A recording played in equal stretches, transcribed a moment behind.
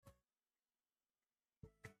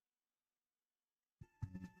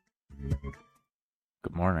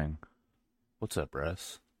morning. What's up,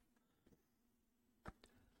 Russ?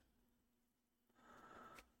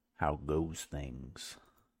 How goes things?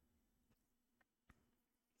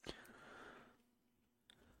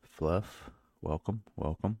 Fluff, welcome,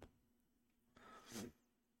 welcome.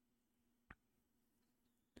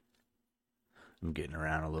 I'm getting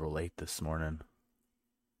around a little late this morning.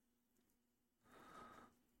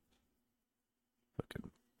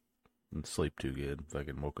 Fucking didn't sleep too good.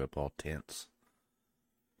 Fucking woke up all tense.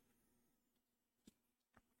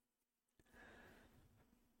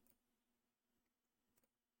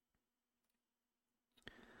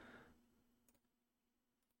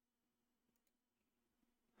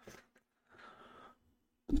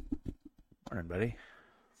 Morning, buddy.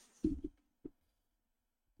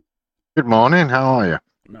 Good morning. How are you?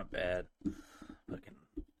 Not bad. Fucking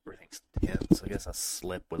everything's tense. I guess I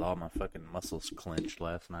slept with all my fucking muscles clenched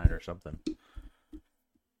last night or something.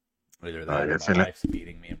 Either that or You my feeling? wife's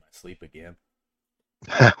beating me in my sleep again.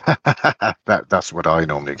 That's what I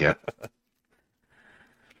normally get.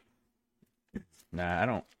 Nah, I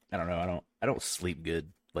don't know. I don't sleep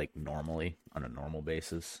good like normally on a normal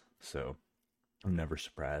basis. So I'm never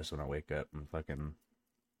surprised when I wake up and fucking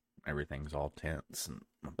everything's all tense and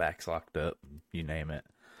my back's locked up and you name it.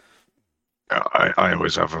 I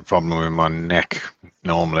always have a problem with my neck.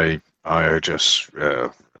 Normally, I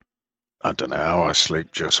don't know how I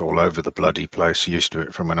sleep just all over the bloody place. Used to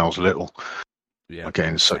it from when I was little. I Yeah, get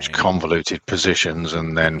in such same. convoluted positions,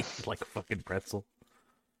 and then Like a fucking pretzel.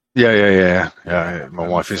 yeah. My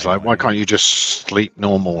I'm the wife is same like, "Why way. can't you just sleep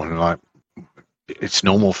normal?" And like, it's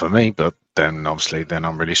normal for me, but then obviously, then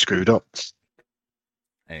I'm really screwed up.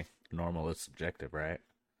 Hey, normal is subjective, right?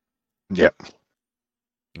 Yep.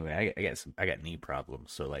 I mean, I got knee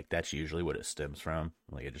problems, so like that's usually what it stems from.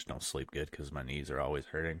 Like I just don't sleep good because my knees are always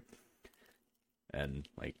hurting. And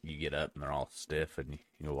like you get up and they're all stiff and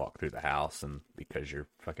you walk through the house and because your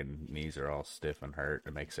fucking knees are all stiff and hurt,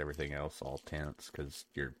 it makes everything else all tense because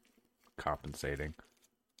you're compensating.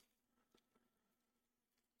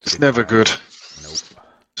 It's Good never good. times. Nope.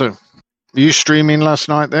 So, were you streaming last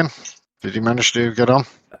night then? Did you manage to get on?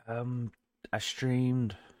 Um, I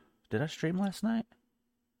streamed. Did I stream last night?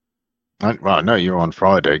 Well, I know you're on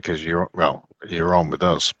Friday because you're on with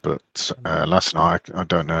us, but last night I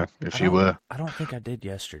don't know I if you don't. were. I don't think I did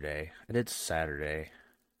yesterday. I did Saturday.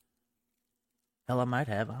 Hell, I might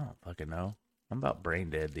have. I don't fucking know. I'm about brain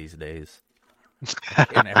dead these days. I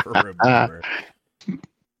can't ever remember.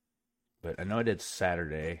 But I know I did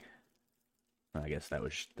Saturday. I guess that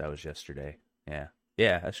was yesterday. Yeah.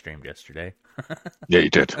 Yeah, I streamed yesterday. Yeah, you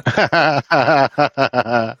did.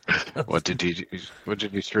 What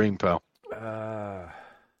did you stream, pal? uh,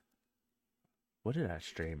 what did I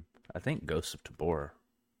stream? I think Ghosts of Tabor.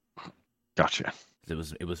 Gotcha.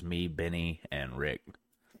 It was me, Benny, and Rick.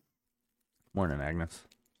 Morning, Agnes.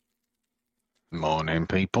 Morning,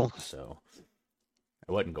 people. So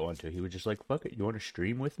I wasn't going to. He was just like, "Fuck it, you want to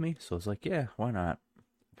stream with me?" So I was like, "Yeah, why not?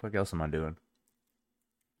 What else am I doing?"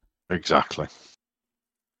 Exactly.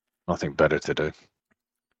 Nothing better to do.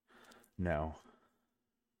 No.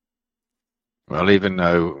 Well, even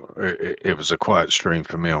though it was a quiet stream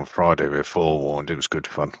for me on Friday, we're forewarned, it was good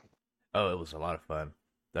fun. Oh, it was a lot of fun.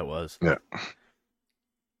 That was. Yeah,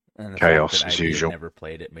 And the fact that chaos as ID had usual. never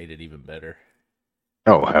played it made it even better.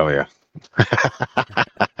 Oh, hell yeah.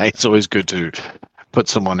 It's always good to put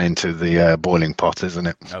someone into the boiling pot, isn't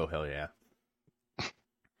it? Oh, hell yeah.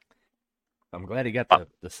 I'm glad he got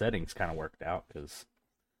the settings kind of worked out because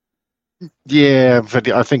Yeah, but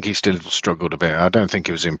I think he still struggled a bit. I don't think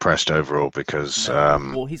he was impressed overall because, no.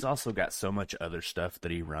 Well, he's also got so much other stuff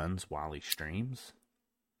that he runs while he streams.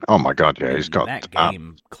 oh my God, yeah, he's And got that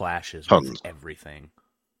game clashes with tons. everything.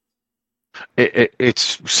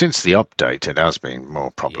 It's since the update, it has been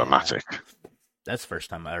more Yeah. problematic. That's the first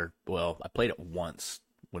time I played it once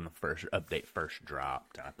when the first update first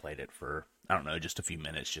dropped, and I played it for, I don't know, just a few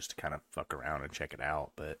minutes just to kind of fuck around and check it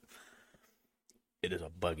out, but it is a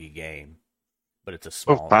buggy game. But it's a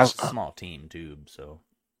Well, small team too, so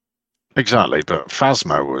exactly, but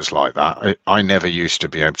Phasmo was like that. I never used to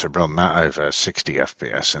be able to run that over 60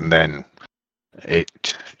 FPS, and then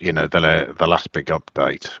the last big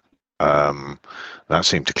update, um, that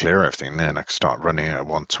seemed to clear everything. Then I could start running at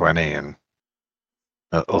 120, and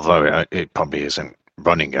although it probably isn't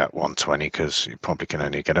running at 120 because you probably can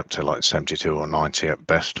only get up to like 72 or 90 at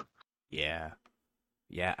best. yeah.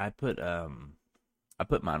 Yeah, I put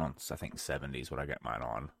mine on, I think 70s what I got mine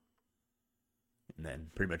on. And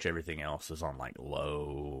then pretty much everything else is on like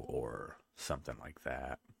low or something like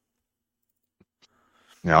that.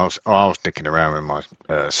 Yeah, I was dicking around with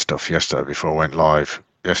my stuff yesterday before I went live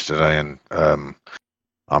yesterday, and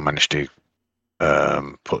I managed to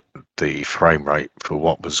put the frame rate for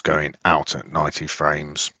what was going out at 90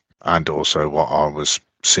 frames, and also what I was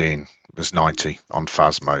seeing was 90 on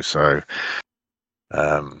Phasmo. So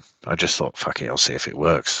I just thought, fuck it, I'll see if it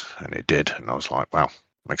works, and it did. And I was like, wow,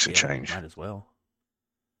 makes a Yeah, change. might as well.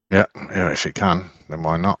 Yeah, yeah, if it can, then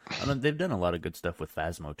why not? I mean, they've done a lot of good stuff with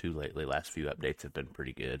Phasmo too lately. Last few updates have been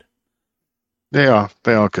pretty good. They are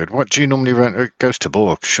good. What do you normally run? It goes to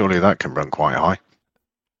Borg. Surely that can run quite high.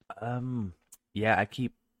 Um, yeah, I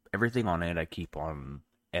keep everything on it. I keep on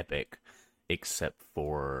Epic, except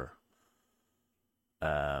for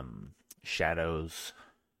shadows,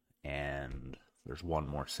 and there's one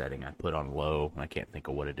more setting I put on low, and I can't think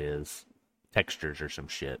of what it is. Textures or some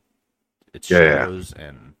shit. It's Yeah, yeah. shadows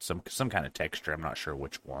and some kind of texture. I'm not sure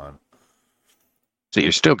which one. So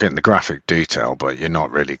you're still getting the graphic detail, but you're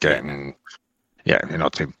not really Yeah, getting. Yeah, you're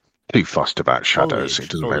not too fussed about shadows. It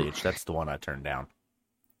doesn't make. foliage. That's the one I turned down.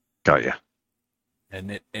 Got you.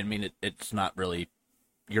 And it's not really.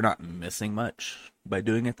 You're not missing much by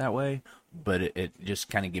doing it that way, but it just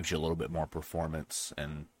kind of gives you a little bit more performance,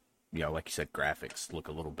 and like you said, graphics look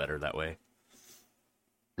a little better that way.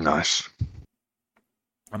 Nice.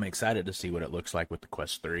 I'm excited to see what it looks like with the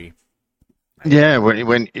Quest 3. Yeah,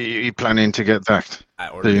 when you planning to get that I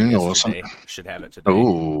ordered it soon or yesterday. something? Should have it today.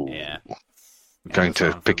 Oh, Yeah. going to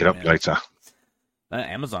Amazon for pick the it up win. later.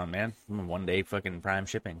 Amazon, man. 1 day fucking Prime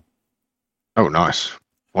shipping. Oh, nice.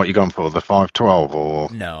 What you going for? The 512 or?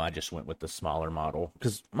 No, I just went with the smaller model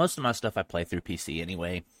because most of my stuff I play through PC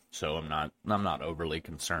anyway, so I'm not overly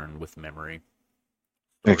concerned with memory,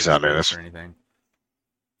 storage Exactly. space, or anything.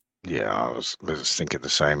 Yeah, I was thinking the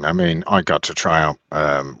same. I mean, I got to try out.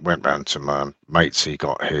 Went round to my mates. He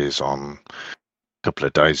got his on a couple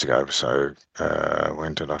of days ago. So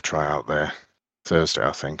when did I try out there? Thursday,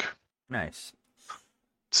 I think. Nice.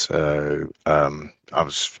 So I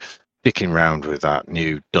was sticking around with that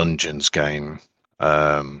new Dungeons game,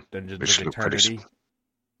 Dungeons of which looked pretty. Eternity.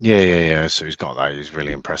 Yeah. So he's got that. He's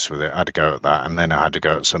really impressed with it. I had to go at that, and then I had to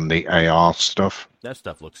go at some of the AR stuff. That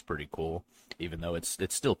stuff looks pretty cool, even though it's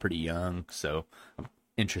still pretty young. So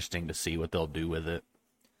interesting to see what they'll do with it.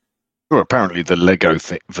 Well, apparently the Lego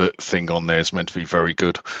thing on there is meant to be very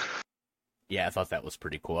good. Yeah, I thought that was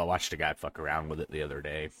pretty cool. I watched a guy fuck around with it the other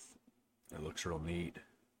day. It looks real neat.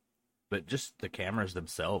 But just the cameras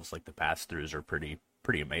themselves, like the pass-throughs, are pretty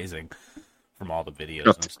amazing from all the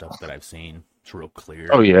videos and stuff that I've seen. It's real clear,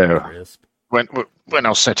 Oh yeah. crisp. When I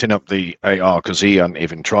was setting up the AR, because he hadn't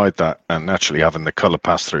even tried that, and actually having the color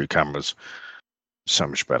pass through cameras, so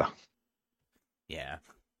much better. Yeah,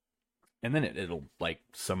 and then it'll like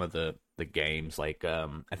some of the games, like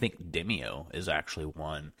I think Demio is actually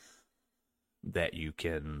one that you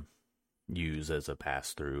can use as a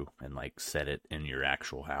pass-through and like set it in your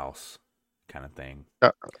actual house, kind of thing.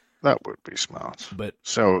 That would be smart. But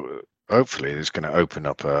So hopefully, it's going to open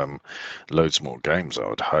up loads more games. I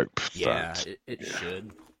would hope yeah, that. it Yeah,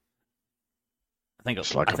 should. I think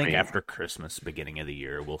it's like I think mean, after Christmas, beginning of the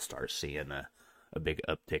year, we'll start seeing a big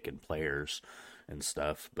uptick in players and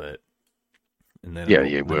stuff. But and then yeah,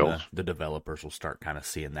 you then will. the developers will start kind of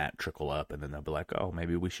seeing that trickle up, and then they'll be like, oh,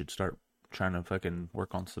 maybe we should start trying to fucking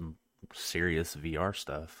work on some serious VR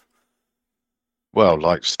stuff. Well,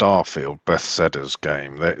 like Starfield, Bethesda's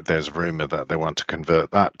game, there's a rumor that they want to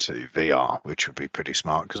convert that to VR, which would be pretty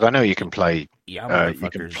smart. Because I know Yeah, you can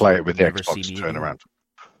motherfuckers play it will with the never see Xbox me again. turnaround.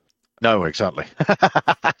 No, exactly.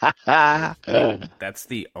 That's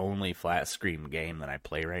the only flat screen game that I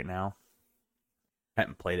play right now. I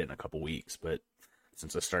haven't played it in a couple weeks, but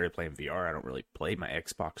since I started playing VR, I don't really play my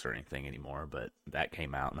Xbox or anything anymore. But that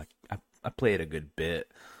came out, and I play it a good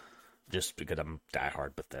bit just because I'm a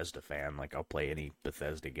diehard Bethesda fan. Like, I'll play any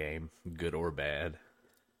Bethesda game, good or bad.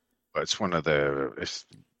 It's one of it's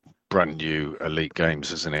brand new elite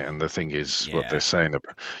games, isn't it? And the thing is, what they're Yeah, saying,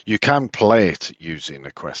 you can play it using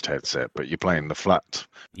a Quest headset, but you're playing the flat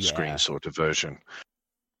screen yeah, sort of version.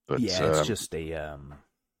 But yeah. It's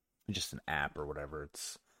just an app or whatever.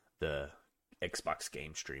 It's the Xbox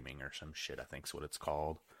game streaming or some shit. I think's what it's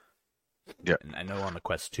called. yeah, And I know on the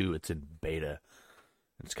Quest 2 it's in beta.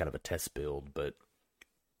 It's kind of a test build, but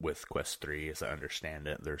with Quest 3, as I understand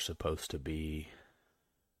it, they're supposed to be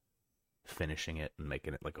finishing it and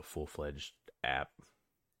making it like a full-fledged app.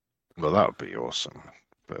 well, that would be awesome.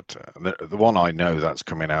 But the one I know that's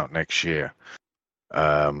coming out next year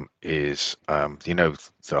is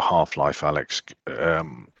the Half-Life Alex,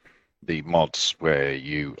 the mods where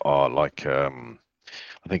you are like I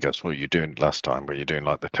think that's what you're doing last time, where you're doing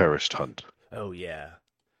like the terrorist hunt. Oh yeah.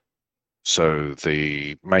 So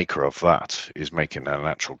the maker of that is making an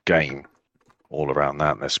actual game all around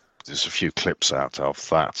that. And there's there's a few clips out of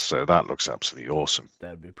that, so that looks absolutely awesome.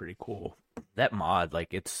 That'd be pretty cool. That mod,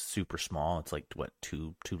 like, it's super small. It's like what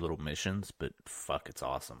two little missions, but fuck, it's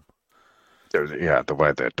awesome. Yeah, the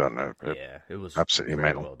way they're done, Yeah, it was absolutely very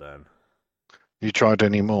mental. well done. You tried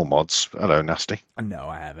any more mods? Hello, Nasty. No,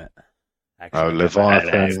 I haven't. Oh, Actually, I got mine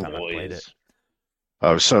the last Leviathan. time I played it.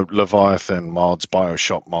 Oh, so Leviathan mods,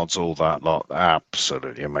 Bioshock mods, all that lot,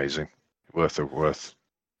 absolutely amazing. Worth.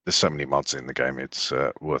 There's so many mods in the game. It's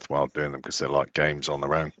worthwhile doing them because they're like games on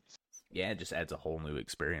their own. Yeah, it just adds a whole new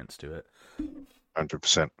experience to it.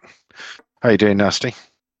 100%. How you doing, Nasty?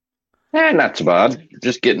 Not too bad.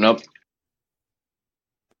 Just getting up.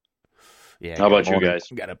 Yeah. How about you guys?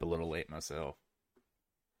 Got up a little late myself.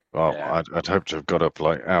 Well, Yeah. I'd hoped to have got up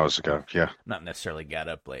like hours ago. Yeah. Not necessarily got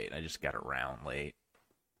up late. I just got around late.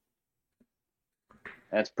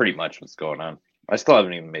 That's pretty much what's going on. I still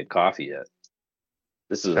haven't even made coffee yet.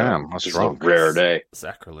 This is Damn, this is wrong? a rare day.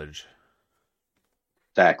 Sacrilege.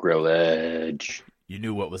 Sacrilege. You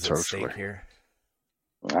knew what was at Totally. stake here.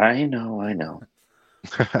 I know.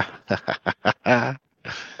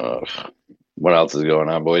 What else is going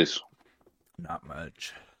on, boys? Not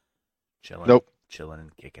much. Chilling. Nope. Chilling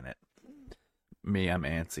and kicking it. Me, I'm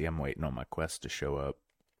antsy. I'm waiting on my quest to show up.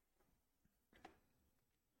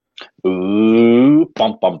 Ooh,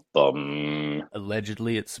 bum bum bum.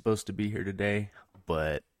 Allegedly, it's supposed to be here today,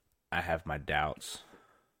 but I have my doubts.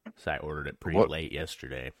 So I ordered it pretty late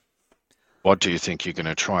yesterday. What do you think you're going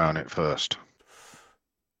to try on it first?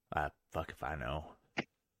 Fuck if I know.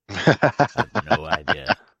 I have no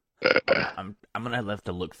idea. I'm gonna have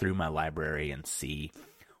to look through my library and see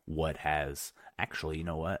what has. Actually, you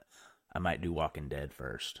know what? I might do Walking Dead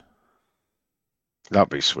first That'd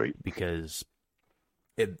be sweet. because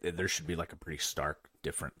there should be like a pretty stark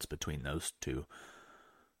difference between those two.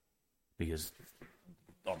 Because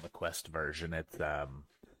on the Quest version, it's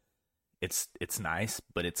nice,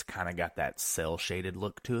 but it's kind of got that cell shaded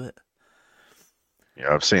look to it.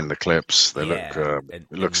 Yeah, I've seen the clips. They Yeah, look. It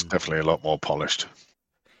looks definitely a lot more polished.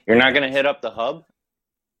 You're not gonna hit up the hub?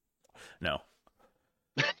 No.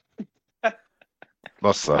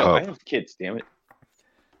 What's the No, I hub? have kids, damn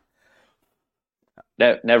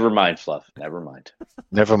it. Never mind, Fluff. Never mind.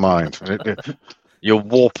 Never mind. You'll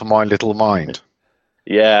warp my little mind.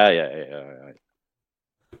 Yeah.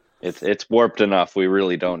 It's warped enough. We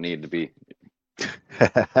really don't need to be.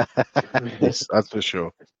 Yes, that's for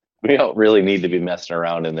sure. We don't really need to be messing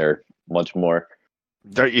around in there much more.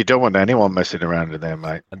 You don't want anyone messing around in there,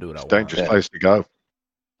 mate. I do what I It's a want. dangerous place to go.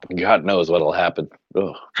 God knows what'll happen.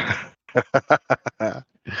 Ugh.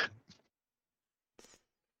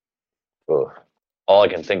 Ugh. All I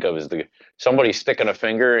can think of is somebody sticking a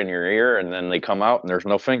finger in your ear, and then they come out, and there's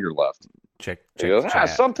no finger left. Check He goes, chat.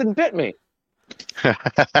 something bit me.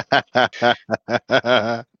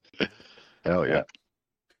 Hell yeah.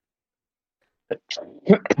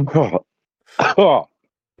 Oh.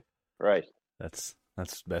 Right. That's the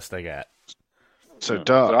best I got. So, So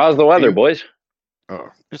Dark. how's the weather, boys? Oh,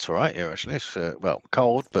 it's all right here, actually. It's,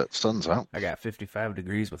 cold, but sun's out. I got 55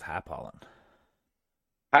 degrees with high pollen.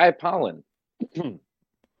 Hi, pollen. You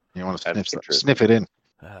want to That's sniff, true. sniff it in.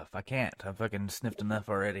 If I can't, I fucking sniffed enough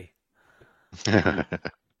already.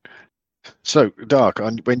 So, Dark,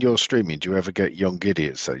 when you're streaming, do you ever get young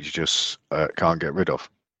idiots that you just can't get rid of?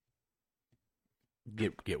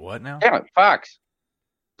 Get what now? Damn it, Fox.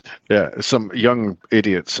 Yeah, some young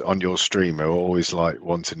idiots on your stream are always like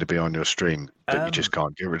wanting to be on your stream, but you just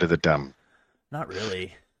can't get rid of the damn. Not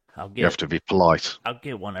really. You have to be polite. I'll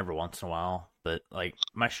get one every once in a while, but like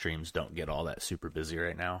my streams don't get all that super busy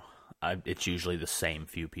right now. It's usually the same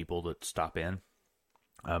few people that stop in.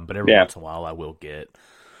 But every once in a while I will get,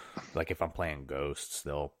 like if I'm playing Ghosts,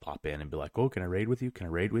 they'll pop in and be like, "Oh, can I raid with you? Can I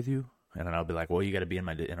raid with you?" And then I'll be like, "Well, you got to be in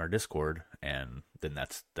our Discord," and then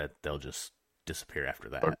they'll just disappear after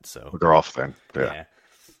that. So They're off then. Yeah.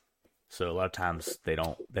 So a lot of times they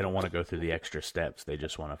don't want to go through the extra steps. They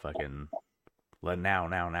just want to fucking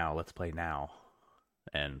now. Let's play now.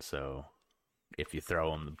 And so if you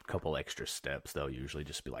throw them a couple extra steps, they'll usually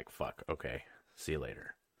just be like, "Fuck, okay, see you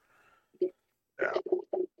later." Yeah.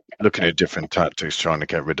 Looking at different tactics, trying to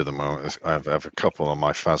get rid of them. I have a couple on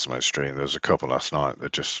my Phasmo stream. There's a couple last night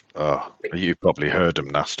that just, you probably heard them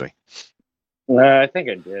nasty. I think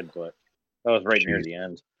I did, but that was right near the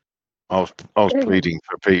end. I was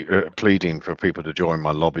pleading for people to join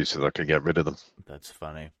my lobby so that I could get rid of them. That's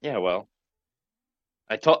funny. Yeah, well,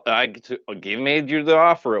 I made you the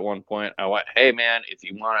offer at one point. I went, "Hey man, if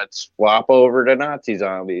you want to swap over to Nazi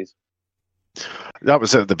zombies." That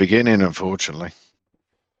was at the beginning, unfortunately.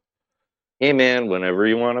 Hey, man, whenever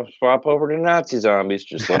you want to swap over to Nazi zombies,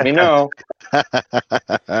 just let me know.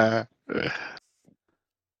 That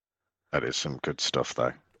is some good stuff,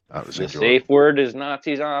 though. That was The enjoyable. safe word is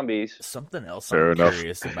Nazi zombies. Something else Fair I'm enough.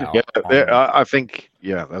 curious about. Yeah, I think,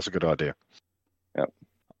 that's a good idea. Yep.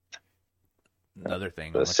 Another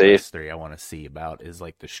thing The on the safe- Quest 3 I want to see about is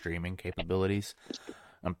like the streaming capabilities.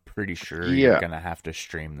 I'm pretty sure Yeah. you're going to have to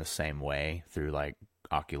stream the same way through like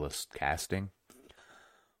Oculus casting.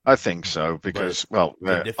 I think so, because, well,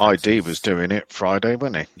 the difference ID is- was doing it Friday,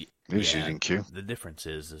 wasn't he? He was Yeah, using Q. The difference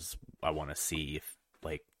is I want to see if,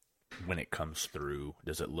 like, when it comes through,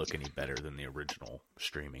 does it look any better than the original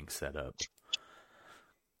streaming setup?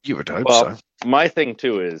 You would hope Well, so. my thing,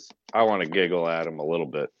 too, is I want to giggle at him a little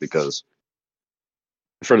bit because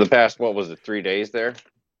for the past, 3 days there?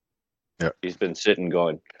 Yeah. He's been sitting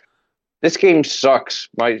going, this game sucks.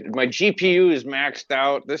 My GPU is maxed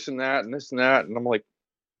out, this and that, and this and that. And I'm like,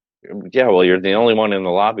 yeah, well, you're the only one in the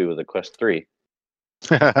lobby with a Quest 3.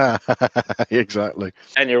 Exactly.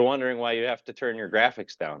 And you're wondering why you have to turn your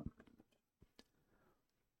graphics down.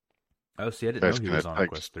 Oh, see, I didn't That's know he gonna was on take-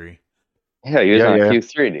 Quest 3. Yeah, he was on Yeah.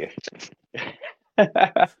 Q3, dude.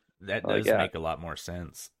 That Oh, does yeah. make a lot more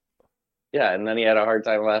sense. Yeah, and then he had a hard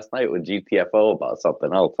time last night with GTFO about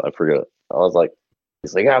something else. I forget. I was like,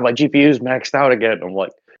 he's like, my GPU's maxed out again. I'm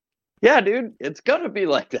like, yeah, dude, it's gonna be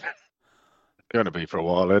like that. Going to be for a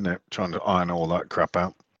while, isn't it? Trying to iron all that crap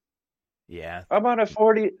out. Yeah. I'm on a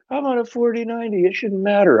 4090. It shouldn't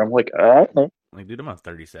matter. I'm like, Like, dude, I'm on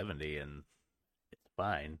 3070 and it's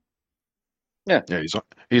fine. Yeah,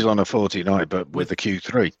 he's on a 49, but with the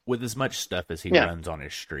Q3. With as much stuff as he Yeah. runs on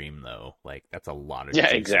his stream, though, like, that's a lot of Yeah,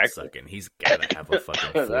 juice exactly. sucking. He's got to have a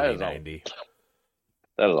fucking That is a- 4090.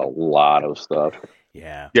 that is a lot of stuff.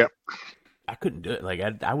 Yeah. Yep. I couldn't do it. Like,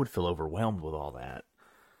 I would feel overwhelmed with all that.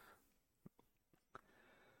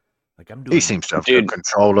 Like, I'm doing. He seems to have Dude. good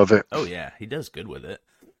control of it. Oh yeah, he does good with it.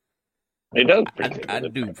 He does.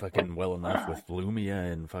 I'd do fucking well enough with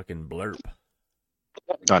Lumia and fucking Blurp.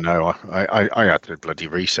 I know. I had to bloody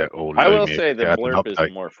reset all. I will Lumia. say the They had an Blurp is a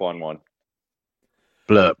update. more fun one.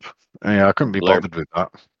 Blurp. Yeah, I couldn't be Blurp. bothered with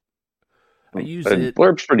that. I use And it.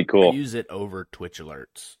 Blurp's pretty cool. I use it over Twitch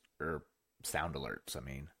alerts or sound alerts. I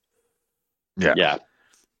mean, Yeah.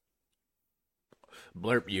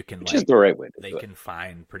 Blurp you can Which like is the right way to they do it. can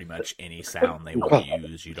find pretty much any sound they want to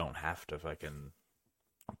use. You don't have to fucking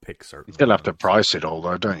pick certain. You still have to ones. price it all,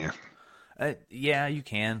 though, don't you? Yeah, you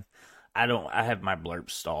can. I have my Blurp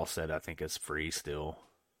stall set. I think it's free still.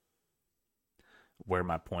 Where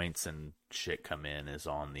my points and shit come in is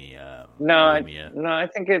on the Lumia. No, I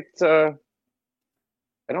think it's. I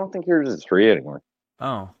don't think yours is free anymore.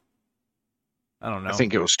 Oh, I don't know. I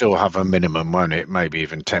think it will still have a minimum, won't it? Maybe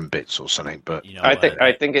even 10 bits or something. But You know I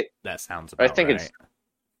what? think it. That sounds I about think right. it's.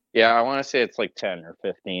 Yeah, I want to say it's like 10 or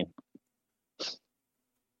 15,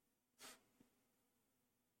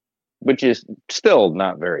 which is still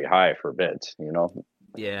not very high for bits, you know.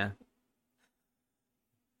 Yeah.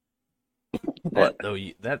 But-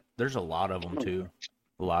 There's a lot of them too.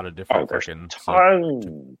 A lot of different there's fucking.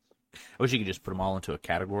 tons. I wish you could just put them all into a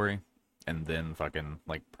category and then fucking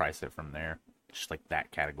like price it from there. Just like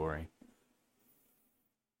that category.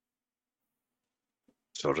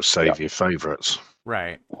 sort of save your favourites.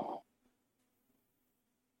 Right.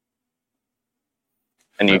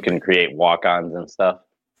 And you can create walk-ons and stuff.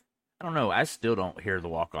 I don't know. I still don't hear the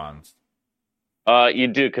walk-ons. You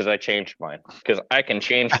do, because I changed mine. Because I can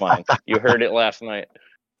change mine. You heard it last night.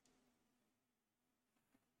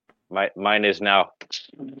 Mine is now.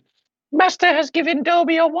 Master has given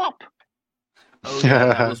Dobby a whop. Oh yeah,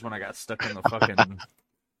 that was when I got stuck in the fucking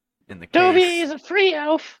in the Dobby case. is a free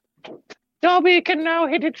elf. Dobby can now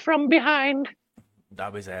hit it from behind.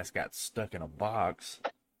 Dobby's ass got stuck in a box.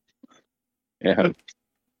 Yeah.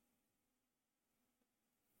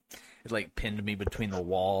 It like pinned me between the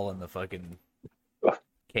wall and the fucking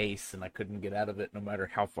case, and I couldn't get out of it no matter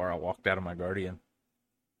how far I walked out of my Guardian.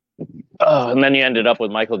 Oh, and then you ended up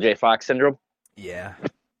with Michael J. Fox syndrome. Yeah.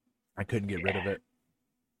 I couldn't get rid of it.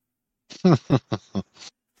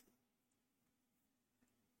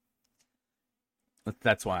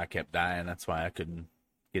 That's why I kept dying. That's why I couldn't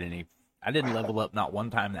get any. I didn't level up not one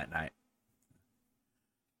time that night.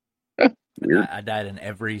 Weird. I died in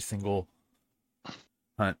every single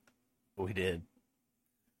hunt we did.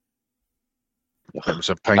 It was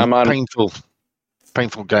a I'm on-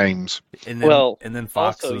 painful games. And then, Well, and then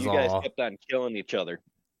Fox Also, was you guys all. kept on killing each other.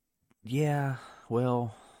 Yeah,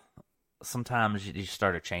 well, sometimes you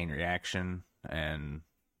start a chain reaction, and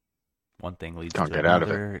one thing leads Can't to get out of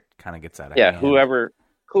another. It kind of gets out of Yeah, hand.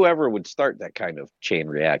 whoever would start that kind of chain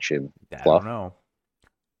reaction. I fluff. don't know.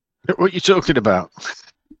 What are you talking about?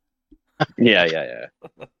 Yeah.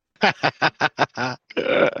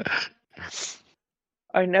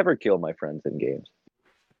 I never kill my friends in games.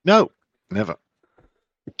 No, never.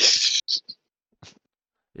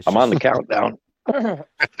 I'm on the countdown. I'm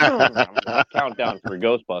on the countdown for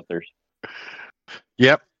Ghostbusters.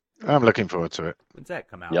 Yep, I'm looking forward to it. When's that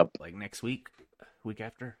come out? Yep. Like next week? Week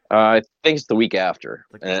after? I think it's the week after.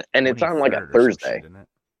 Like And it's on like a 23rd or some Thursday. shit, isn't it?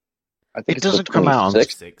 I think It it's the doesn't come out on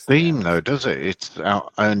 26th. 26th, Steam yeah. though, does it? It's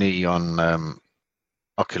out only on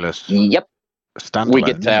Oculus Yep. standalone. We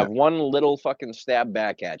get to have one little fucking stab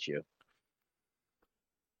back at you.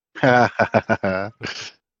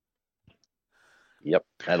 Yep.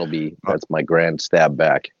 That's my grand stab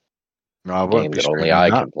back. No, I won't Game be that only streaming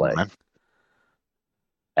I that, can play. man.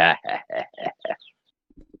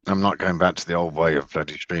 I'm not going back to the old way of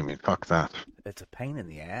bloody streaming. Fuck that. It's a pain in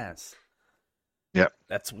the ass. Yep.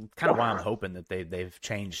 That's kind of why I'm hoping that they've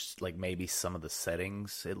changed like maybe some of the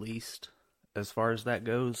settings at least as far as that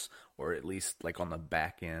goes, or at least like on the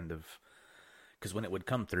back end of, because when it would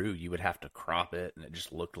come through, you would have to crop it, and it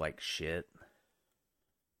just looked like shit.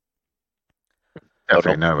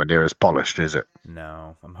 Definitely nowhere near as polished, is it?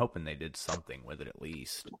 No, I'm hoping they did something with it at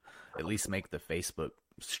least. At least make the Facebook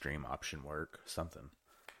stream option work. Something.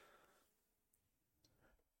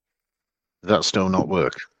 Does that still not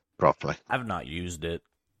work properly? I've not used it.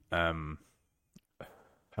 I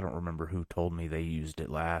don't remember who told me they used it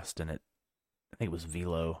last, and I think it was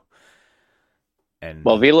Velo. And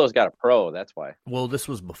well, Velo's got a Pro, that's why. Well, this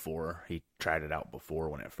was before. He tried it out before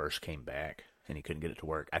when it first came back, and he couldn't get it to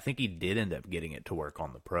work. I think he did end up getting it to work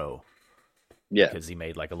on the Pro. Yeah. Because he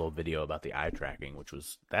made like a little video about the eye tracking,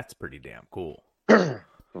 that's pretty damn cool. Is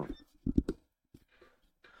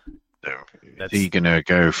he going to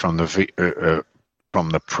go from the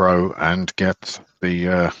Pro and get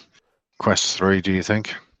the Quest 3, do you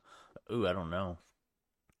think? Ooh, I don't know.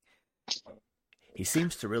 He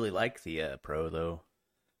seems to really like the Pro, though.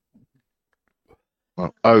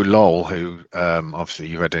 Well, lol, who obviously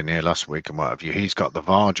you read in here last week and what have you, he's got the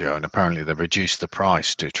Varjo, and apparently they reduced the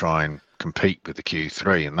price to try and compete with the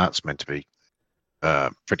Q3, and that's meant to be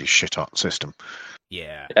pretty shit hot system.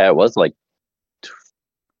 Yeah. Yeah, it was like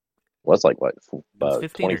what,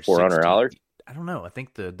 $2,400? I don't know. I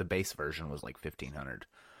think the base version was like $1,500,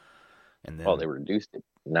 and then they reduced it.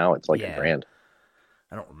 Now it's like $1,000.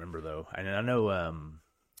 I don't remember though. I know.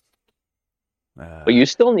 But you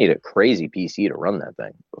still need a crazy PC to run that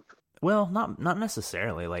thing. Well, not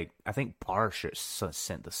necessarily. Like I think Par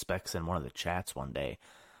sent the specs in one of the chats one day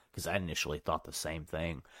because I initially thought the same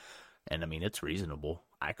thing, and I mean it's reasonable.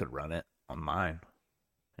 I could run it on mine.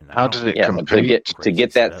 And how does it compete? To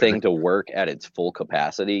get that thing to work at its full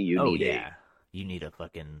capacity? You need a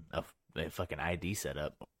fucking ID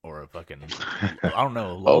setup or a fucking I don't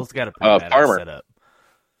know. Lowell's got a pretty bad setup.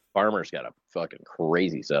 Farmer's got a fucking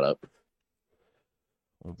crazy setup.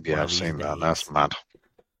 Yeah, I've seen that. That's mad.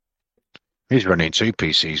 He's running 2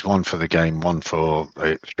 PCs, one for the game, one for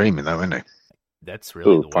streaming, though, isn't he? That's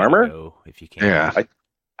really the Farmer? way to go if you can. Yeah.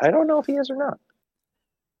 I don't know if he is or not.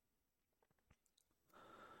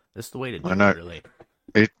 That's the way to do it, really.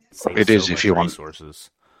 It is if you want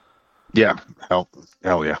resources. Yeah, hell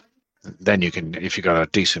yeah. Then you can, if you got a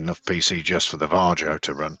decent enough PC just for the Varjo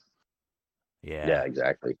to run. Yeah,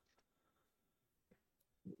 exactly.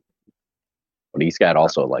 But he's got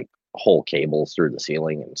also like whole cables through the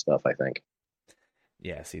ceiling and stuff, I think.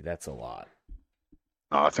 Yeah, see, that's a lot.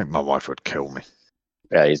 Oh, I think my wife would kill me.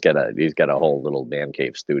 Yeah, he's got a whole little man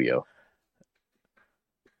cave studio.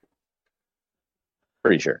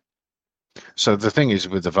 Pretty sure. So the thing is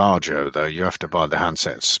with the Varjo, though, you have to buy the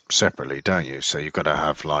handsets separately, don't you? So you've got to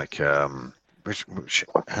have like which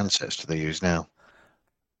handsets do they use now?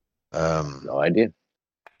 No idea.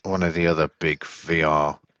 One of the other big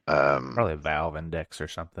VR. Probably a Valve Index or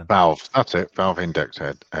something. Valve, that's it. Valve Index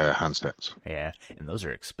handsets. Yeah, and those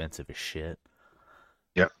are expensive as shit.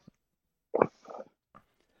 Yep.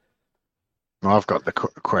 Well, I've got the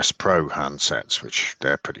Quest Pro handsets, which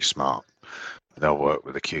they're pretty smart. They'll work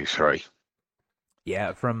with the Q3.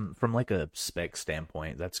 Yeah, from like a spec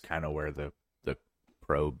standpoint, that's kind of where the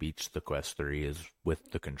Pro beats the Quest 3 is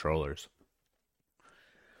with the controllers.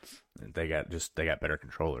 They got better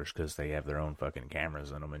controllers because they have their own fucking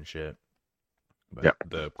cameras in them and shit. But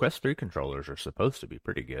the Quest 3 controllers are supposed to be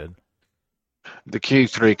pretty good. The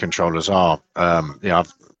Q3 controllers are, they're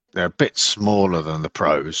a bit smaller than the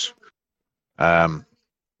Pros, but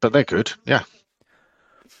they're good. Yeah.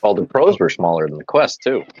 Well, the Pros were smaller than the Quest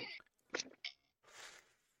too.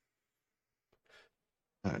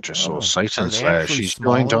 I I just don't saw know. Are Satan they Slayer. actually She's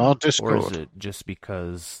joined smaller, our or is Discord. it just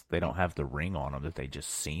because they don't have the ring on them that they just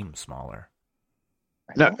seem smaller?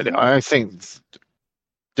 I No, don't know. I think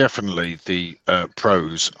definitely the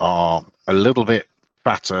pros are a little bit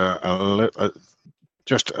fatter,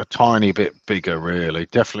 just a tiny bit bigger, really.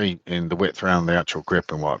 Definitely in the width around the actual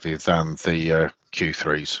grip and what have you than the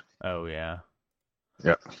Q3s. Oh yeah.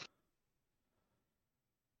 Yeah.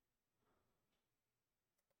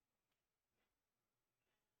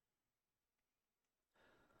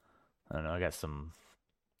 I don't know. I got some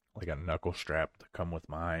like a knuckle strap to come with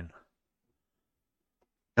mine.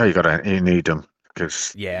 No, you need them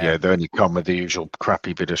because Yeah, they only come with the usual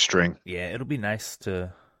crappy bit of string. yeah. It'll be nice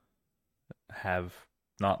to have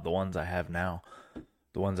not the ones I have now.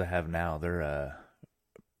 The ones I have now, they're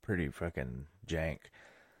pretty fucking jank.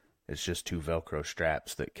 It's just two Velcro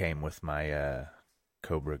straps that came with my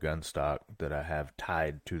Cobra gun stock that I have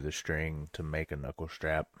tied to the string to make a knuckle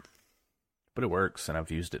strap. But it works, and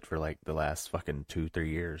I've used it for like the last fucking 2-3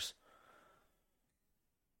 years.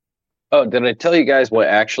 Oh, did I tell you guys what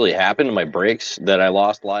actually happened to my brakes that I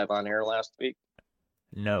lost live on air last week?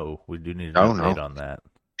 No, we do need an Oh update no. on that.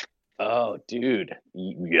 Oh, dude,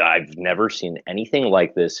 I've never seen anything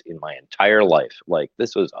like this in my entire life. Like,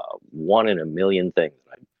 this was a one in a million thing.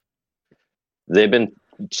 They've been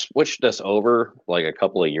switched us over like a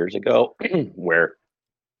couple of years ago where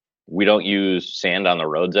we don't use sand on the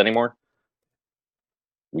roads anymore.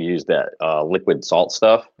 We use that liquid salt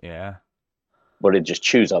stuff, Yeah, but it just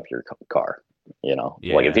chews up your car.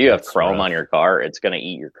 Like if yeah, you have it's chrome on rough. your car, it's going to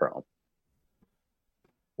eat your chrome.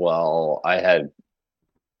 Well, I had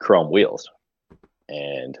chrome wheels,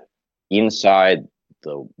 and inside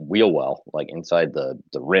the wheel well, like inside the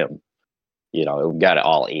rim, it got it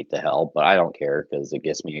all ate to hell, but I don't care because it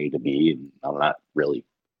gets me A to B, and I'm not really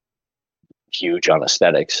huge on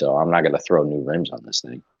aesthetics, so I'm not going to throw new rims on this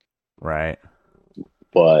thing. Right.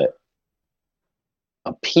 But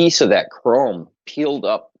a piece of that chrome peeled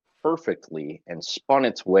up perfectly and spun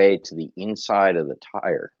its way to the inside of the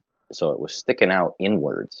tire. So it was sticking out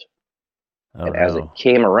inwards. Oh And as it no.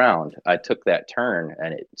 came around, I took that turn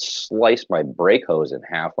and it sliced my brake hose in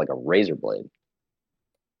half like a razor blade.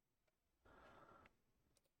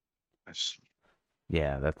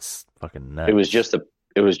 Yeah, that's fucking It was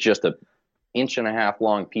nuts. just a inch and a half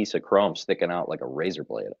long piece of chrome sticking out like a razor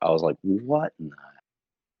blade. I was like, what?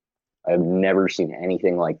 I've never seen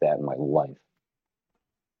anything like that in my life.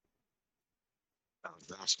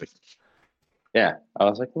 Fantastic. Yeah. I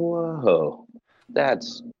was like, whoa,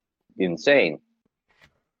 that's insane.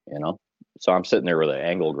 So I'm sitting there with an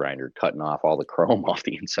angle grinder cutting off all the chrome off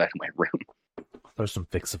the inside of my rim. Throw some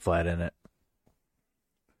Fix-A-Flat in it.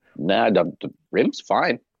 Nah, the rim's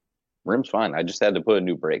fine. I just had to put a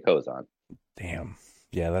new brake hose on. Damn.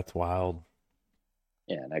 Yeah, that's wild.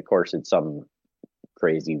 Yeah, and of course it's some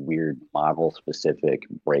crazy weird model specific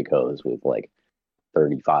brake hose with like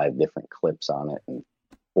 35 different clips on it and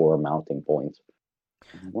 4 mounting points.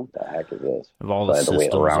 What the heck is this? Of all So the I had to wait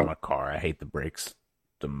systems on around. a car, I hate the brakes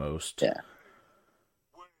the most. Yeah.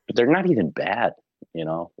 But they're not even bad,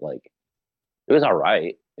 like it was all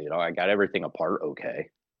right. I got everything apart okay.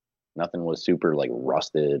 Nothing was super like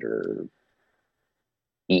rusted or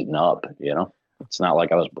eaten up. It's not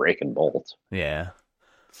like I was breaking bolts. Yeah.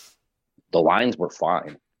 The lines were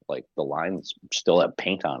fine. Like the lines still have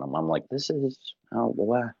paint on them. I'm like, this is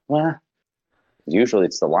what? Usually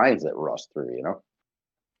it's the lines that rust through.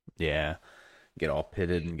 Yeah. Get all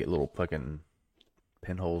pitted and get little fucking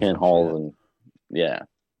pinholes and Pinholes shit. and yeah.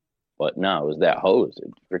 But no, it was that hose.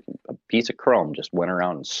 A piece of chrome just went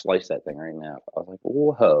around and sliced that thing right now. I was like,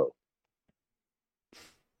 whoa.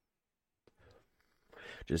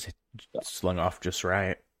 Just slung off just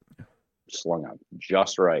right. Slung out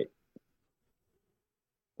just right.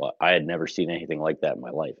 Well, I had never seen anything like that in my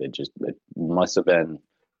life. It must have been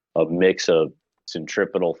a mix of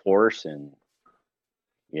centripetal force and,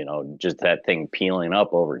 just that thing peeling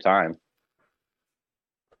up over time.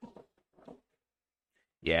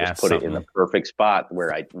 Yeah, Just put it in the perfect spot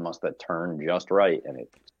where I must have turned just right. And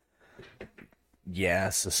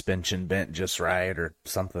suspension bent just right or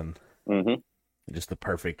something. mm-hmm. Just the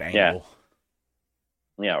perfect angle.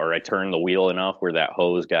 Yeah, or I turned the wheel enough where that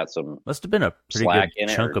hose got some Must have been a pretty slack good in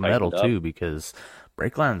it chunk or of metal tightened up. too, because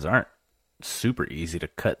brake lines aren't super easy to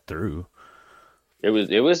cut through. It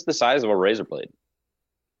was the size of a razor blade.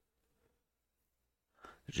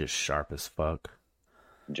 Just sharp as fuck.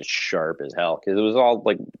 Just sharp as hell because it was all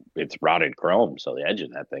like it's rotted chrome, so the edge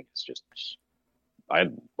of that thing is just.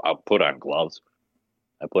 I'll put on gloves.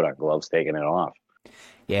 I put on gloves taking it off.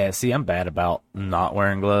 Yeah, see, I'm bad about not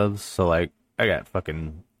wearing gloves, so like I got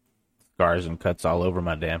fucking scars and cuts all over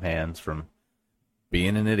my damn hands from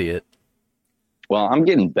being an idiot. Well, I'm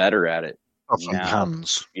getting better at it Off on now,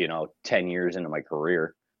 hands. 10 years into my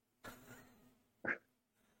career.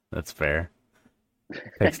 That's fair.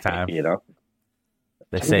 Takes time.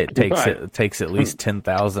 They say it takes at least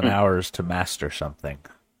 10,000 hours to master something.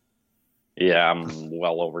 Yeah, I'm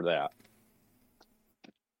well over that.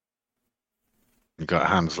 You got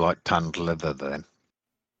hands like tanned leather then.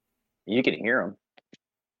 You can hear them.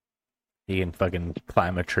 He can fucking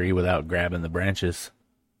climb a tree without grabbing the branches.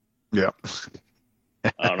 Yeah.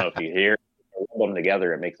 I don't know if you hear. Rub them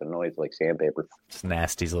together, it makes a noise like sandpaper. It's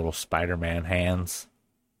Nasty's little Spider-Man hands.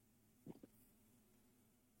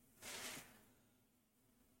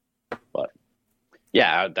 But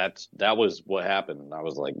yeah, that was what happened. I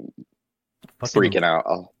was like Fucking freaking out.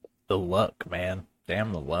 Oh. The luck, man.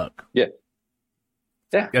 Damn the luck. Yeah.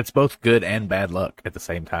 It's both good and bad luck at the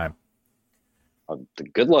same time. The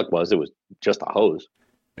good luck was it was just a hose.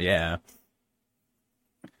 Yeah.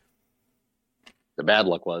 The bad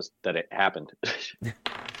luck was that it happened.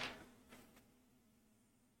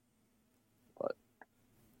 But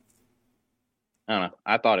I don't know.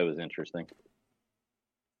 I thought it was interesting.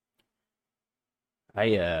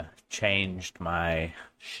 I changed my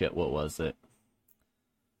shit. What was it?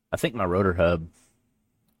 I think my rotor hub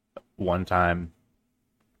one time,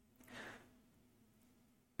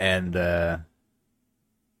 and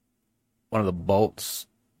one of the bolts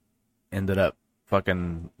ended up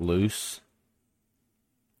fucking loose,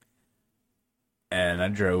 and I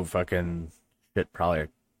drove fucking shit probably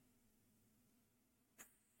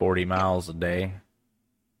 40 miles a day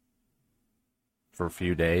for a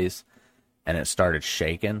few days, and it started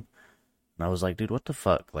shaking, and I was like, dude, what the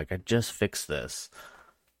fuck? Like, I just fixed this.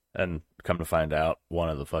 And come to find out, one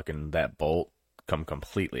of the fucking, that bolt come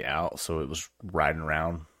completely out, so it was riding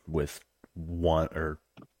around with one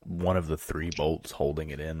of the three bolts holding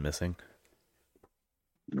it in missing.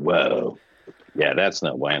 Whoa. Yeah, that's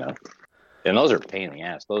no bueno. And those are a pain in the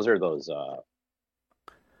ass. Those are those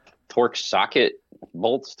torque socket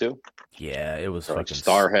bolts too. Yeah, it was fucking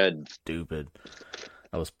starhead. Stupid.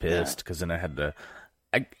 I was pissed because then I had to.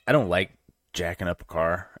 I don't like jacking up a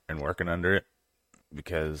car and working under it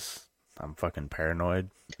because I'm fucking paranoid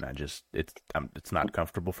and it's not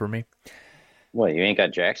comfortable for me. What, you ain't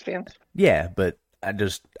got jack stands? Yeah, but I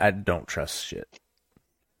don't trust shit.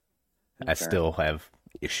 Okay. I still have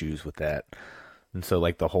issues with that. And so,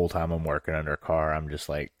 like, the whole time I'm working under a car, I'm just,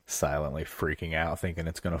 like, silently freaking out, thinking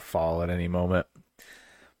it's going to fall at any moment.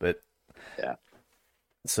 But, yeah.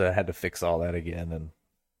 So I had to fix all that again, and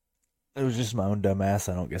it was just my own dumb ass.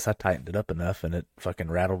 I don't guess I tightened it up enough, and it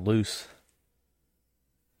fucking rattled loose.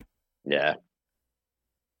 Yeah.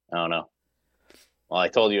 I don't know. Well, I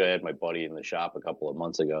told you I had my buddy in the shop a couple of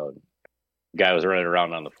months ago. The guy was running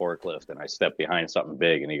around on the forklift, and I stepped behind something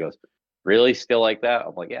big, and he goes, really? Still like that?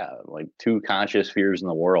 I'm like, yeah, like two conscious fears in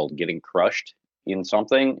the world, getting crushed in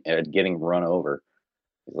something and getting run over.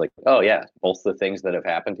 He's like, oh yeah, both the things that have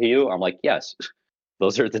happened to you? I'm like, yes,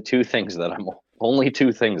 those are the two things that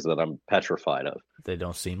I'm petrified of. They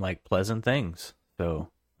don't seem like pleasant things. So,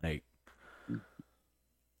 like,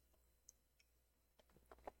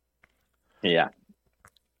 yeah,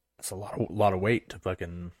 it's a lot of weight to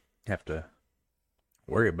fucking have to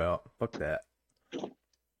worry about. Fuck that.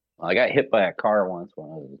 I got hit by a car once when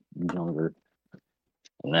I was younger,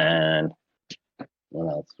 and then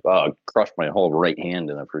crushed my whole right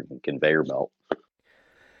hand in a freaking conveyor belt.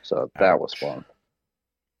 So that was fun.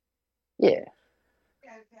 Yeah,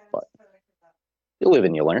 but you live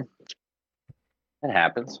and you learn. It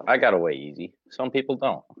happens. I got away easy. Some people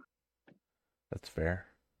don't. That's fair.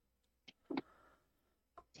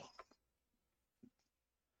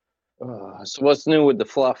 So what's new with the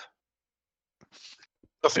fluff?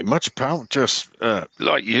 Nothing much, pal. Just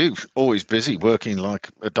like you, always busy working like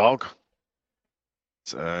a dog.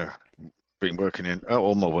 So, been working in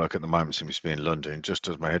all my work at the moment seems to be in London. Just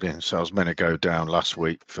as my head in, so I was meant to go down last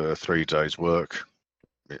week for 3 days' work,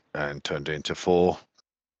 and turned into 4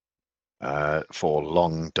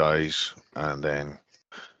 long days, and then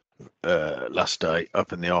last day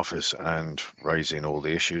up in the office and raising all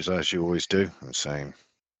the issues as you always do, and saying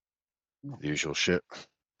the usual shit.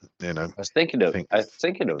 You know, I was thinking of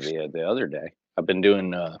the other day. I've been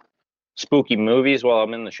doing spooky movies while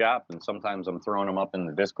I'm in the shop, and sometimes I'm throwing them up in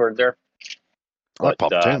the Discord there. I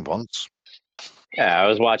popped in once. Yeah, I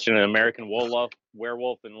was watching an American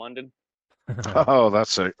Werewolf in London. Oh,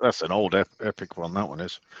 that's an old epic one. That one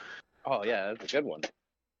is. Oh yeah, that's a good one.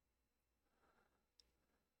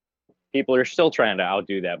 People are still trying to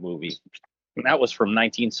outdo that movie. And that was from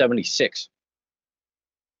 1976.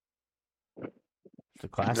 It's a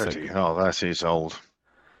classic. Bloody hell, that is old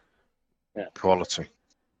Yeah. quality.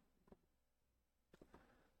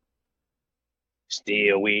 Stay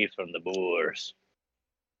away from the boars.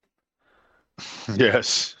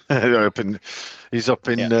 Yes, he's up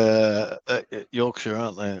in Yorkshire,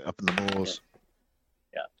 aren't they? Up in the moors.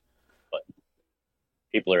 Yeah, but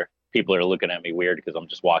people are looking at me weird because I'm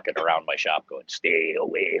just walking around my shop going, "Stay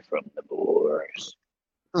away from the boars.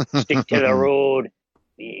 Stick to the road.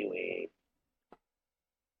 Stay away."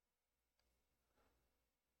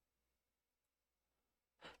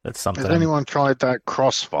 That's something. Has anyone tried that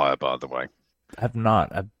Crossfire, by the way? I've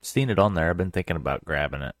not. I've seen it on there. I've been thinking about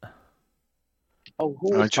grabbing it. Oh,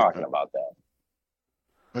 who was talking about that?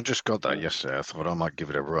 I just got that yesterday. I thought I might give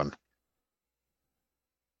it a run.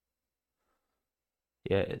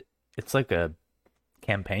 Yeah, it's like a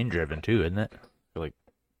campaign driven too, isn't it? Like,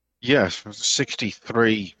 Yes,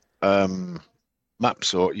 63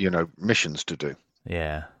 maps or missions to do.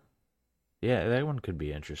 yeah, that one could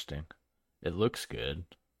be interesting. It looks good,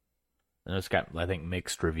 and it's got, I think,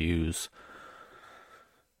 mixed reviews.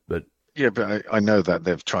 But yeah, but I know that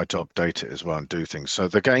they've tried to update it as well and do things. So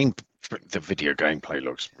the video gameplay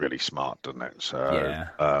looks really smart, doesn't it? So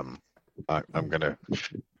yeah, I'm gonna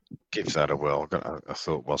give that a whirl. I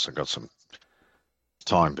thought whilst I got some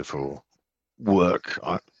time before work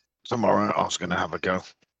tomorrow, I was gonna have a go.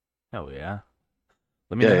 hell yeah.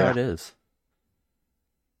 Let me know how it is.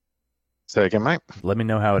 Say again, mate. Let me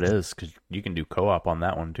know how it is, because you can do co-op on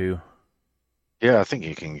that one too. Yeah, I think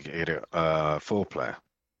you can get it 4-player.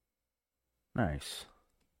 Nice.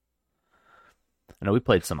 I know we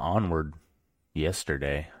played some Onward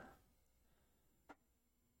yesterday.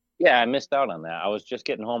 Yeah, I missed out on that. I was just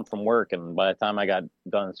getting home from work, and by the time I got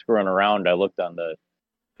done screwing around, I looked on the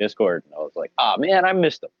Discord, and I was like, "Ah, man, I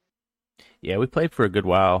missed them." Yeah, we played for a good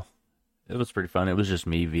while. It was pretty fun. It was just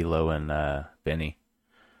me, Velo, and Benny.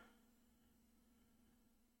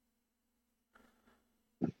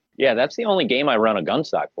 Yeah, that's the only game I run a gun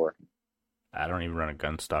stock for. I don't even run a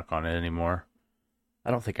gun stock on it anymore.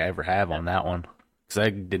 I don't think I ever have on that one, because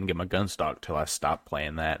I didn't get my gun stock till I stopped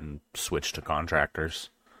playing that and switched to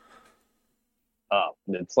contractors. Oh,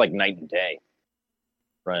 it's like night and day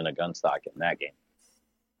running a gun stock in that game.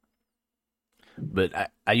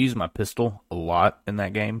 But I use my pistol a lot in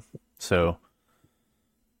that game, so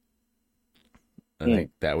I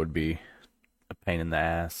think that would be a pain in the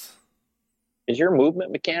ass. Is your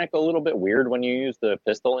movement mechanic a little bit weird when you use the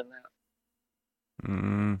pistol in that?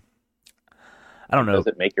 I don't know. Does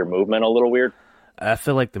it make your movement a little weird? I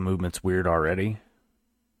feel like the movement's weird already.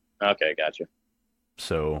 Okay, gotcha.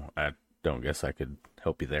 So I don't guess I could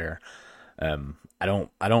help you there. I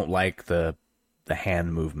don't like the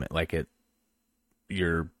hand movement. Like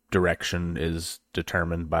your direction is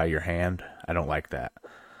determined by your hand. I don't like that.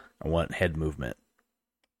 I want head movement.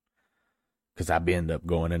 Because I end up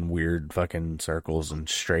going in weird fucking circles and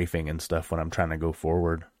strafing and stuff when I'm trying to go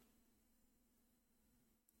forward.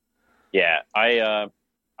 Yeah, I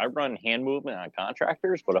run hand movement on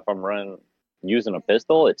contractors, but if I'm using a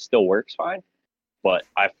pistol, it still works fine. But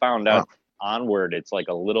I found out Onward, it's like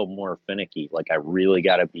a little more finicky. Like I really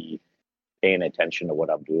got to be paying attention to what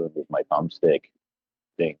I'm doing with my thumbstick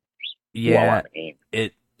thing. Yeah,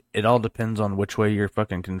 it all depends on which way your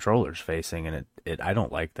fucking controller's facing, and I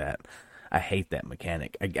don't like that. I hate that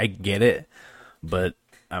mechanic. I get it, but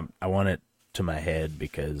I want it to my head,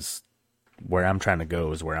 because where I'm trying to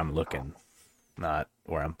go is where I'm looking, not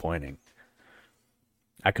where I'm pointing.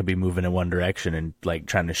 I could be moving in one direction and like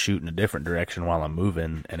trying to shoot in a different direction while I'm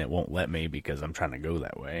moving, and it won't let me because I'm trying to go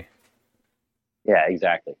that way. Yeah,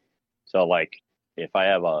 exactly. So like if I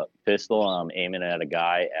have a pistol and I'm aiming at a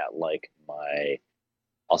guy at like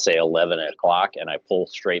I'll say 11 o'clock, and I pull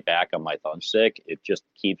straight back on my thumbstick, it just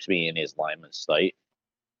keeps me in his line of sight.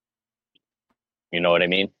 You know what I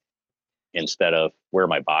mean? Instead of where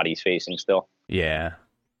my body's facing still. Yeah.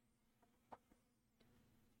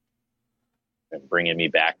 And bringing me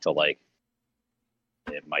back to like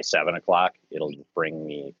at my 7 o'clock, it'll bring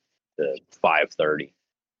me to 5:30.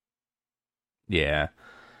 Yeah.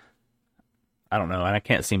 I don't know, and I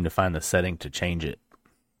can't seem to find the setting to change it.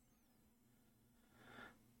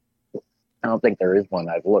 I don't think there is one.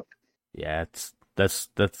 I've looked. Yeah, that's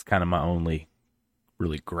kind of my only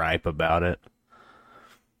really gripe about it.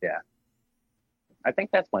 Yeah. I think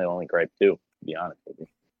that's my only gripe too, to be honest with you.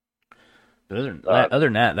 But other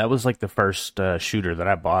than that, that was like the first shooter that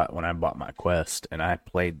I bought when I bought my Quest, and I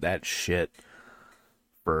played that shit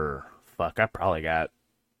for, I probably got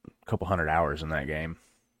a couple 100 hours in that game.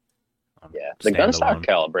 Yeah, the gun stock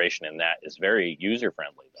calibration in that is very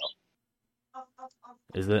user-friendly,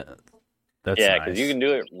 though. Is it? That's Yeah, nice. because you can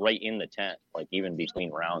do it right in the tent, like even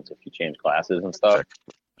between rounds if you change classes and stuff.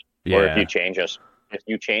 Yeah. Or if you change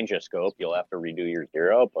a scope, you'll have to redo your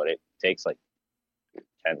 0, but it takes like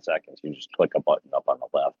 10 seconds. You just click a button up on the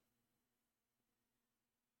left.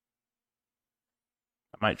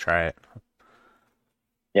 I might try it.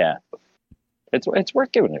 Yeah, it's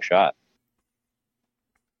worth giving a shot.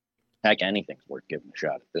 Heck, anything's worth giving a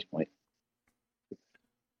shot at this point.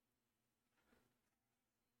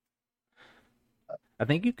 I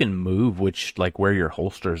think you can move where your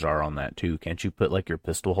holsters are on that too. Can't you put like your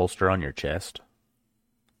pistol holster on your chest?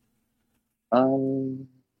 To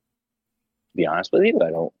be honest with you, I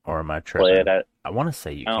don't Or am I play tripping? it. I want to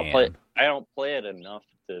say you I can. don't play it enough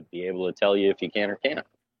to be able to tell you if you can or can't.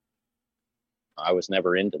 I was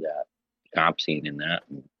never into that comp scene in that.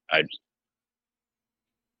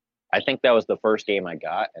 I think that was the first game I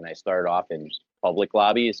got, and I started off in public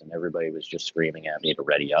lobbies, and everybody was just screaming at me to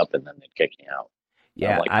ready up, and then they'd kick me out.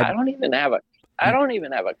 Yeah, I'm like, I don't even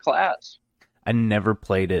have a class. I never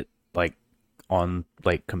played it like on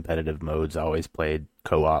like competitive modes. I always played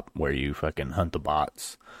co-op where you fucking hunt the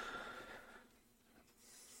bots.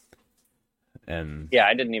 And yeah,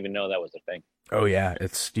 I didn't even know that was a thing. Oh yeah,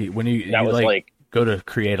 it's when you go to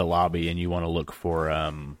create a lobby and you want to look for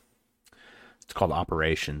it's called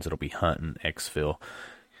operations. It'll be hunt and exfil.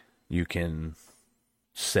 You can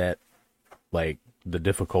set like the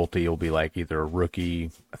difficulty will be like either a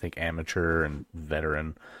rookie, I think amateur and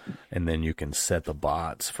veteran, and then you can set the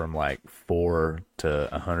bots from like 4 to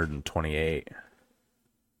 128.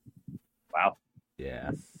 Wow.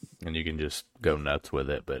 Yeah. And you can just go nuts with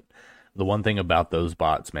it. But the one thing about those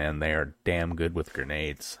bots, man, they are damn good with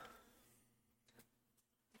grenades.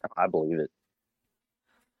 I believe it.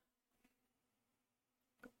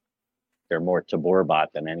 They're more Tabor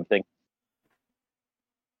bot than anything.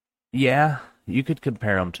 Yeah, you could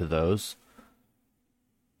compare them to those.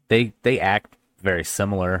 They act very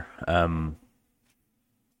similar,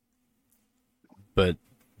 but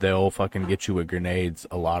they'll fucking get you with grenades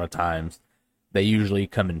a lot of times. They usually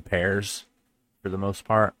come in pairs for the most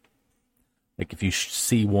part. Like if you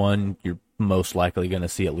see one, you're most likely going to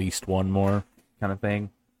see at least one more kind of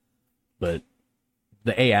thing. But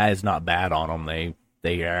the AI is not bad on them.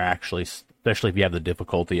 They are actually, especially if you have the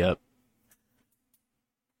difficulty up.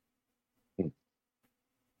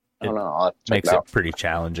 I don't know. It makes it pretty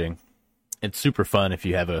challenging. It's super fun if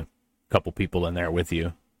you have a couple people in there with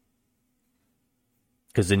you.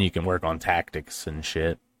 Because then you can work on tactics and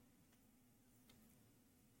shit.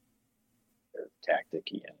 Tactic,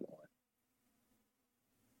 yeah.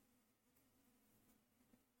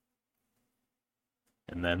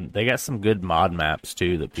 And then they got some good mod maps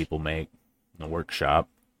too that people make in the workshop.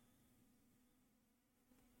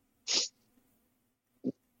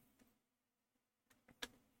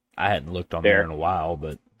 I hadn't looked on there in a while,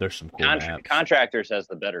 but there's some cool maps. Contractors has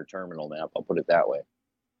the better terminal map. I'll put it that way.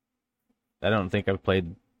 I don't think I've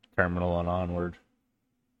played Terminal on Onward.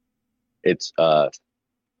 It's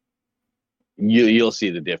you'll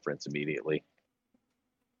see the difference immediately.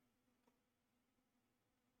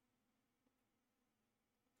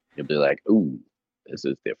 You'll be like, "Ooh, this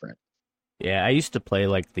is different." Yeah, I used to play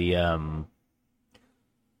like the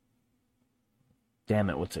damn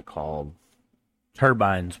it, what's it called?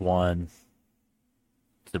 Turbines 1.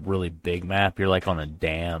 It's a really big map. You're like on a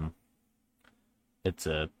dam. It's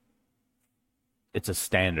a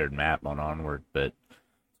standard map on Onward, but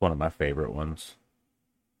it's one of my favorite ones.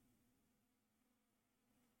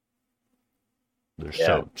 There's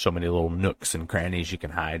so many little nooks and crannies you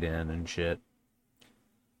can hide in and shit.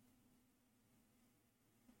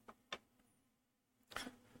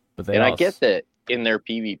 But I get that in their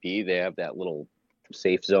PvP they have that little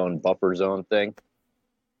safe zone, buffer zone thing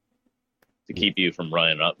to keep you from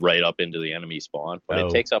running right up into the enemy spawn, but it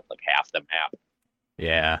takes up like half the map.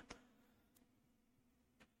 Yeah.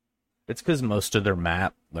 It's because most of their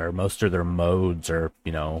map or most of their modes are,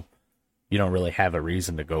 you don't really have a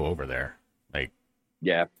reason to go over there. Like,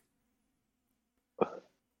 yeah,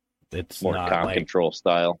 it's more comp control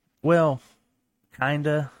style. Well,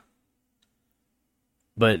 kinda,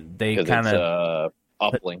 but they kind of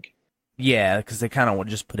uplink. Yeah, because they kind of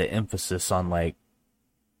just put an emphasis on like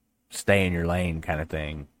stay in your lane kind of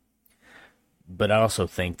thing. But I also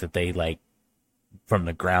think that they like from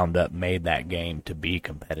the ground up made that game to be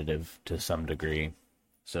competitive to some degree.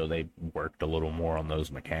 So they worked a little more on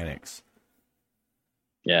those mechanics.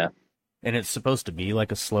 Yeah. And it's supposed to be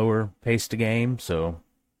like a slower paced game, so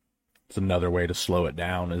it's another way to slow it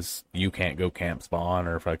down is you can't go camp spawn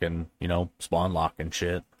or fucking, spawn lock and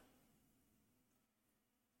shit.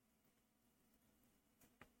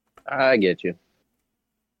 I get you.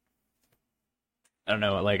 I don't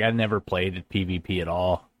know. Like, I never played PvP at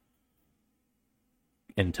all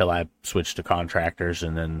until I switched to contractors,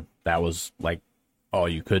 and then that was like all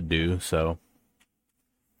you could do. So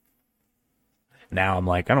now I'm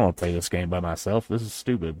like, I don't want to play this game by myself. This is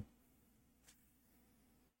stupid.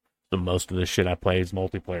 So most of the shit I play is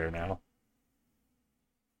multiplayer now.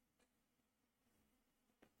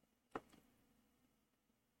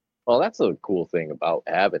 Well, that's the cool thing about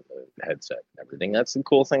having the headset and everything. That's the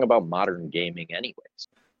cool thing about modern gaming, anyways.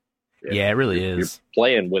 Yeah, it really You're is.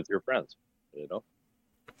 playing with your friends, and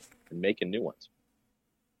making new ones.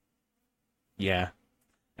 Yeah,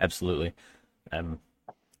 absolutely.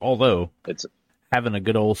 Although It's having a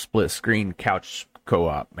good old split screen couch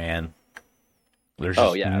co-op, man, there's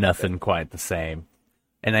just nothing quite the same.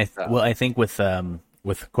 And I think with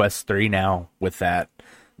Quest 3 now, with the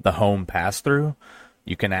home pass through,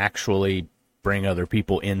 you can actually bring other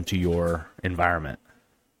people into your environment.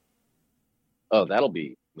 Oh, that'll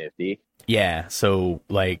be nifty. Yeah, so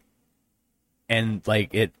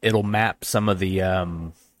it'll map some of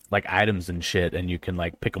the like items and shit, and you can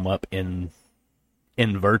like pick them up in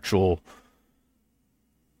virtual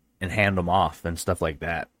and hand them off and stuff like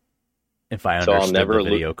that. If I understood the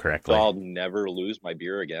video correctly. So I'll never lose my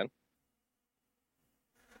beer again?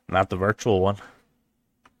 Not the virtual one.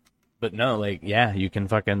 But no, like, yeah, you can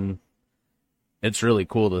fucking... It's really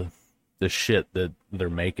cool, the shit that they're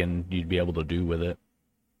making you'd be able to do with it.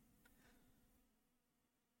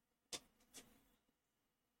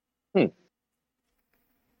 I'm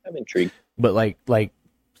intrigued. But like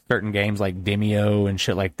certain games like Demio and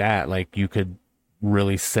shit like that, like, you could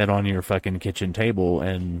really sit on your fucking kitchen table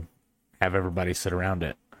and have everybody sit around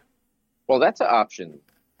it. Well, that's an option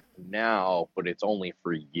now, but it's only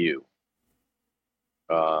for you.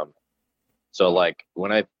 So like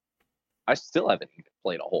when I still haven't even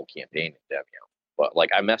played a whole campaign in Demio, but like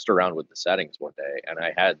I messed around with the settings one day and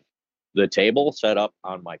I had the table set up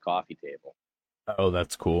on my coffee table. Oh,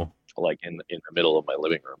 that's cool. Like in the middle of my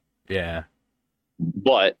living room. Yeah.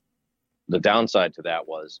 But the downside to that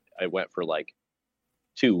was I went for like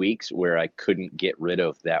 2 weeks where I couldn't get rid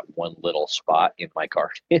of that one little spot in my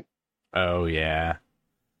garden. Oh, yeah.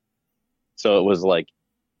 So it was like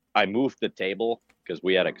I moved the table because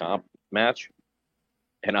we had a comp match,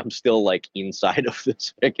 and I'm still like inside of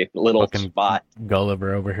this fucking little spot.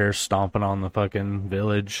 Gulliver over here stomping on the fucking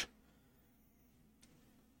village.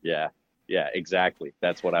 Yeah, exactly.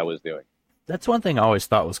 That's what I was doing. That's one thing I always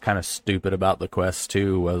thought was kind of stupid about the Quest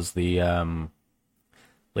 2 was the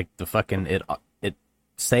like the fucking it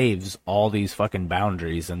saves all these fucking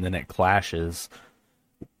boundaries and then it clashes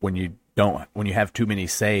when you have too many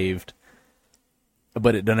saved.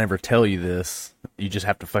 But it doesn't ever tell you this. You just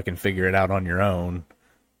have to fucking figure it out on your own.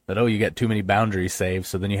 That, you got too many boundaries saved,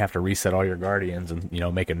 so then you have to reset all your guardians and,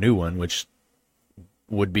 make a new one, which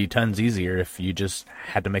would be tons easier if you just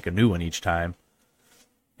had to make a new one each time.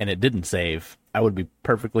 And it didn't save. I would be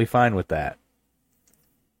perfectly fine with that.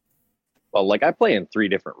 Well, like I play in 3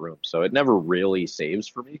 different rooms, so it never really saves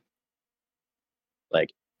for me.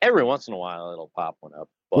 Like every once in a while it'll pop one up.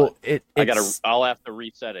 But I'll have to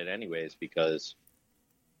reset it anyways because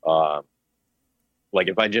like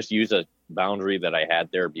if I just use a boundary that I had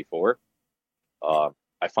there before,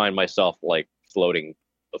 I find myself like floating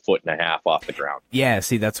 1.5 feet off the ground. Yeah,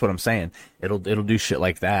 see, that's what I'm saying. It'll do shit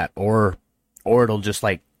like that, or it'll just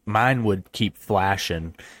like mine would keep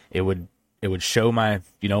flashing. It would show my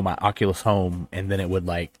my Oculus Home, and then it would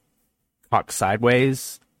like cock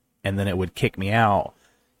sideways, and then it would kick me out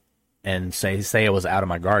and say I was out of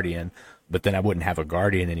my Guardian, but then I wouldn't have a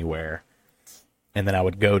Guardian anywhere. And then I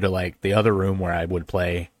would go to like the other room where I would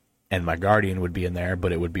play and my Guardian would be in there,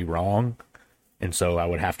 but it would be wrong. And so I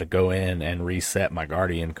would have to go in and reset my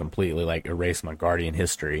Guardian completely, like erase my Guardian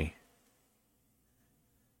history.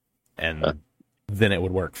 And then it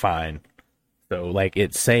would work fine. So like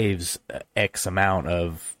it saves X amount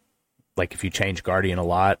of, like if you change Guardian a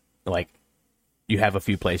lot, like you have a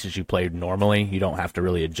few places you played normally, you don't have to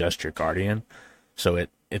really adjust your Guardian. So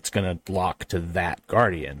it's going to lock to that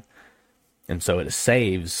Guardian. And so it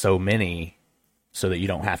saves so many so that you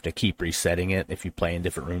don't have to keep resetting it if you play in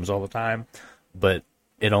different rooms all the time. But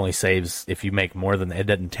it only saves if you make more than... It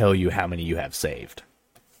doesn't tell you how many you have saved.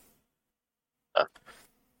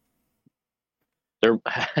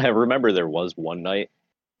 I remember there was one night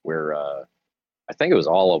where I think it was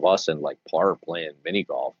all of us in like par playing mini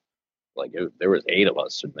golf. Like there was 8 of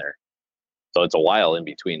us in there. So it's a while in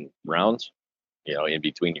between rounds, in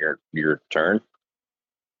between your turn.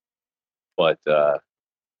 But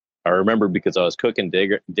I remember because I was cooking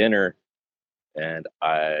dinner and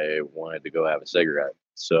I wanted to go have a cigarette.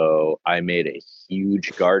 So I made a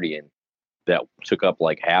huge Guardian that took up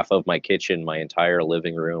like half of my kitchen, my entire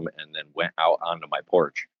living room, and then went out onto my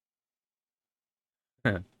porch.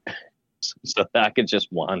 So that I could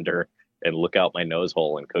just wander and look out my nose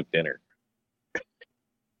hole and cook dinner.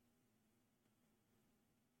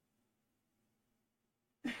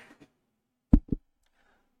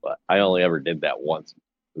 But I only ever did that once.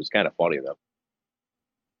 It was kind of funny though.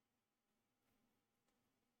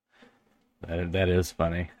 That is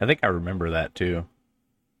funny. I think I remember that too.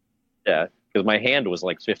 Yeah, because my hand was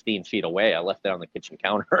like 15 feet away. I left it on the kitchen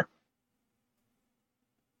counter.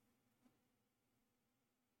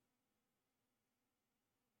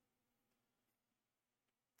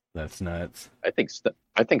 That's nuts. I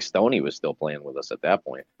think Stoney was still playing with us at that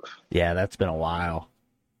point. Yeah, that's been a while.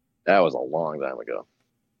 That was a long time ago.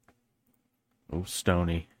 Oh,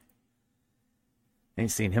 Stony.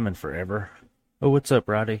 Ain't seen him in forever. Oh, what's up,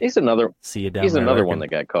 Roddy? He's another. See you down He's there. another one that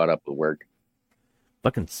got caught up with work.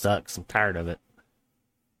 Fucking sucks. I'm tired of it.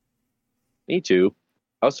 Me too.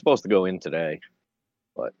 I was supposed to go in today,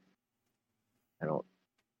 but I don't.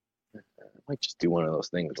 I might just do one of those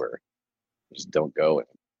things where I just don't go and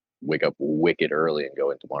wake up wicked early and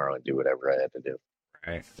go in tomorrow and do whatever I had to do.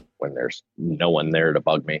 Right. When there's no one there to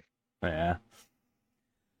bug me. Yeah.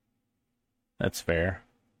 That's fair.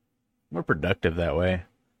 We're productive that way.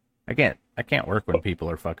 I can't work when people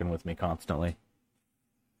are fucking with me constantly.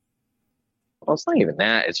 Well, it's not even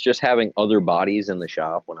that. It's just having other bodies in the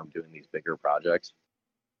shop when I'm doing these bigger projects.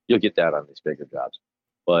 You'll get that on these bigger jobs.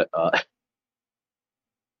 But,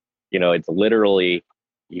 it's literally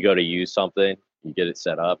you go to use something, you get it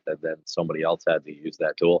set up, and then somebody else had to use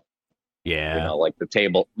that tool. Yeah. Like the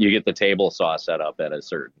table, you get the table saw set up at a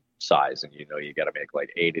certain size, and you got to make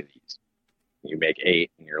like 8 of these. You make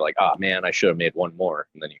 8, and you're like, oh man, I should have made one more.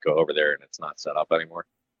 And then you go over there, and it's not set up anymore.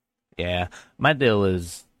 Yeah. My deal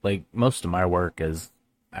is, like, most of my work is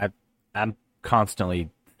I'm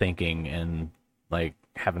constantly thinking and, like,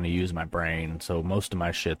 having to use my brain. So most of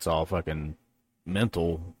my shit's all fucking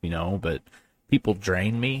mental, but people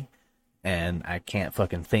drain me, and I can't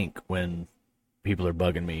fucking think when people are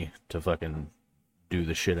bugging me to fucking do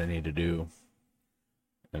the shit I need to do.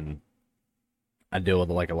 And I deal with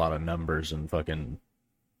like a lot of numbers and fucking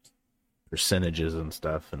percentages and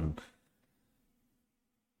stuff, and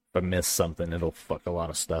if I miss something, it'll fuck a lot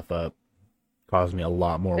of stuff up. Cause me a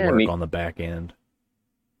lot more work on the back end.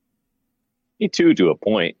 Me too, to a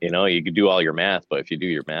point. You could do all your math, but if you do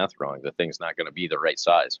your math wrong, the thing's not going to be the right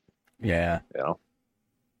size. Yeah.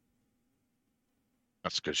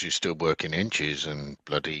 That's because you're still working inches and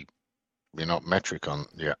bloody, you're not metric on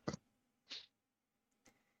yet.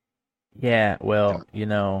 Yeah, well,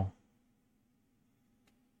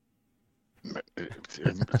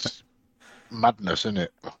 It's madness, isn't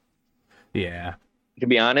it? Yeah. To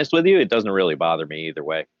be honest with you, it doesn't really bother me either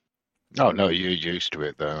way. Oh no, you're used to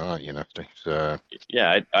it though, aren't you? So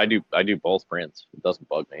yeah, I do both prints. It doesn't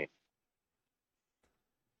bug me.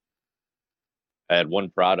 I had one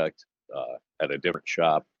product at a different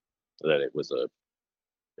shop that it was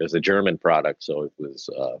a German product, so it was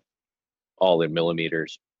all in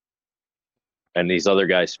millimeters. And these other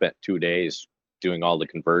guys spent 2 days doing all the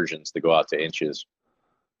conversions to go out to inches.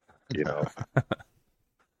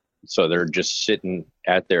 So they're just sitting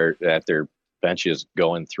at their benches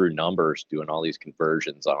going through numbers, doing all these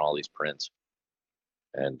conversions on all these prints.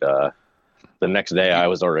 And the next day I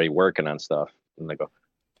was already working on stuff, and they go,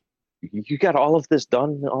 you got all of this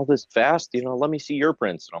done, all this fast, let me see your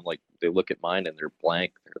prints. And I'm like, they look at mine and they're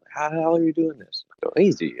blank. They're like, how the hell are you doing this? I go,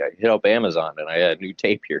 easy. I hit up Amazon and I had new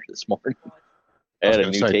tape here this morning. I had a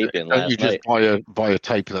new tape in last night. You just buy a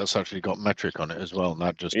tape that's actually got metric on it as well, and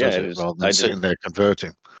that just does it rather than sitting there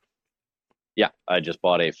converting. Yeah, I just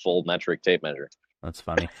bought a full metric tape measure. That's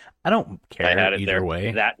funny. I don't care I had it either there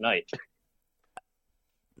way. That night.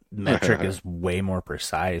 Metric is way more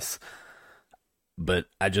precise, but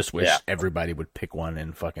I just wish everybody would pick one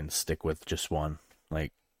and fucking stick with just one.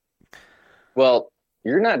 Like, well,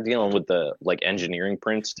 you're not dealing with the engineering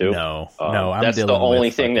prints too. No, I'm that's dealing the only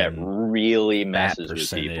with thing that really messes with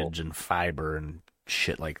people. Percentage and fiber and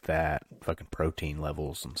shit like that. Fucking protein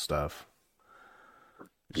levels and stuff.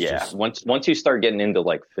 It's once you start getting into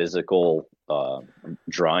physical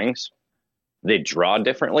drawings, they draw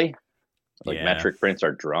differently. Metric prints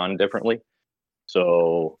are drawn differently.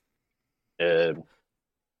 So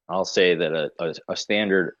I'll say that a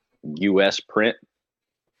standard US print,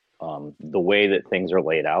 the way that things are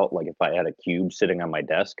laid out, like if I had a cube sitting on my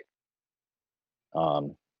desk,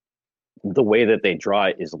 the way that they draw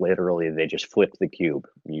it is literally they just flip the cube.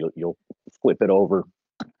 You'll flip it over.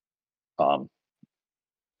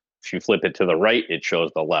 If you flip it to the right, it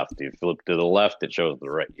shows the left. If you flip to the left, it shows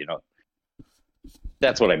the right.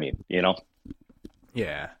 That's what I mean, you know?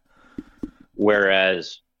 Yeah.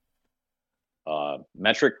 Whereas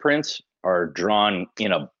metric prints are drawn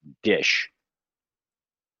in a dish,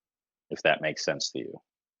 if that makes sense to you.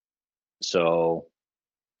 So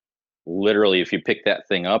literally, if you pick that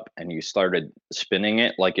thing up and you started spinning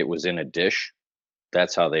it like it was in a dish,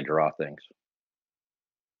 that's how they draw things.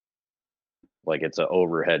 Like it's an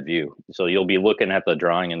overhead view. So you'll be looking at the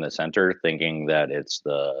drawing in the center thinking that it's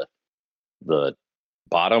the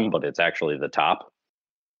bottom, but it's actually the top.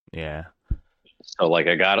 Yeah. So like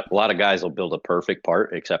a lot of guys will build a perfect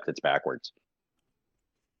part except it's backwards.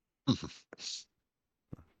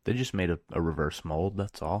 They just made a reverse mold,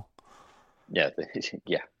 that's all. Yeah,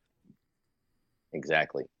 yeah.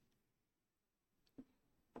 Exactly.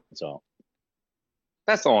 So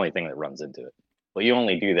that's the only thing that runs into it. But you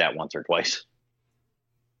only do that once or twice.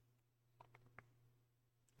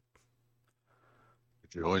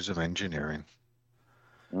 The joys of engineering.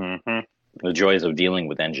 Mm-hmm. The joys of dealing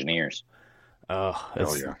with engineers. Oh,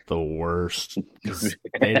 it's yeah. the worst because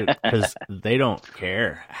they don't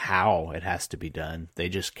care how it has to be done. They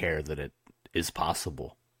just care that it is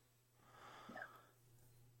possible.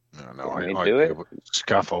 No, Can we I do it?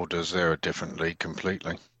 scaffolders, they're a different league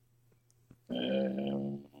completely.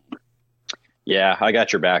 Yeah, I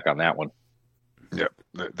got your back on that one. Yep,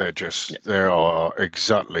 they're just they are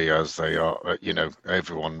exactly as they are.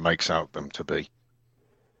 Everyone makes out them to be.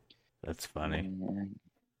 That's funny.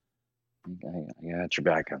 I got your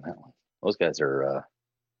back on that one. Those guys are.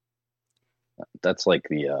 That's like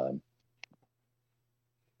the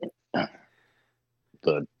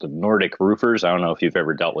Nordic roofers. I don't know if you've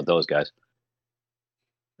ever dealt with those guys.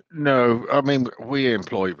 No, I mean we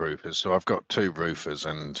employ roofers, so I've got 2 roofers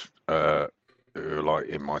and who are like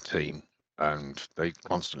in my team, and they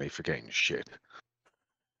constantly forgetting shit.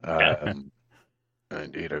 And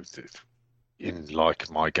in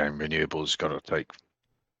like my game, renewables got to take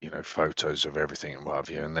photos of everything and what have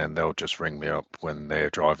you, and then they'll just ring me up when they're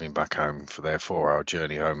driving back home for their 4-hour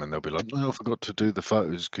journey home, and they'll be like, "No, I forgot to do the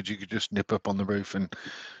photos. Could you just nip up on the roof?" And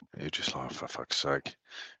you're just like, "For fuck's sake,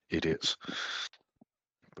 idiots!"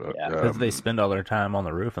 But Yeah. Because they spend all their time on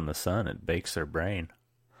the roof in the sun, it bakes their brain.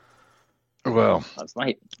 well, It's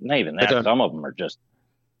not even that. Some of them are just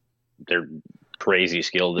they're crazy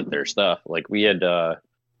skilled at their stuff. Like we had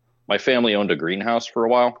my family owned a greenhouse for a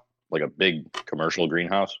while, like a big commercial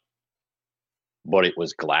greenhouse, but it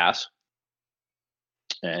was glass,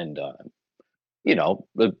 and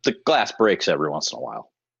the glass breaks every once in a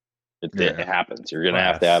while. It happens. You're gonna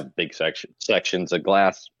have to have big sections of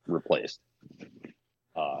glass replaced.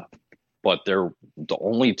 But they're the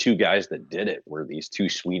only 2 guys that did it were these 2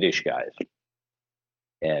 Swedish guys,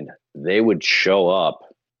 and they would show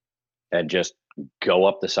up and just go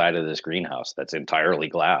up the side of this greenhouse that's entirely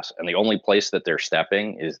glass, and the only place that they're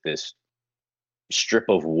stepping is this strip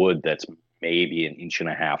of wood that's maybe 1.5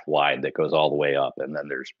 inches wide that goes all the way up, and then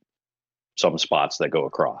there's some spots that go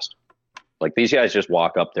across. Like these guys just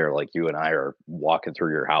walk up there like you and I are walking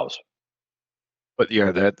through your house. But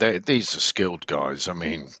yeah, these are skilled guys. I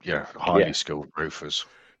mean, highly skilled roofers.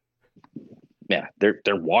 Yeah, they're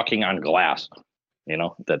walking on glass,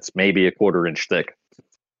 that's maybe a 1/4 inch thick.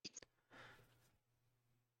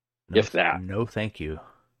 If that. No, thank you.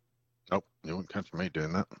 Nope, you won't catch me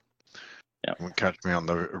doing that. Yeah. You won't catch me on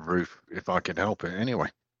the roof if I can help it anyway.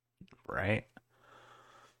 Right.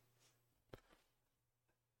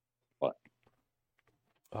 What?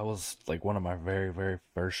 That was like one of my very, very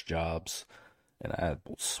first jobs, and I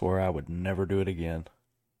swore I would never do it again.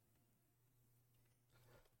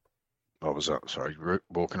 What was that? Sorry,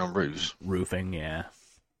 walking on roofs? Roofing, yeah.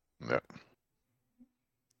 Yeah.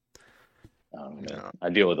 I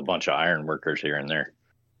deal with a bunch of iron workers here and there.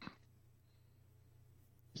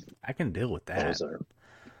 I can deal with that.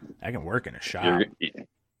 I can work in a shop.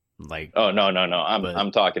 No.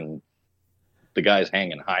 I'm talking the guys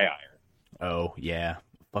hanging high iron. Oh yeah,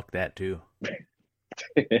 fuck that too.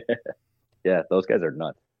 Yeah, those guys are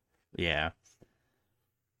nuts. Yeah,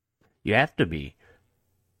 you have to be.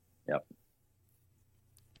 Yep.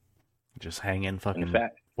 Just hanging fucking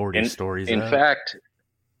 40 stories. In fact,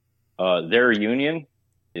 their union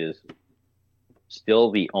is still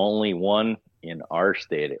the only one in our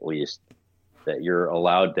state, at least, that you're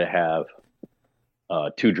allowed to have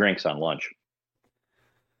 2 drinks on lunch.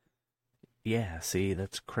 Yeah, see,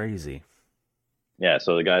 that's crazy. Yeah,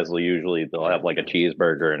 so the guys they'll have like a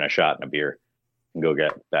cheeseburger and a shot and a beer and go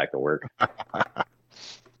get back to work.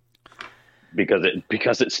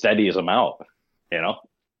 because it steadies them out,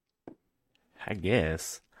 I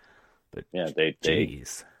guess. But yeah,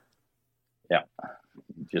 jeez. Yeah.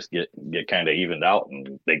 just get kind of evened out,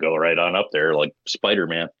 and they go right on up there like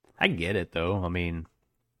Spider-Man. I get it though. I mean,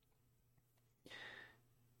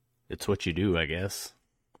 it's what you do, I guess.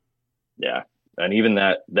 Yeah, and even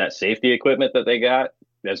that safety equipment that they got,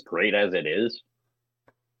 as great as it is,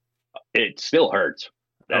 it still hurts.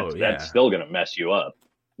 Oh That's yeah, still gonna mess you up.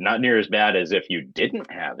 Not near as bad as if you didn't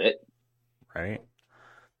have it, right.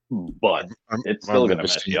 but it's I still gonna remember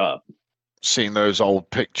mess you up. seeing those old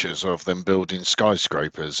pictures of them building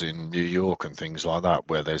skyscrapers in New York and things like that,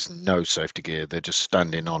 where there's no safety gear. They're just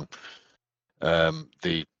standing on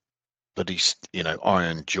the bloody,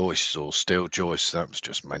 iron joists or steel joists. That was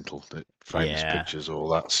just mental. The famous Yeah, pictures, all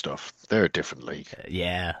that stuff. They're a different league.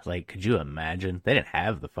 yeah. Like, could you imagine? They didn't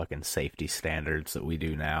have the fucking safety standards that we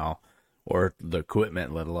do now, or the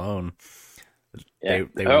equipment, let alone. Yeah.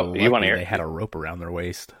 They were Oh, you want to lucky hear? they had a rope around their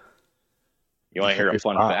waist. You want to hear a If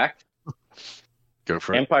fun that, fact? go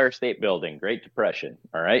for it. Empire State Building, Great Depression.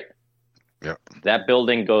 All right, Yeah. that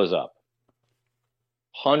building goes up.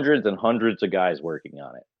 Hundreds and hundreds of guys working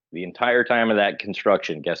on it. The entire time of that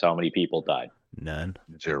construction, guess how many people died? None.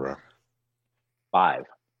 0. Five.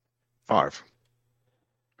 5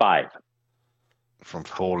 Five. from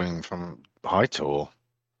falling from height, or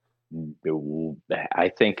I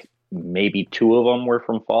think maybe 2 of them were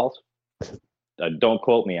from falls. Don't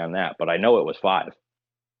quote me on that, but I know it was 5.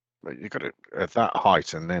 but you got it at that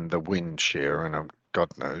height, and then the wind shear, and God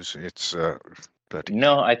knows it's bloody.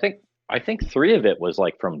 No, I think 3 of it was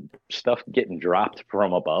like from stuff getting dropped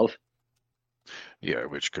from above. Yeah,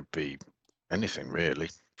 which could be anything really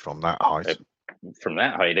from that height. From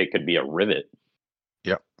that height, it could be a rivet.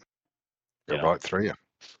 Yep. You You're know? right through you.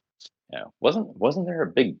 Yeah, wasn't there a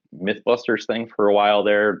big MythBusters thing for a while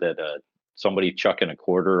there that somebody chucking a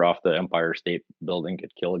quarter off the Empire State Building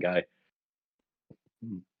could kill a guy?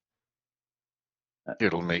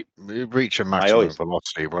 It'll reach a maximum always-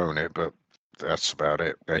 velocity, won't it? But that's about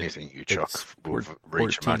it. Anything you chuck It's will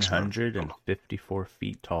reach a maximum. 1,454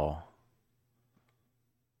 feet tall.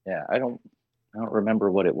 Yeah, I don't remember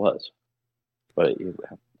what it was, but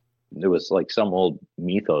it was like some old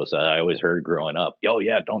mythos that I always heard growing up. Oh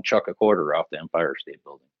yeah, don't chuck a quarter off the Empire State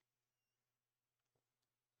Building.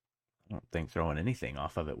 I don't think throwing anything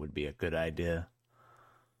off of it would be a good idea.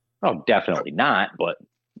 Oh, definitely not. But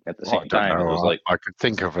at the Well, I same don't time, it know. was like I could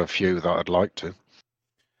think of a few that I'd like to.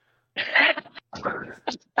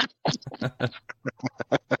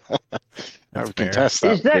 That's We can fair. test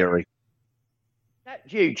that Is that- theory.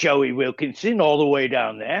 That you, Joey Wilkinson, all the way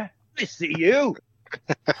down there. I see you.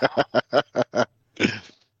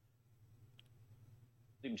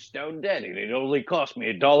 I'm stone dead, and it only cost me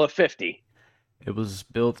 $1.50. It was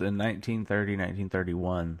built in 1930,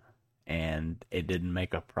 1931, and it didn't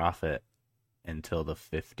make a profit until the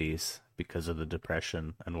 50s because of the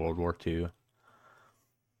Depression and World War II.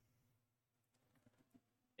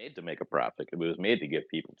 Made to make a profit. It was made to give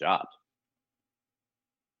people jobs.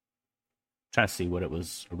 Trying to see what it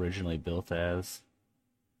was originally built as.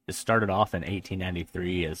 It started off in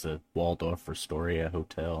 1893 as a Waldorf Astoria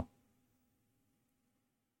hotel.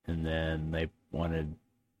 And then they wanted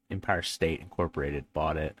Empire State Incorporated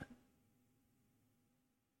bought it.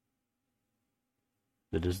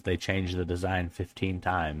 They changed the design 15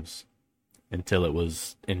 times until it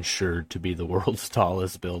was insured to be the world's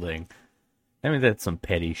tallest building. I mean, that's some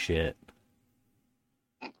petty shit.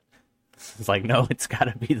 It's like, no, it's got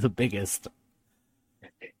to be the biggest.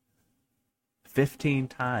 15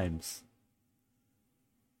 times.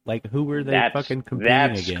 Like, who were they fucking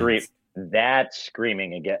competing against? That's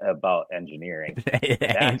screaming about engineering. It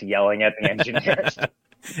That's ain't. yelling at the engineers.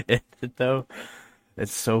 Though,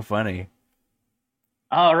 it's so funny.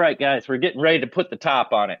 All right, guys, we're getting ready to put the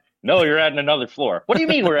top on it. No, you're adding another floor. What do you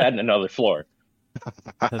mean we're adding another floor?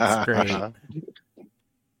 That's great.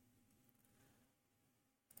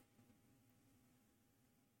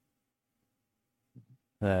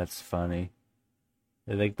 That's funny.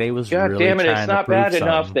 Like they was God really damn it! trying It's to not prove bad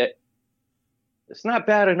enough something. that it's not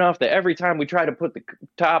bad enough that every time we try to put the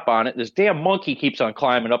top on it, this damn monkey keeps on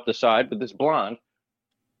climbing up the side with this blonde.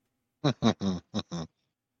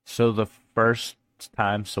 So the first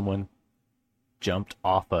time someone jumped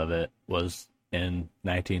off of it was in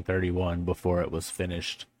 1931 before it was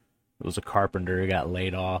finished. It was a carpenter who got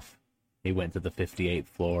laid off. He went to the 58th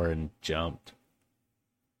floor and jumped.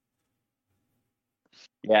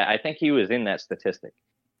 Yeah, I think he was in that statistic.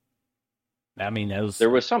 I mean, There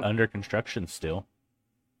was some under construction still.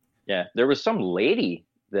 Yeah, there was some lady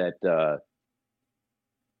that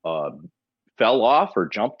fell off or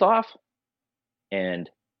jumped off, and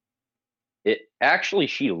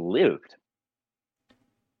she lived.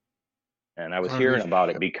 And I was hearing about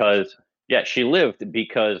it because Yeah, she lived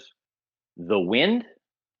because the wind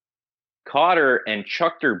caught her and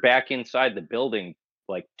chucked her back inside the building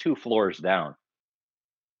like 2 floors down.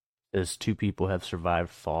 As 2 people have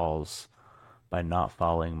survived falls by not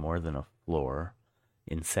falling more than a floor.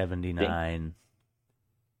 In 79,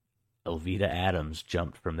 Elvita Adams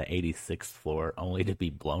jumped from the 86th floor only to be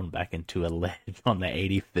blown back into a ledge on the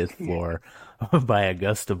 85th floor by a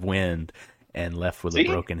gust of wind and left with a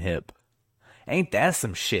broken hip. Ain't that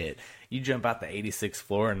some shit? You jump out the 86th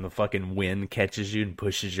floor and the fucking wind catches you and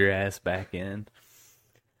pushes your ass back in.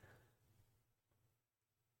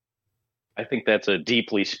 I think that's a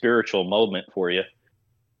deeply spiritual moment for you.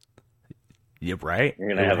 Yep, right?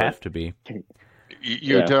 You're It gonna would have have to be.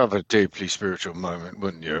 You'd have a deeply spiritual moment,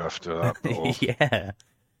 wouldn't you, after that? Paul? Yeah.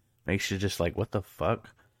 Makes you just like, what the fuck?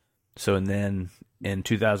 So, and then in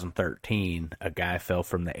 2013, a guy fell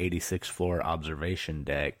from the 86th floor observation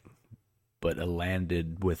deck, but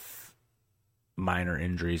landed with minor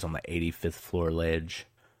injuries on the 85th floor ledge.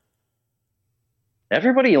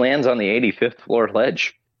 Everybody lands on the 85th floor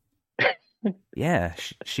ledge. Yeah,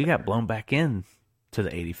 she got blown back in to the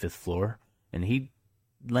 85th floor, and he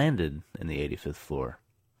landed in the 85th floor.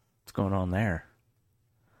 What's going on there?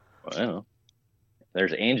 Well,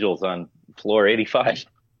 there's angels on floor 85.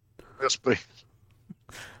 Must be.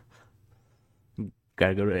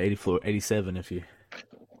 Gotta go to 87 if you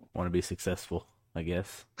want to be successful, I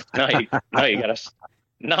guess. No, you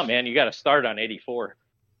gotta start on 84.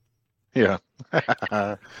 Yeah.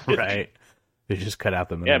 Right. They just cut out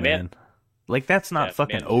the middleman. man. Like, that's not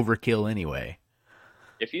fucking man. overkill anyway.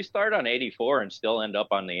 If you start on 84 and still end up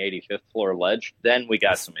on the 85th floor ledge, then we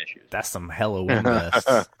got some issues. That's some hella wind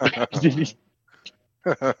gusts.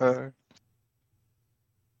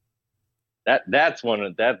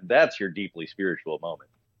 That's your deeply spiritual moment.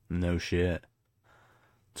 No shit.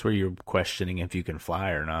 It's where you're questioning if you can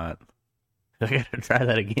fly or not. I gotta try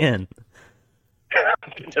that again.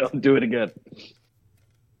 Don't do it again.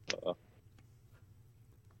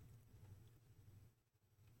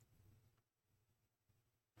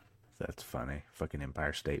 That's funny. Fucking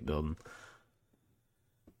Empire State Building.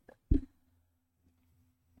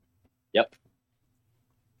 Yep.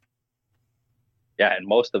 Yeah, and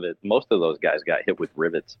most of those guys got hit with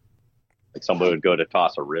rivets. Like somebody would go to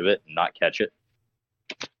toss a rivet and not catch it.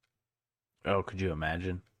 Oh, could you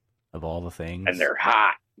imagine? Of all the things. And they're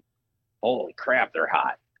hot. Holy crap, they're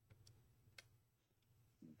hot.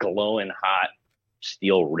 Glowing hot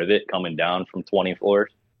steel rivet coming down from 20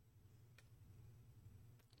 floors.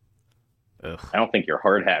 Ugh. I don't think your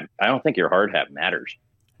hard hat matters.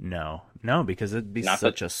 No, because it'd be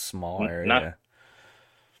such a small area.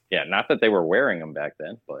 Not that they were wearing them back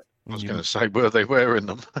then, but I was going to say, were they wearing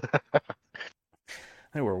them?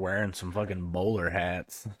 They were wearing some fucking bowler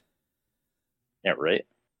hats. Yeah, right.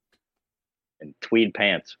 And tweed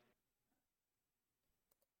pants.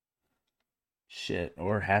 Shit,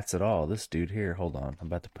 or hats at all. This dude here, hold on, I'm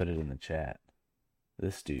about to put it in the chat.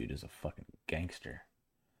 This dude is a fucking gangster.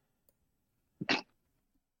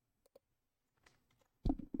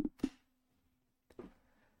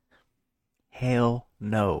 Hell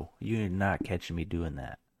no. You're not catching me doing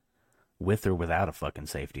that. With or without a fucking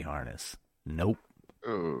safety harness. Nope.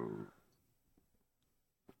 Oh.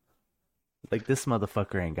 Like, this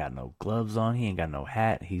motherfucker ain't got no gloves on. He ain't got no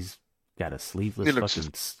hat. He's got a sleeveless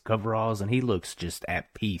fucking coveralls, and he looks just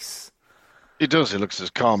at peace. He does. He looks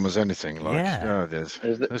as calm as anything. Like, yeah. Is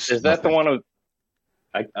that the one of...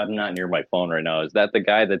 I'm not near my phone right now. Is that the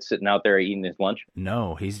guy that's sitting out there eating his lunch?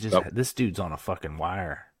 No, he's just... Nope. This dude's on a fucking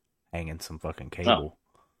wire. Hanging some fucking cable.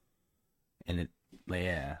 And it...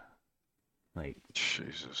 Yeah. Like...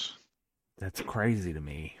 Jesus. That's crazy to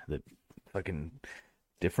me. The fucking...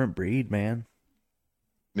 Different breed, man.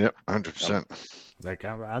 Yep, 100%. Like,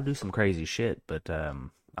 I'll do some crazy shit, but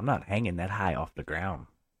I'm not hanging that high off the ground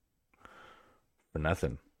for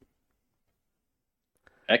nothing.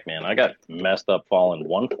 Heck, man, I got messed up falling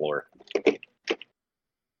 1 floor. You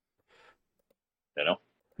know?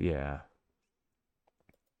 Yeah.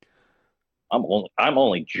 I'm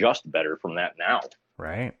only just better from that now.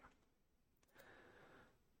 Right.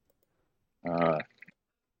 A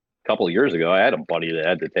couple of years ago, I had a buddy that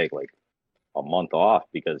had to take like a month off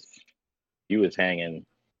because he was hanging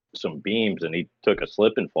some beams and he took a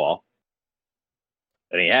slip and fall.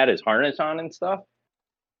 And he had his harness on and stuff.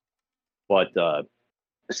 But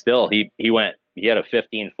still, he had a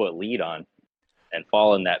 15-foot lead on, and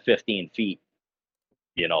falling that 15 feet,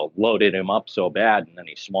 loaded him up so bad, and then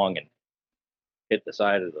he swung and hit the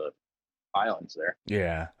side of the pilings there.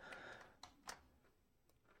 Yeah.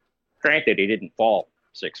 Granted, he didn't fall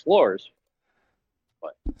 6 floors,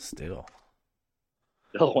 but still.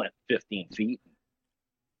 Still went 15 feet,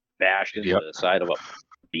 bashed into Yep. the side of a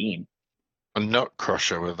beam. A nut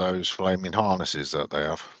crusher with those flaming harnesses that they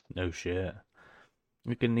have. No shit.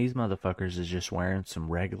 Looking, these motherfuckers is just wearing some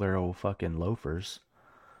regular old fucking loafers.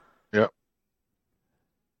 Yep.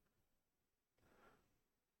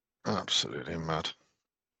 Absolutely mad.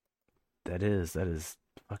 That is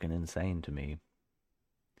fucking insane to me.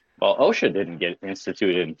 Well, OSHA didn't get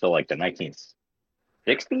instituted until like the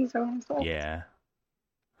 1960s, I want to say. Yeah.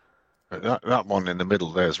 But that one in the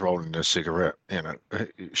middle there is rolling a cigarette. You know,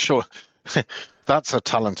 sure, that's a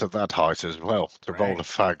talent at that height as well to roll a Right.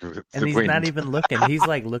 fag with And the he's wind. not even looking. He's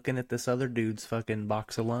like looking at this other dude's fucking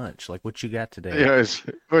box of lunch. Like, what you got today? Yes,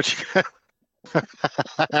 but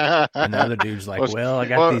And the other dude's like, What's- well, I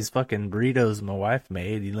got what- these fucking burritos my wife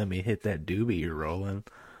made. You let me hit that doobie you're rolling.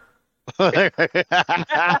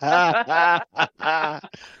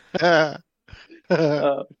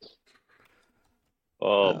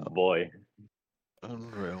 Oh boy.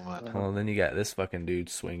 Unreal, man. Well, then you got this fucking dude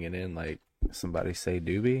swinging in like, somebody say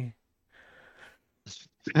doobie?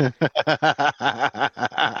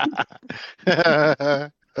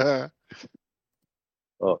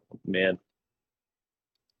 Oh man.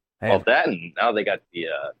 Hey, Well, that and now they got the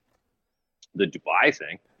Dubai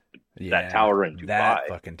thing. yeah, that tower in that Dubai.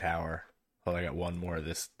 fucking tower. Oh, I got one more.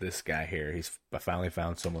 This guy here. I finally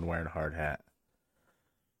found someone wearing a hard hat.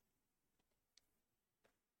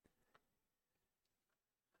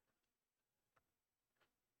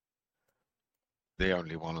 The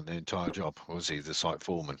only one on the entire job was he, the site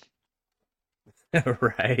foreman.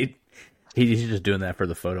 Right? He's just doing that for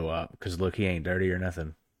the photo op. Because look, he ain't dirty or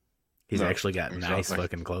nothing. He's No, actually got nice exactly.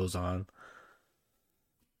 fucking clothes on.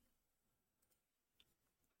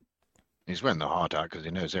 He's wearing the hard hat because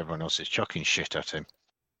he knows everyone else is chucking shit at him.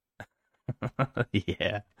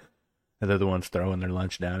 Yeah. And they're the ones throwing their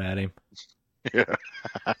lunch down at him. Yeah.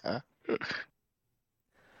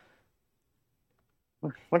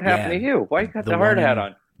 What happened Yeah, to you? Why you got the one hard hat in-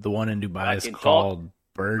 on? The one in Dubai is Fucking called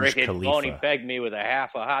Burj Freaking Tony Khalifa. pegged me with a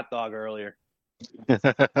half a hot dog earlier.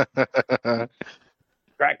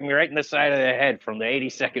 Cracked me right in the side of the head from the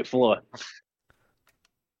 82nd floor.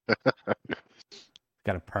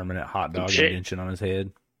 Got a permanent hot dog Shit. indention on his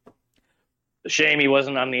head. The shame he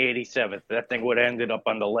wasn't on the 87th. That thing would have ended up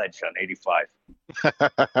on the ledge on 85.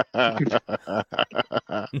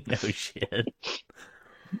 No shit.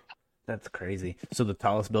 That's crazy. So the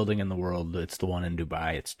tallest building in the world, it's the one in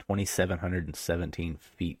Dubai. It's 2,717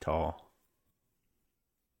 feet tall.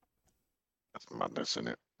 That's madness, isn't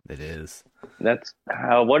it? It is. That's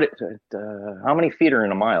how many feet are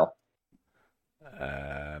in a mile?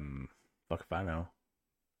 Fuck if I know.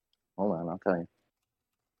 Hold on, I'll tell you.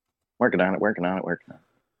 Working on it.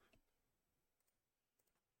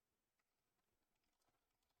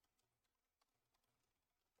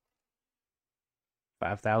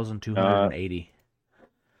 5,280.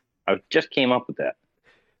 I just came up with that.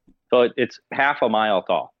 So it's half a mile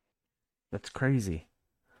tall, That's crazy.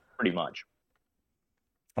 pretty much.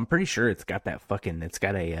 I'm pretty sure it's got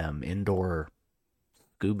a indoor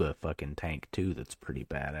scuba fucking tank too that's pretty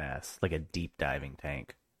badass. Like a deep diving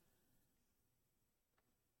tank.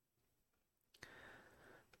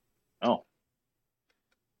 Oh.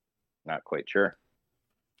 Not quite sure.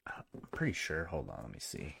 I'm pretty sure. Hold on, let me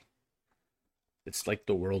see. It's like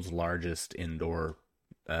the world's largest indoor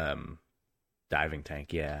diving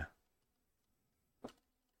tank, yeah.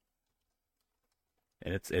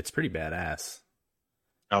 And it's pretty badass.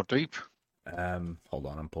 How deep? Hold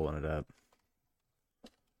on, I'm pulling it up.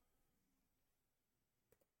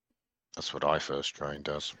 That's what I first trained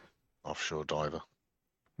as. Offshore diver.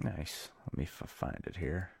 Nice. Let me find it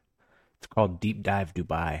here. It's called Deep Dive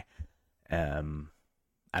Dubai.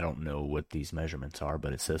 I don't know what these measurements are,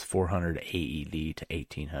 but it says 400 AED to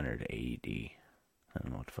 1800 AED. I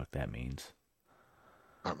don't know what the fuck that means.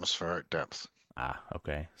 Atmospheric depth. Ah,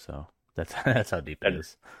 okay. So that's how deep it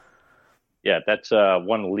is. Yeah, that's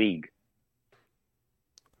 1 league.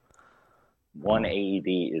 One Oh.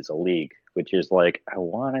 AED is a league, which is like, I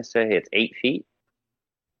want to say it's 8 feet,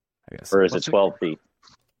 I guess. or is it What's it- 12 feet?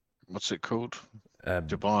 What's it called?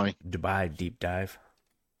 Dubai Dubai. Deep Dive.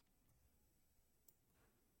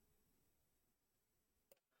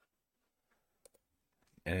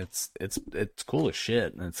 And it's cool as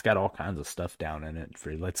shit, and it's got all kinds of stuff down in it.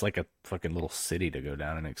 It's like a fucking little city to go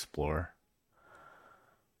down and explore.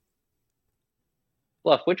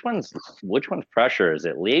 Bluff, which one's pressure? Is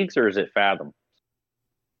it leagues or is it fathom?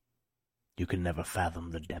 You can never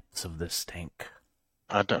fathom the depths of this tank.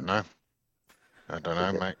 I don't know,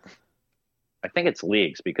 mate. I think it's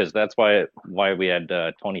leagues because that's why we had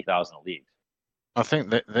 20,000 leagues. I think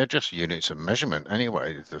that they're just units of measurement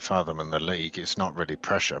anyway. The fathom and the league. It's not really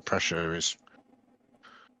pressure. Pressure is.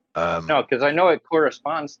 No, because I know it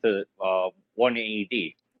corresponds to 1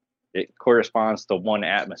 AED. It corresponds to 1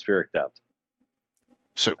 atmospheric depth.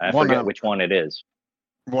 So I forget which one it is.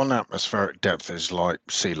 1 atmospheric depth is like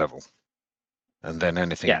sea level, and then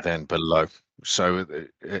anything then below. So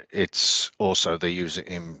it's also, they use it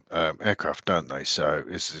in aircraft, don't they? So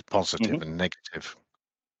it's positive and negative.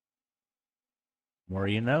 More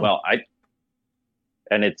you know. Well,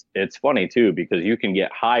 and it's funny too, because you can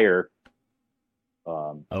get higher.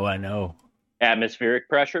 Oh, I know. Atmospheric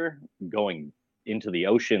pressure going into the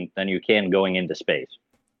ocean than you can going into space.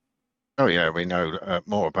 Oh yeah, we know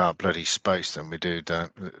more about bloody space than we do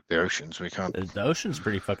the oceans. We can't. The ocean's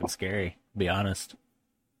pretty fucking scary, to be honest.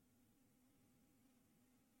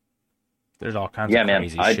 There's all kinds of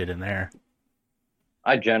crazy shit in there.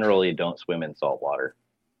 I generally don't swim in salt water.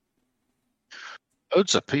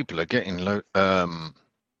 Loads of people are getting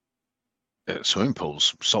swimming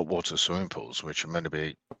pools, saltwater swimming pools, which are meant to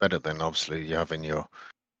be better than obviously you have in your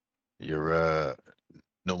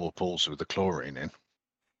normal pools with the chlorine in.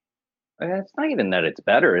 It's not even that it's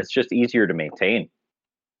better; it's just easier to maintain.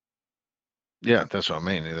 Yeah, that's what I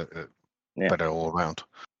mean. Better all around.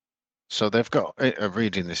 So they've got,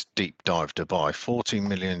 reading this deep dive Dubai, 40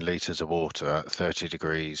 million litres of water at 30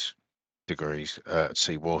 degrees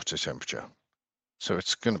sea water temperature. So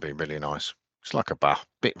it's going to be really nice. It's like a bath,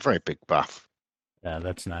 very big bath. Yeah,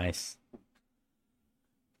 that's nice.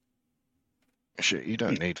 Shit, you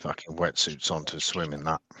don't need fucking wetsuits on to swim in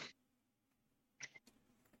that.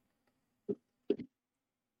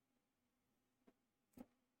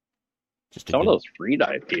 Some of those free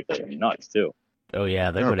dive people are nuts too. Oh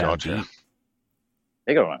yeah, they go down deep. Yeah.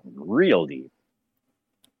 They go real deep.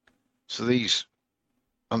 So these,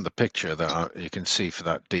 on the picture that you can see for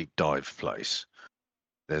that deep dive place,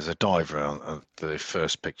 there's a diver on the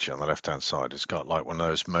first picture on the left-hand side. It's got like one of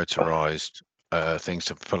those motorized things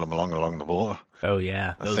to pull them along the water. Oh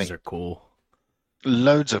yeah, those are cool.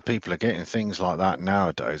 Loads of people are getting things like that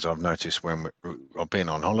nowadays. I've noticed when I've been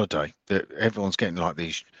on holiday that everyone's getting like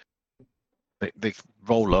these. They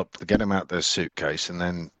roll up, they get them out their suitcase, and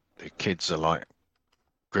then the kids are like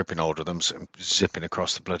gripping hold of them, zipping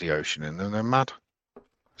across the bloody ocean, and then they're mad.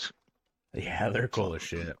 Yeah, they're cool as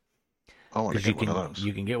shit. I want to get one of those.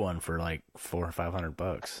 You can get one for like $400 or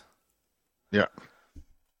 $500. Yeah.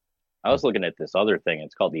 I was looking at this other thing.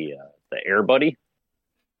 It's called the Air Buddy.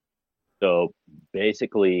 So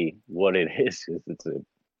basically, what it is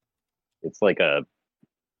it's like a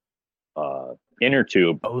inner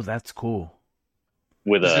tube. Oh, that's cool.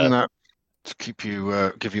 Isn't that to keep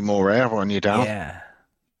you give you more air when you're down? Yeah.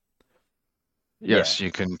 Yes,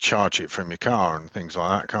 you can charge it from your car and things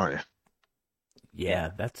like that, can't you? Yeah,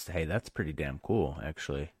 that's pretty damn cool,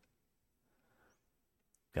 actually.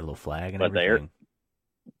 Got a little flag and everything.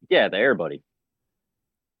 The Air Buddy.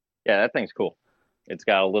 Yeah, that thing's cool. It's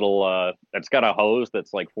got a little it's got a hose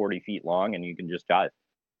that's like 40 feet long, and you can just dive.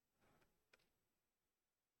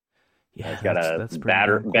 Yeah, it's got a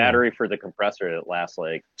battery for the compressor that lasts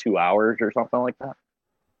like 2 hours or something like that.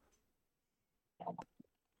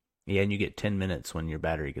 Yeah, and you get 10 minutes when your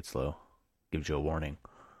battery gets low. Gives you a warning.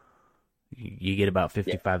 You get about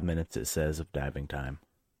 55 minutes, it says, of diving time.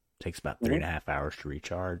 Takes about 3.5 hours to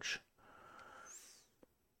recharge.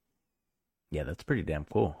 Yeah, that's pretty damn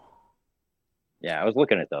cool. Yeah, I was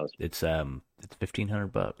looking at those. It's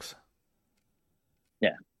 $1,500. Yeah.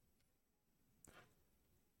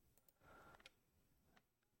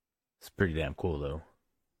 It's pretty damn cool though.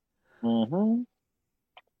 Mm-hmm.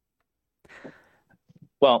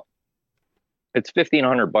 Well, it's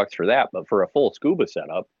 $1,500 for that, but for a full scuba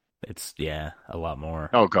setup, it's a lot more.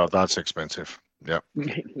 Oh god, that's expensive. Yep.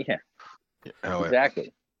 Yeah. Oh, exactly.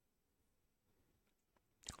 Yeah.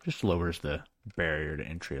 Just lowers the barrier to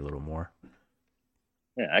entry a little more.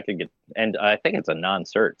 Yeah, I could get, and I think it's a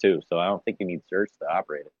non-cert too, so I don't think you need certs to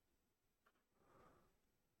operate it.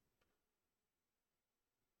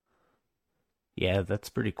 Yeah, that's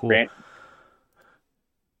pretty cool.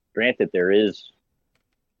 Granted, there is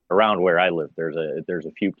around where I live. There's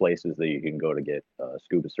a few places that you can go to get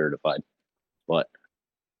scuba certified, but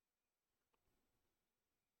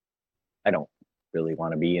I don't really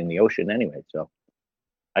want to be in the ocean anyway. So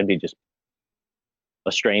I'd be just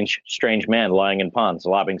a strange man lying in ponds,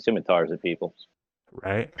 lobbing scimitars at people,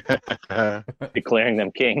 right? Declaring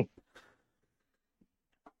them king.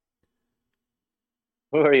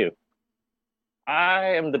 Who are you?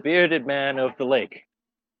 I am the bearded man of the lake.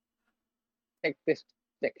 Take this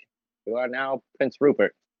stick. You are now Prince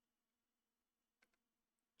Rupert.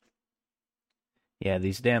 Yeah,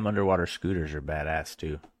 these damn underwater scooters are badass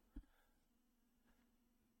too.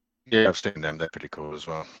 Yeah, I've seen them. They're pretty cool as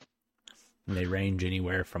well. And they range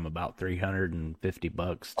anywhere from about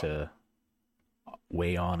 $350 to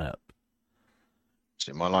way on up.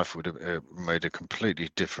 See, my life would have made a completely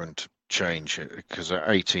different change because at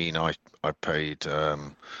 18, I paid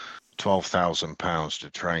 £12,000 to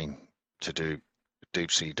train to do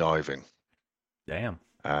deep sea diving. Damn.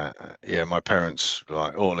 Yeah, my parents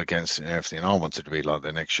like all against it and everything. I wanted to be like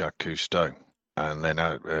the next Jacques Cousteau, and then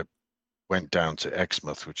I went down to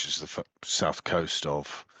Exmouth, which is the south coast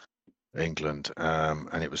of England,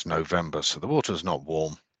 and it was November, so the water's not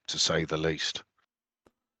warm to say the least.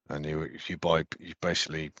 And if you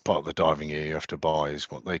basically part of the diving gear you have to buy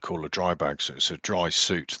is what they call a dry bag. So it's a dry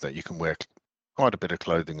suit that you can wear quite a bit of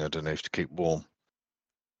clothing underneath to keep warm.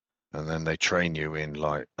 And then they train you in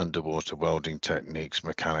like underwater welding techniques,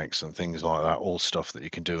 mechanics, and things like that. All stuff that you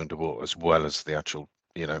can do underwater as well as the actual,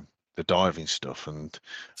 the diving stuff. And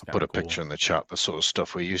It's I put kind a of cool. picture in the chat, the sort of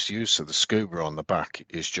stuff we used to use. So the scuba on the back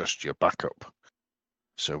is just your backup.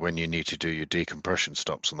 So when you need to do your decompression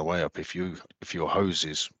stops on the way up, if your hose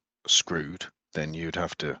is screwed, then you'd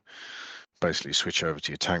have to basically switch over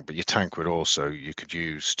to your tank. But your tank would also you could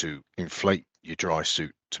use to inflate your dry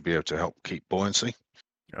suit to be able to help keep buoyancy.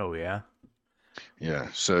 Oh yeah. Yeah.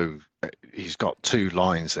 So he's got two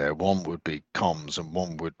lines there. One would be comms and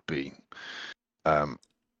one would be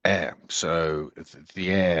air. So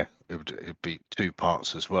the air it'd be two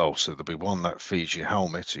parts as well. So there'll be one that feeds your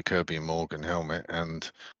helmet, your Kirby and Morgan helmet, and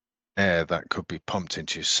air that could be pumped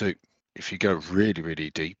into your suit. If you go really,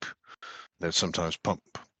 really deep, they'll sometimes pump.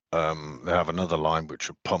 They have another line which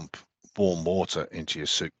will pump warm water into your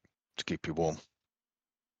suit to keep you warm.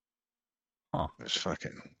 Huh. It's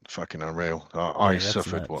fucking unreal. I Yeah, that's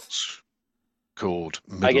suffered nuts. what's called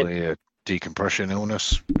middle ear decompression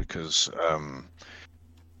illness because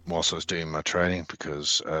whilst I was doing my training,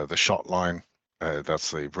 because the shot line,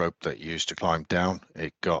 that's the rope that you use to climb down,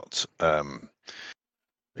 it got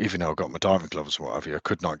even though I got my diving gloves and what have you, I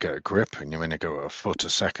could not get a grip, and you only go a foot a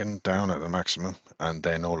second down at the maximum, and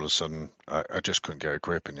then all of a sudden I just couldn't get a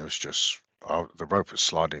grip, and it was just the rope was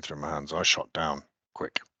sliding through my hands. I shot down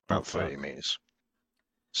quick, about 30 meters.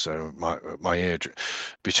 So my ear,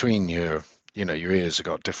 between your ears have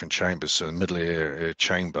got different chambers. So the middle ear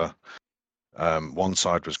chamber, one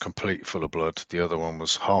side was completely full of blood, the other one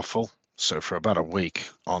was half full. So for about a week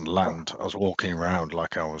on land, I was walking around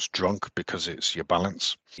like I was drunk because it's your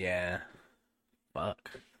balance. Yeah.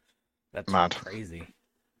 Fuck. That's Mad. crazy.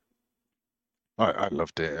 I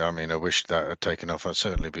loved it. I mean, I wish that had taken off. I'd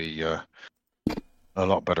certainly be a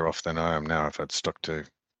lot better off than I am now if I'd stuck to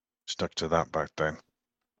that back then.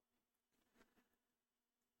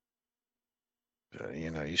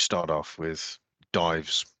 You start off with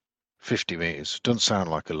dives 50 meters. Doesn't sound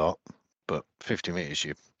like a lot, but 50 meters,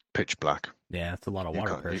 you're pitch black. Yeah, it's a lot of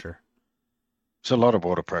water pressure. It's a lot of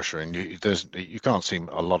water pressure, and you can't see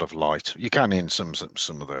a lot of light. You can in some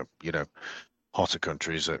of the hotter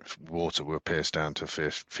countries that water will pierce down to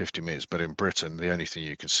 50 meters, but in Britain the only thing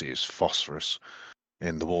you can see is phosphorus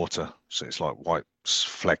in the water, so it's like white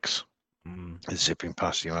flecks zipping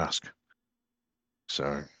past your mask.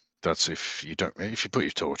 So that's if you put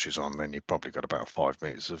your torches on, then you've probably got about 5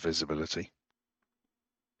 meters of visibility.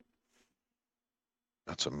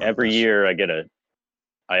 That's a madness. Every year I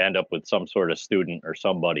end up with some sort of student or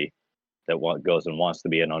somebody that goes and wants to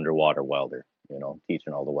be an underwater welder,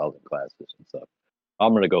 teaching all the welding classes and stuff.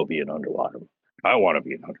 I'm going to go be an underwater. I want to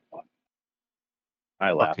be an underwater.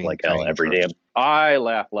 I laugh like hell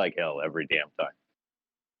every damn time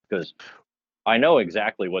because I know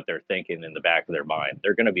exactly what they're thinking in the back of their mind.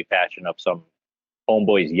 They're going to be patching up some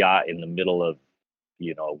homeboy's yacht in the middle of,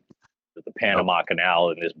 the Panama Canal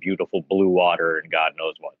in this beautiful blue water and God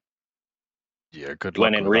knows what. Yeah, good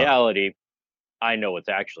luck. When in reality, I know what's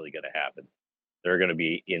actually going to happen. They're going to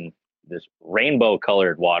be in this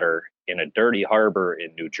rainbow-colored water in a dirty harbor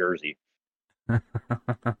in New Jersey.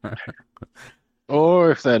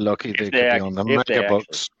 Or if they're lucky, they could be on the mega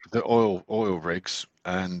boats, the oil rigs,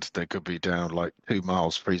 and they could be down like 2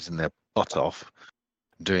 miles freezing their butt off,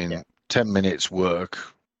 doing 10 minutes work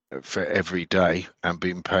for every day and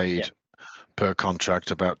being paid per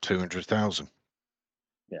contract about 200,000.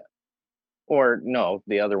 Yeah. Or no,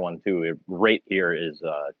 the other one too. Rate here is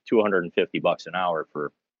 $250 an hour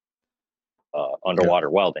for underwater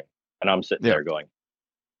welding, and I'm sitting there going,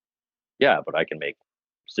 "Yeah, but I can make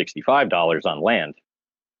 $65 on land,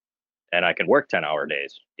 and I can work 10-hour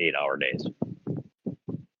days, 8-hour days,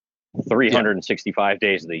 365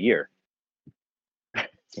 days of the year."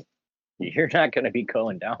 You're not going to be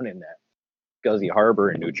going down in that. Scuzzy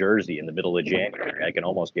Harbor in New Jersey in the middle of January. I can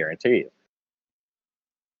almost guarantee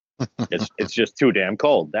you. It's just too damn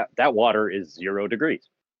cold. That water is 0 degrees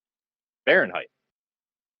Fahrenheit,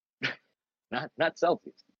 not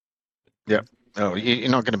Celsius. Yeah. Oh, you're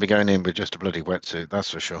not going to be going in with just a bloody wetsuit,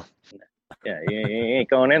 that's for sure. Yeah, you ain't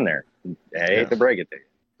going in there. I hate to break it to you.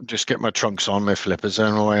 Just get my trunks on, my flippers,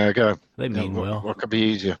 and away I go. They mean well. What could be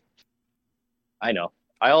easier? I know.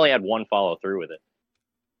 I only had one follow through with it,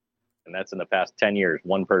 and that's in the past 10 years.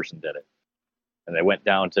 One person did it, and they went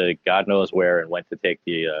down to God knows where and went to take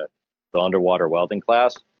the underwater welding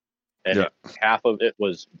class, and half of it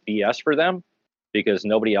was BS for them because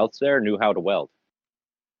nobody else there knew how to weld,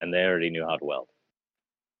 and they already knew how to weld.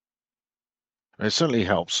 It certainly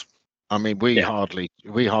helps. I mean, we hardly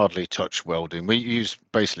touch welding. We use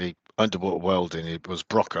basically underwater welding. It was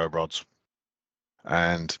Brocco rods,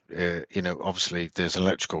 and obviously there's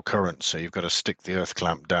electrical current, so you've got to stick the earth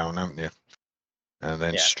clamp down, haven't you? And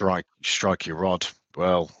then strike your rod.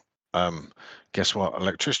 Well, guess what?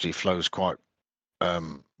 Electricity flows quite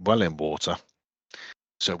well in water.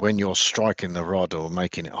 So when you're striking the rod or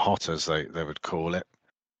making it hot, as they would call it,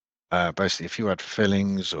 basically if you had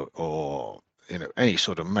fillings or any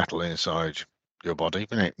sort of metal inside your body,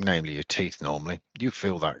 namely your teeth, normally you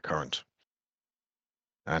feel that current.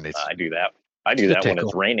 And it's I do that when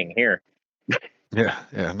it's raining here. Yeah,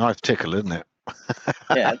 nice tickle, isn't it?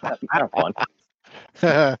 Yeah, it's kind of fun.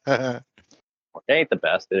 It ain't the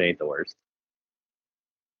best, it ain't the worst.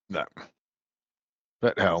 No.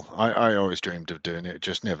 But hell, I always dreamed of doing it. It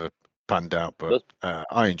just never panned out, but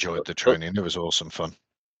I enjoyed the training. It was awesome fun.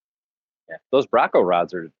 Yeah, those Brocco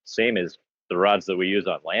rods are the same as the rods that we use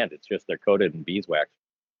on land. It's just they're coated in beeswax.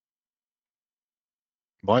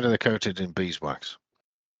 Why are they coated in beeswax?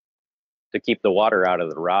 To keep the water out of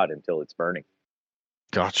the rod until it's burning.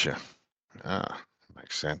 Gotcha.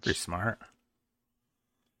 Makes sense. Pretty smart.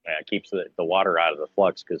 Yeah, it keeps the water out of the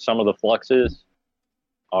flux because some of the fluxes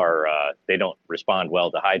are they don't respond well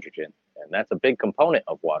to hydrogen, and that's a big component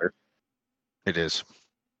of water. It is.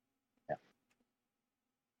 Yeah.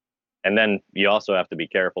 And then you also have to be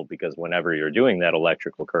careful because whenever you're doing that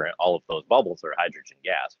electrical current, all of those bubbles are hydrogen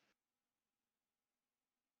gas.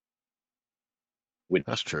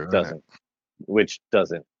 That's true. Which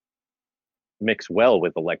doesn't mix well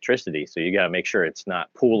with electricity. So you got to make sure it's not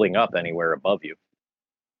pooling up anywhere above you.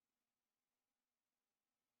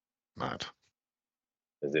 Mad.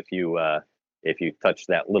 Because if you touch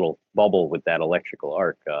that little bubble with that electrical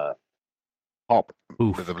arc, pop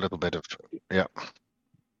with a little bit of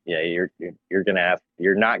you're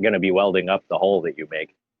not gonna be welding up the hole that you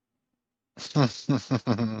make.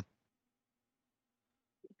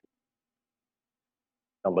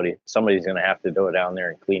 Somebody's gonna have to go down there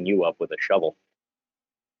and clean you up with a shovel.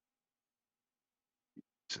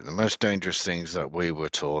 So the most dangerous things that we were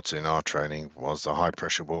taught in our training was the high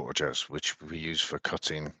pressure water jets, which we use for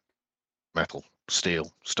cutting metal, steel,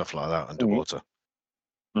 stuff like that underwater.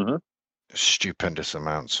 Mm-hmm. Stupendous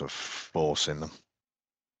amounts of force in them.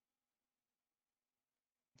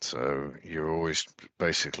 So you're always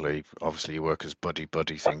basically, obviously you work as buddy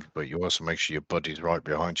thing, but you also make sure your buddy's right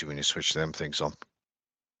behind you when you switch them things on.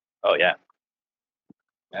 Oh yeah,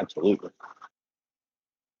 absolutely.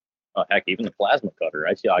 Oh heck, even the plasma cutter.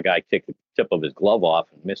 I saw a guy take the tip of his glove off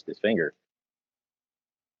and missed his finger.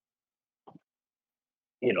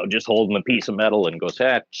 Just holding a piece of metal and goes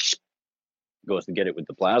to get it with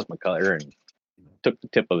the plasma cutter and took the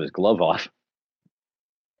tip of his glove off.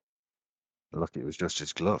 Lucky it was just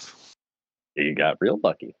his glove. You got real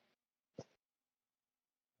lucky.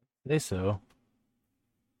 They so.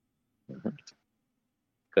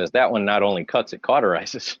 Because that one not only cuts, it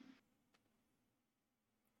cauterizes.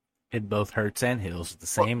 It both hurts and heals at the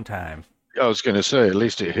same time. I was going to say, at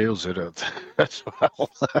least it heals it as well.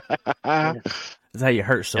 That's how you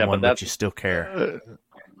hurt someone, but you still care.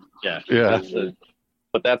 Yeah.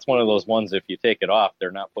 But that's one of those ones, if you take it off,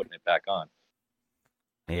 they're not putting it back on.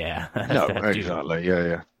 Yeah. No, exactly.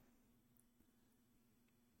 Yeah.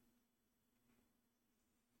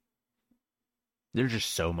 There's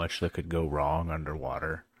just so much that could go wrong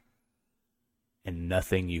underwater, and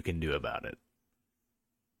nothing you can do about it.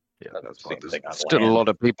 Yeah, that's why there's still a lot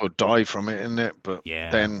of people die from it, isn't it? But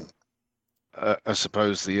then, I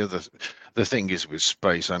suppose the thing is with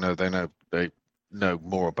space. I know they know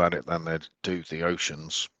more about it than they do the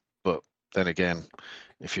oceans. But then again,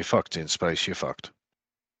 if you're fucked in space, you're fucked.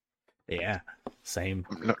 Yeah, same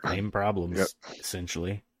problems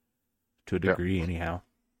essentially, to a degree, anyhow.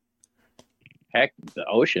 Heck, the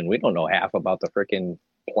ocean, we don't know half about the freaking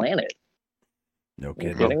planet. No kidding.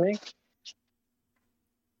 Are you kidding me?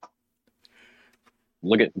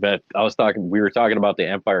 look at that. We were talking about the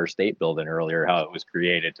Empire State Building earlier, how it was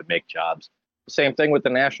created to make jobs. Same thing with the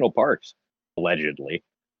national parks, allegedly.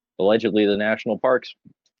 Allegedly, the national parks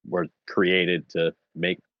were created to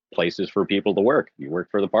make places for people to work. You work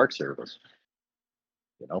for the Park Service.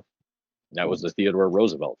 You know, that was the Theodore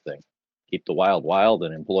Roosevelt thing. Keep the wild wild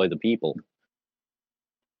and employ the people.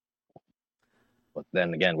 But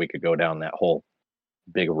then again, we could go down that whole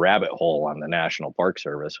big rabbit hole on the National Park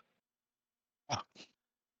Service.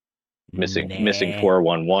 Missing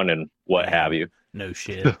 411 and what have you. No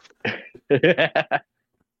shit. Yeah.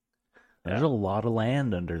 There's a lot of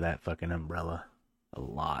land under that fucking umbrella. A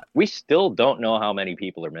lot. We still don't know how many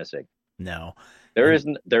people are missing. No. There is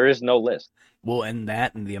no list. Well, and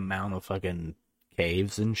the amount of fucking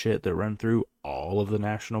caves and shit that run through all of the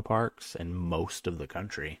national parks and most of the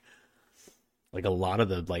country. Like, a lot of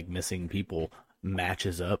the, like, missing people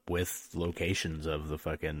matches up with locations of the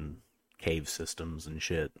fucking cave systems and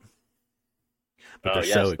shit. But they're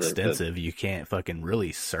so extensive, you can't fucking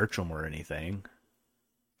really search them or anything.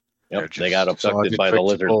 Yep, they got abducted by the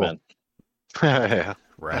lizard men. Yeah.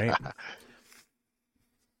 Right?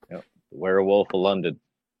 Yep. Werewolf of London.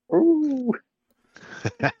 Ooh.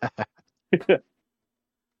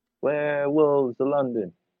 Werewolves of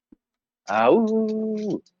London.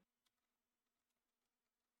 Ow.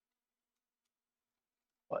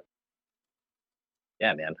 What?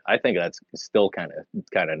 Yeah, man. I think that's still kind of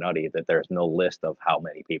nutty that there's no list of how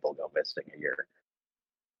many people go missing a year.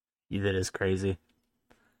 That is crazy.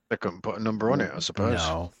 They couldn't put a number on it, I suppose.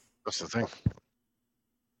 No. That's the thing.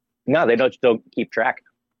 No, they don't keep track.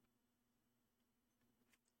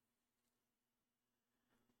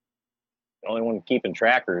 The only one keeping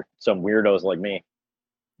track are some weirdos like me.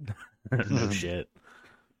 No shit.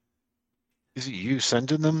 Is it you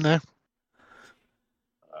sending them there?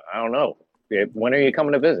 I don't know. When are you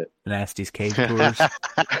coming to visit? Nasty's cave tours.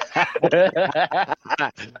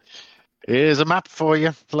 Here's a map for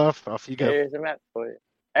you, Fluff. Off you go. Here's a map for you.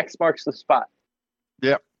 X marks the spot.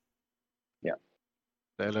 Yep. Yeah.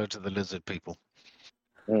 Say hello to the lizard people.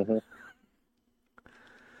 Mm-hmm.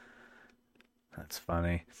 That's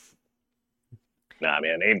funny. Nah,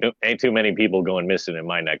 man, ain't too many people going missing in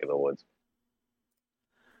my neck of the woods.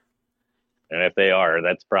 And if they are,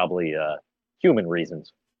 that's probably human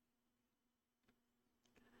reasons,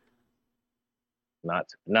 not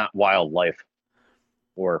wildlife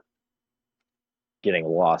or getting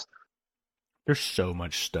lost. There's so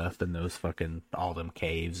much stuff in those fucking, all them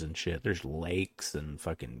caves and shit. There's lakes and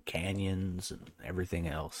fucking canyons and everything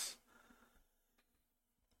else.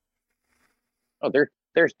 Oh,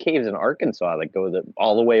 there's caves in Arkansas that go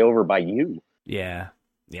all the way over by you. Yeah.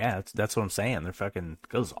 Yeah, that's what I'm saying. They're fucking,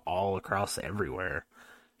 goes all across everywhere.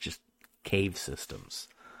 Just cave systems.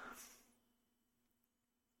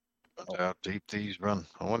 I wonder how deep these run.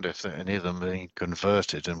 I wonder if any of them being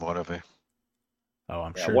converted and whatever. Oh,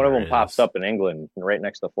 I'm Yeah, sure one of them is. pops up in England, right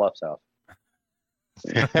next to Fluff's house.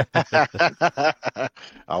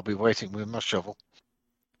 I'll be waiting with my shovel.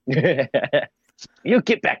 You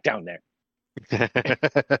get back down there. You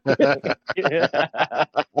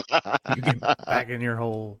get back in your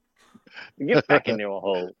hole. Get back in your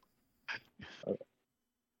hole.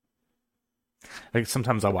 Like,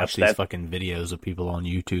 sometimes I watch these fucking videos of people on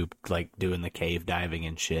YouTube, like, doing the cave diving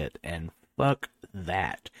and shit, and fuck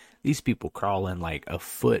that. These people crawl in, like, a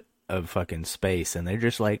foot of fucking space, and they're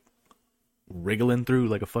just, like, wriggling through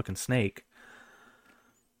like a fucking snake.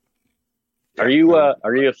 Are you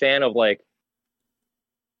a fan of, like,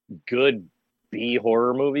 good B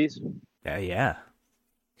horror movies? Yeah.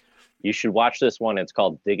 You should watch this one. It's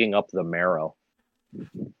called Digging Up the Marrow.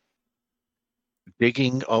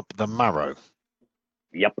 Digging Up the Marrow.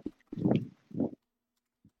 Yep.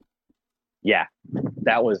 Yeah,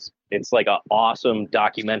 it's like an awesome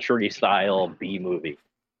documentary style B movie.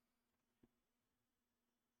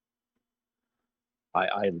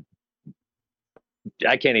 I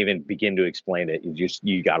can't even begin to explain it.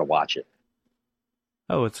 You got to watch it.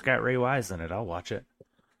 Oh, it's got Ray Wise in it. I'll watch it.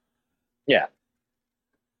 Yeah.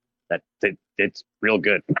 It's real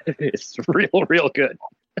good. It's real good.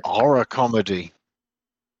 Horror comedy.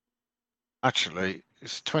 Actually,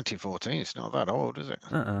 it's 2014. It's not that old, is it?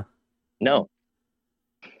 No,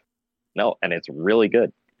 and it's really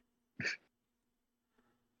good.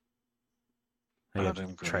 I got a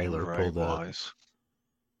trailer pulled up.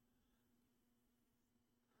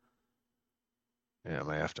 Yeah, I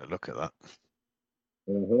may have to look at that.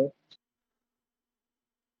 Mm-hmm.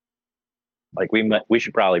 Like we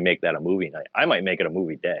should probably make that a movie night. I might make it a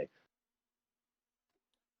movie day.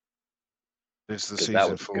 This is the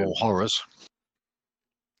season for all horrors.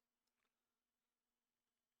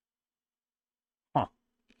 Huh.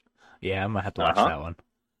 Yeah, I'm gonna have to watch that one.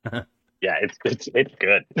 Yeah, it's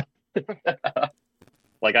good.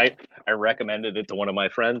 Like I recommended it to one of my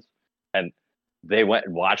friends, and they went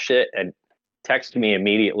and watched it and texted me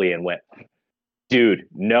immediately and went, "Dude,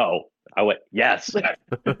 no." I went, "Yes."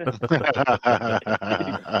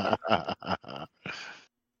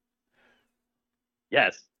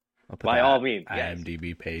 Yes. I'll put By the all means, yes.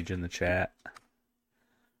 IMDb page in the chat.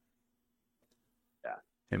 Yeah.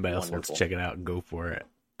 Anybody else wants to check it out and go for it.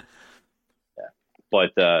 Yeah.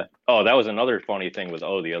 But that was another funny thing with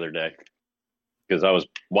the other day, because I was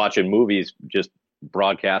watching movies, just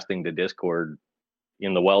broadcasting to Discord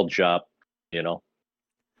in the weld shop, you know.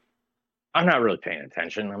 I'm not really paying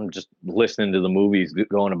attention. I'm just listening to the movies,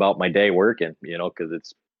 going about my day working, you know, because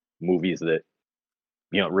it's movies that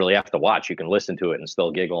you don't really have to watch. You can listen to it and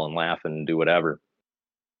still giggle and laugh and do whatever.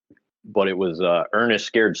 But it was Ernest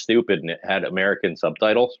Scared Stupid, and it had American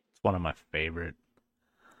subtitles. It's one of my favorite.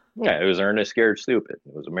 Yeah, it was Ernest Scared Stupid.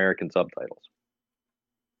 It was American subtitles.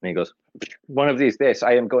 And he goes, "One of these days,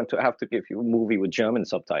 I am going to have to give you a movie with German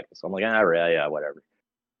subtitles." I'm like, yeah, whatever.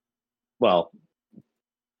 Well,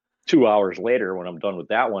 2 hours later, when I'm done with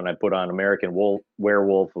that one, I put on American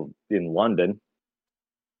Werewolf in London,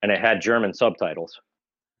 and it had German subtitles.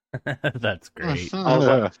 That's great.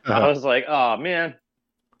 I was like, oh man,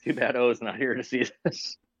 too bad O's not here to see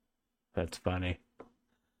this. That's funny.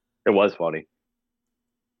 It was funny.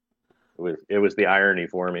 It was the irony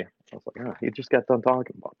for me. I was like, you just got done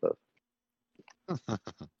talking about this.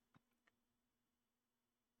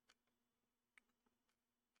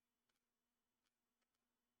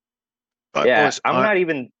 Yeah, boys, I'm not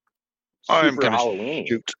even super Halloween.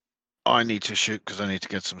 Shoot. I need to shoot because I need to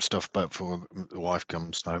get some stuff back before the wife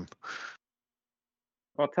comes home.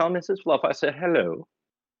 Well, tell Mrs. Fluff I said hello.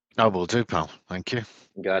 I will do, pal. Thank you.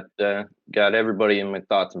 Got everybody in my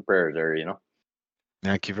thoughts and prayers there, you know.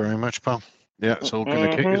 Thank you very much, pal. Yeah, it's all gonna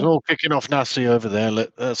it's all kicking off nasty over there.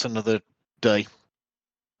 That's another day.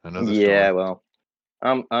 Another yeah, story. Well,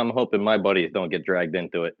 I'm hoping my buddies don't get dragged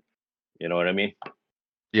into it. You know what I mean?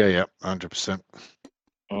 Yeah, 100%.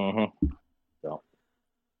 So,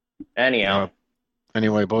 anyhow.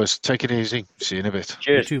 Anyway, boys, take it easy. See you in a bit.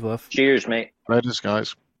 Cheers. You too, love. Cheers, mate. Later,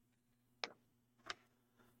 guys.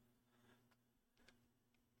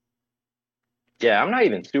 Yeah, I'm not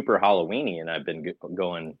even super Halloweeny, and I've been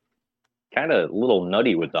going kind of a little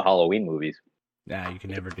nutty with the Halloween movies. Nah, you can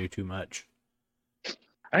never do too much.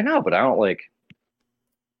 I know, but I don't like.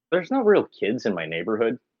 There's no real kids in my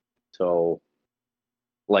neighborhood, so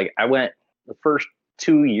like I went the first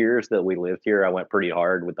 2 years that we lived here. I went pretty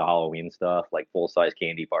hard with the Halloween stuff, like full size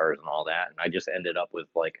candy bars and all that, and I just ended up with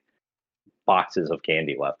like boxes of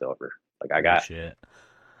candy left over. Like I got shit.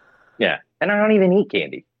 Yeah, and I don't even eat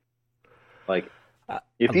candy. Like,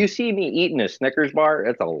 if you see me eating a Snickers bar,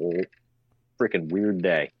 it's a freaking weird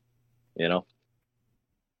day, you know.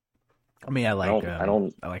 I mean, I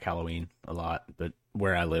like Halloween a lot, but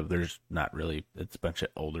where I live, there's not really. It's a bunch of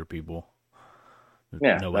older people.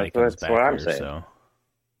 Yeah, nobody comes back what I'm here, saying. So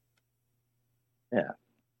yeah,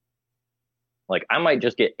 like I might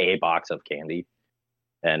just get a box of candy,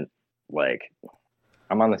 and like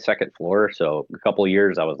I'm on the second floor, so a couple of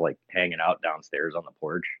years I was like hanging out downstairs on the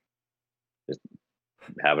porch, just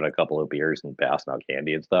having a couple of beers and passing out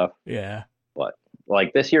candy and stuff. Yeah. But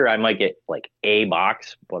like this year I might get like a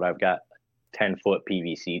box, but I've got 10-foot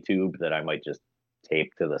PVC tube that I might just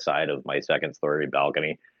tape to the side of my second story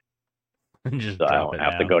balcony. Just so I don't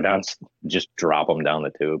have to go down, just drop them down the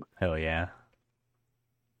tube. Hell yeah.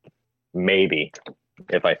 Maybe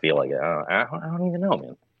if I feel like it. I don't even know,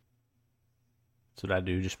 man. That's what I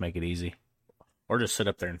do. Just make it easy. Or just sit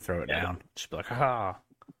up there and throw it down. Just be like, ha.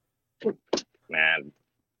 Man,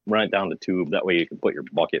 run it down the tube. That way you can put your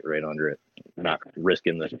bucket right under it. Not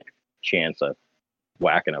risking the chance of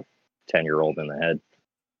whacking a 10-year-old in the head.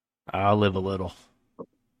 I'll live a little.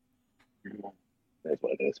 That's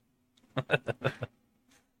what it is.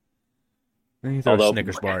 You throw a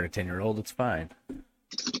Snickers bar at a 10-year-old, it's fine.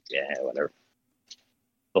 Yeah, whatever.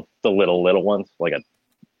 The little ones, like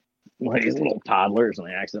these little toddlers, and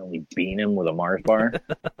I accidentally bean him with a Mars bar.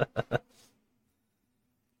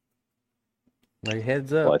 Like,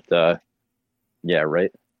 heads up. But, yeah,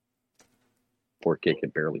 right? Poor kid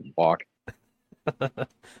could barely walk.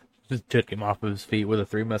 Just took him off of his feet with the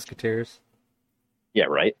Three Musketeers. Yeah,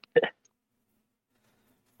 right?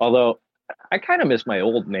 Although, I kind of miss my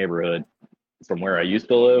old neighborhood from where I used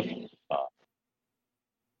to live.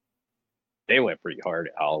 They went pretty hard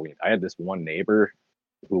at Halloween. I had this one neighbor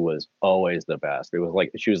who was always the best. It was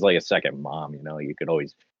like, she was like a second mom, you know? You could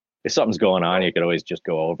always, if something's going on, you could always just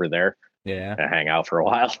go over there. Yeah. And hang out for a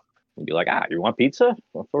while, and be like, you want pizza?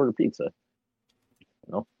 Let's order pizza.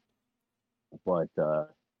 You know? But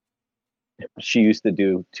she used to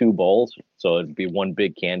do 2 bowls, so it'd be one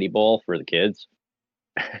big candy bowl for the kids,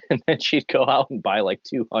 and then she'd go out and buy like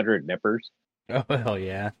 200 nippers. Oh hell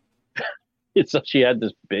yeah! And so she had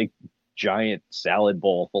this big, giant salad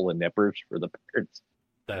bowl full of nippers for the parents.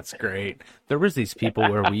 That's great. There was these people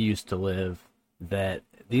where we used to live that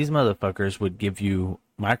these motherfuckers would give you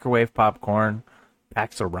microwave popcorn,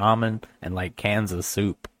 packs of ramen, and like cans of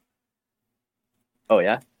soup. Oh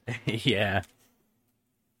yeah. Yeah.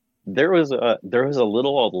 There was a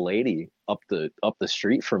little old lady up the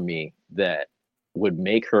street from me that would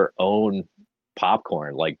make her own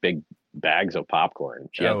popcorn, like big bags of popcorn.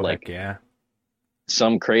 She had like yeah,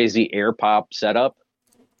 some crazy air pop setup,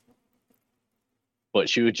 but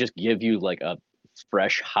she would just give you like a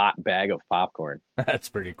fresh hot bag of popcorn. that's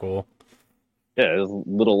pretty cool. Yeah, it was a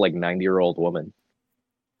little like 90-year-old woman.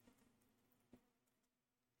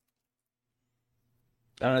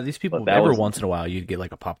 I don't know, these people, But that every was- once in a while you'd get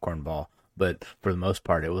like a popcorn ball, but for the most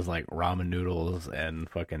part it was like ramen noodles and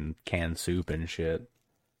fucking canned soup and shit.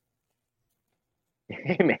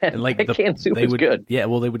 Hey man, And like that canned soup is good. Yeah,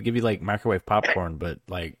 well they would give you like microwave popcorn, but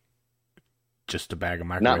like just a bag of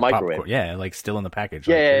microwave, Not microwave. popcorn. Yeah, like still in the package.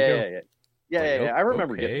 Yeah, Like, here you yeah, go. yeah, yeah, Like, yeah, yeah. I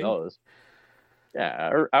remember okay. getting those.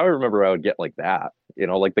 Yeah, I remember I would get like that. You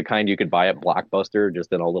know, like the kind you could buy at Blockbuster,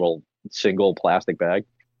 just in a little single plastic bag.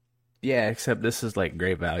 Yeah, except this is like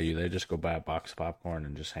great value. They just go buy a box of popcorn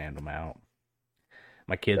and just hand them out.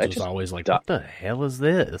 My kids I was just always like, do- "What the hell is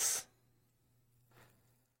this?"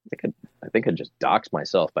 I think I just doxed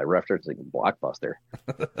myself by referencing Blockbuster.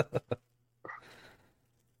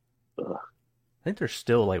 Ugh. I think there's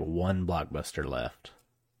still like one Blockbuster left.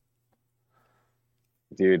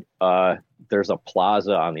 Dude, there's a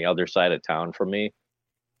plaza on the other side of town from me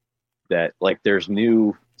that like there's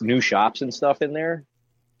new shops and stuff in there,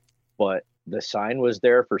 but the sign was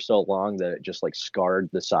there for so long that it just like scarred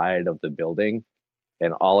the side of the building,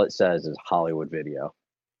 and all it says is Hollywood Video.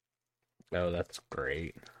 Oh, that's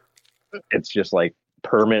great. It's just like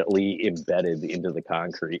permanently embedded into the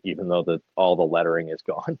concrete, even though all the lettering is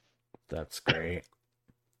gone. That's great.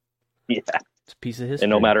 Yeah, It's a piece of history. and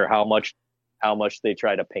no matter how much they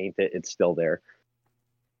try to paint it, it's still there.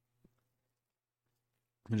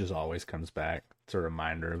 It just always comes back. It's a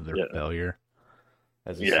reminder of their Yeah. failure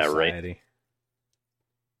as a Yeah, right. society.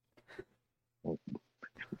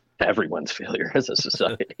 Everyone's failure as a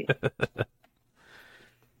society.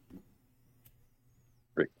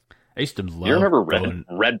 I used to love You remember going.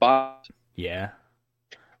 Redbox? Yeah,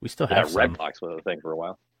 we still Yeah, have some. Redbox was a thing for a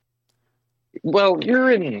while. Well,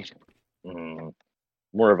 you're in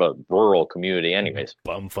more of a rural community, anyways.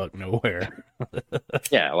 Bumfuck nowhere.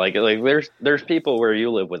 Yeah, like there's people where you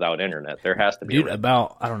live without internet. There has to be. Dude,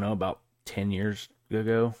 about 10 years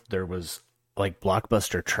ago, there was like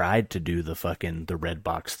Blockbuster tried to do the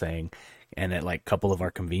Redbox thing, and at like a couple of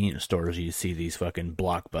our convenience stores, you see these fucking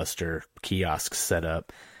Blockbuster kiosks set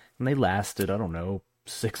up, and they lasted,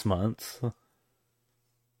 6 months. Oh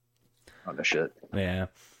no shit. Yeah,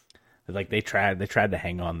 like they tried to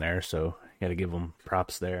hang on there, so got to give them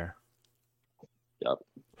props there. Yep.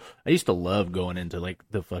 I used to love going into like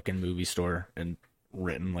the fucking movie store and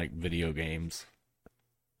renting like video games.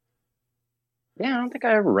 Yeah, I don't think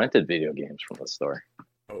I ever rented video games from the store.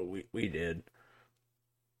 Oh, we did.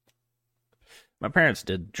 My parents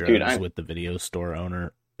did drugs Dude, with the video store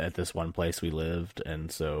owner at this one place we lived,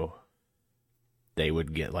 and so they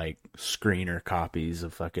would get like screener copies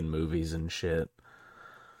of fucking movies and shit.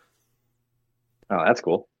 Oh, that's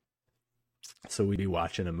cool. So we'd be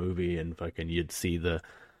watching a movie and fucking you'd see the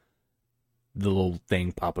little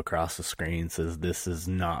thing pop across the screen says this is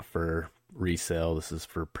not for resale, this is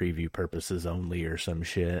for preview purposes only or some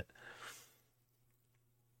shit.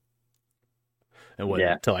 And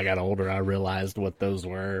until I got older I realized what those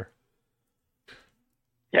were.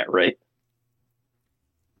 Yeah, right.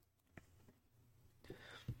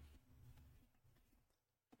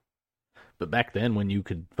 But back then when you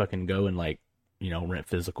could fucking go and like, rent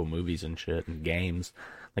physical movies and shit and games,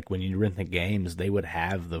 like when you rent the games, they would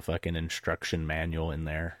have the fucking instruction manual in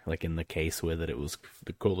there, like in the case with it. It was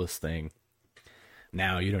the coolest thing.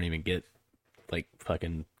 Now you don't even get like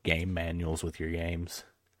fucking game manuals with your games,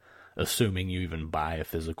 assuming you even buy a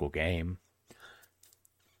physical game.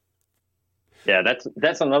 Yeah,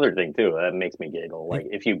 that's another thing too. That makes me giggle. Like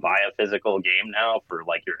if you buy a physical game now for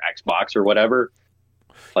like your Xbox or whatever,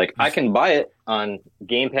 like I can buy it on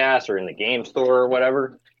Game Pass or in the game store or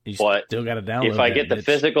whatever. You but still got to download. If I that get the bitch.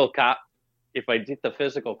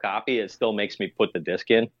 physical copy, it still makes me put the disc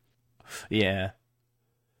in. Yeah.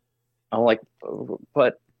 I'm like,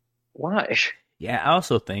 but Why? Yeah, I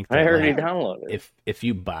also think I that already like downloaded it. if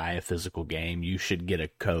you buy a physical game, you should get a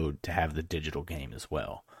code to have the digital game as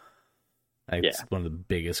well. Like, Yeah. it's one of the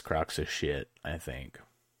biggest crux of shit, I think.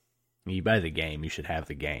 When you buy the game, you should have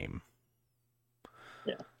the game.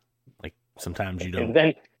 Yeah. Like, sometimes you And don't,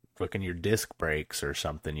 then, fucking your disc breaks or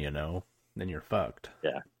something, then you're fucked.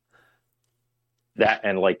 yeah. That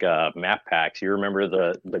and like map packs. You remember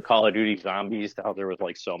the Call of Duty Zombies? How there was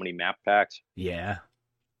like so many map packs? Yeah.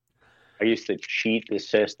 I used to cheat the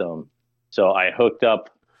system. So I hooked up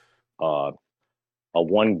a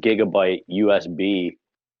 1 gigabyte USB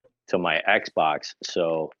to my Xbox,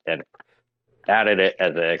 and added it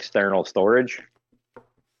as an external storage.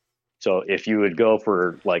 So if you would go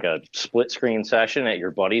for like a split screen session at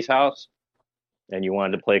your buddy's house and you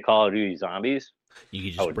wanted to play Call of Duty Zombies, You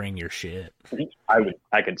could just bring your shit.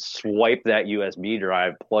 I could swipe that USB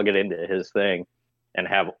drive, plug it into his thing, and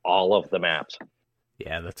have all of the maps.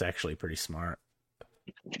 Yeah, that's actually pretty smart.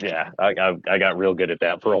 Yeah, I got real good at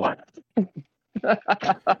that for a while.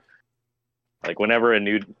 Like whenever a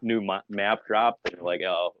new map dropped, they're like,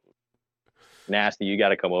 "Oh, nasty, you got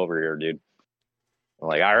to come over here, dude." I'm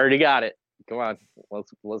like, "I already got it. Come on,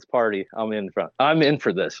 let's party. I'm in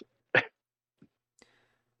for this."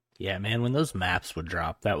 Yeah, man, when those maps would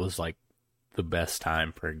drop, that was like the best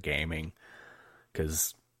time for gaming.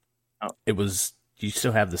 Because it was, you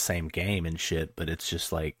still have the same game and shit, but it's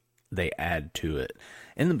just like they add to it.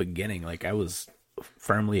 In the beginning, like, I was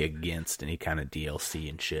firmly against any kind of DLC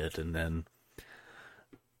and shit, and then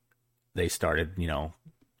they started,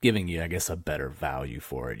 giving you, I guess, a better value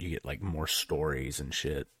for it. You get like more stories and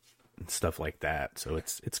shit and stuff like that. So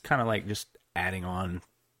it's kind of like just adding on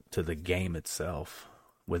to the game itself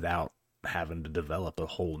without having to develop a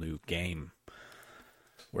whole new game.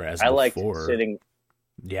 Whereas before,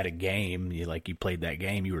 you had a game, you played that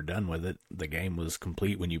game, you were done with it. The game was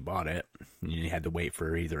complete when you bought it. And you had to wait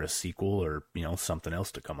for either a sequel or, something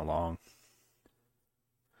else to come along.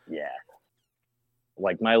 Yeah.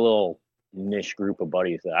 Like my little niche group of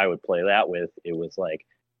buddies that I would play that with, it was like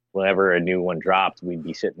whenever a new one dropped, we'd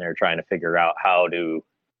be sitting there trying to figure out how to,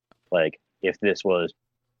 like, if this was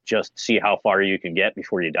just see how far you can get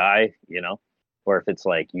before you die, or if it's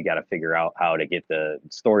like you got to figure out how to get the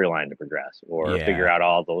storyline to progress, or figure out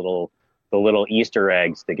all the little Easter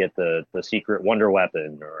eggs to get the secret wonder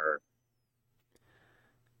weapon, or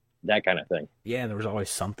that kind of thing. Yeah, there was always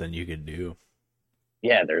something you could do.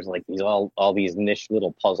 Yeah, there's like these all these niche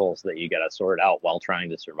little puzzles that you got to sort out while trying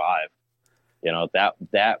to survive.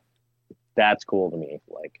 That's cool to me.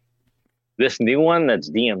 Like this new one that's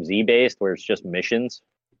DMZ based, where it's just missions.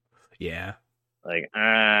 Yeah. Like,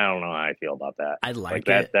 I don't know how I feel about that. I like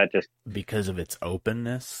that. it That just because of its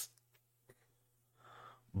openness.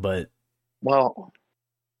 But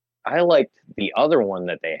I liked the other one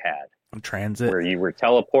that they had. Transit? Where you were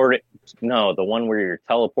teleporting. No, the one where you're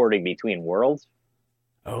teleporting between worlds.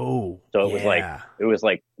 Oh. So it was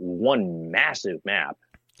like one massive map.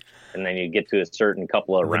 And then you get to a certain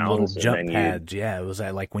couple of rounds. Little jump and then pads, yeah. It was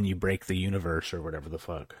like when you break the universe or whatever the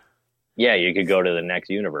fuck. Yeah, you could go to the next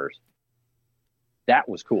universe. That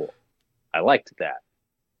was cool. I liked that.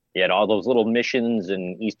 You had all those little missions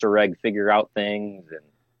and Easter egg figure out things, and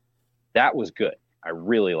that was good. I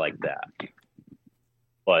really liked that.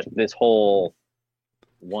 But this whole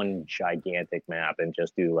one gigantic map and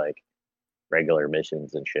just do like regular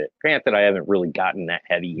missions and shit. Granted, I haven't really gotten that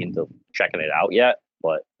heavy into checking it out yet,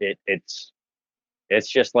 but it's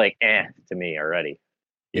just like to me already.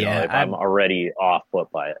 You know, if I'm already off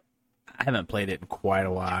put by it. I haven't played it in quite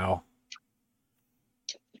a while.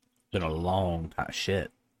 Been a long time.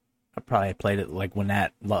 Shit, I probably played it like when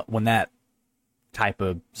that type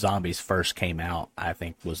of zombies first came out. I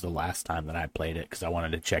think was the last time that I played it because I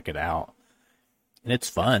wanted to check it out, and it's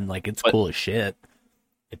fun. Like it's cool as shit.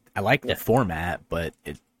 I like the format, but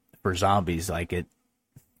for zombies, I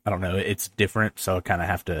don't know. It's different, so I kind of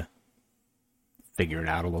have to figure it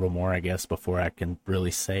out a little more, I guess, before I can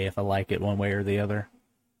really say if I like it one way or the other.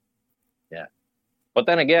 Yeah, but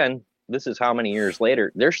then again. This is how many years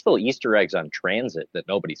later. There's still Easter eggs on Transit that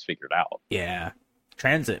nobody's figured out. Yeah.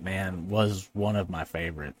 Transit, man, was one of my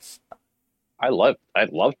favorites. I loved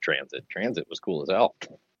Transit. Transit was cool as hell.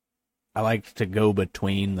 I liked to go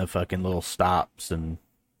between the fucking little stops and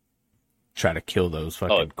try to kill those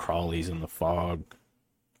fucking crawlies in the fog.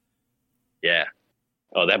 Yeah.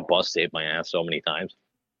 Oh, that bus saved my ass so many times.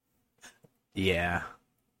 Yeah.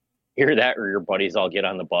 Hear that, or your buddies all get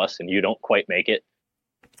on the bus and you don't quite make it.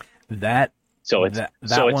 It's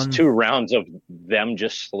 2 rounds of them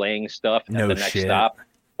just slaying stuff at the next stop,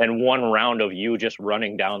 and 1 round of you just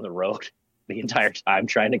running down the road. the entire time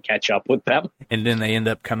trying to catch up with them. And then they end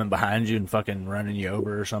up coming behind you and fucking running you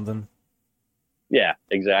over or something. Yeah,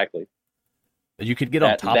 exactly. You could get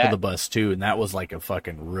on top of the bus too, and that was like a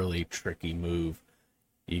fucking really tricky move.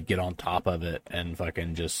 You get on top of it and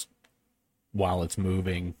fucking just, while it's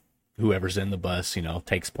moving, whoever's in the bus, you know,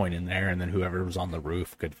 takes point in there, and then whoever was on the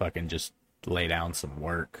roof could fucking just lay down some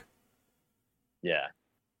work. Yeah.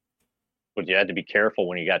 But you had to be careful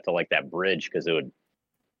when you got to like that bridge, because it would,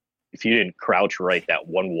 if you didn't crouch right, that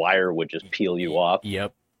one wire would just peel you off.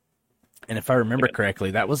 Yep. And if I remember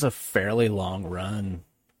correctly, that was a fairly long run.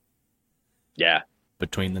 Yeah.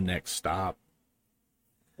 Between the next stop.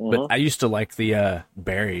 Mm-hmm. But I used to like the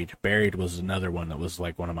Buried. Buried was another one that was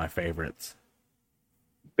like one of my favorites.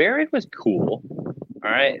 Buried was cool.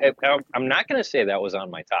 All right. I'm not going to say that was on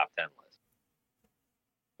my top 10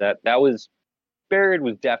 list. That was, Buried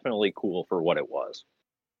was definitely cool for what it was.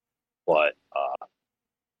 But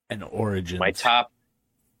and Origins. My top,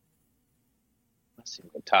 let's see,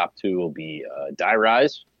 my top two will be Die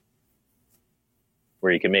Rise,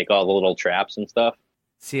 where you can make all the little traps and stuff.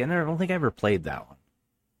 See, I don't think I ever played that one.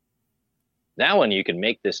 That one, you can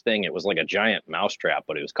make this thing. It was like a giant mouse trap,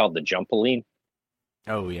 but it was called the Jumpaline.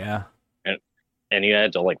 Oh, yeah. And you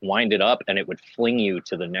had to like wind it up, and it would fling you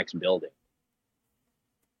to the next building.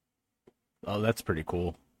 Oh, that's pretty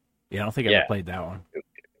cool. Yeah, I don't think I ever played that one.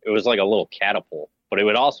 It was like a little catapult, but it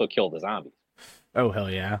would also kill the zombies. Oh, hell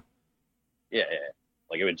yeah. Yeah.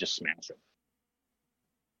 Like it would just smash them.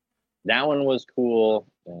 That one was cool.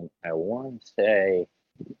 And I want to say,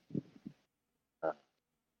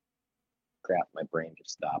 crap, my brain just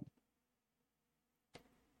stopped.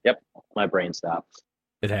 Yep, my brain stopped.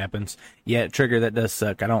 It happens. Yeah, Trigger, that does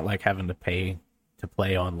suck. I don't like having to pay to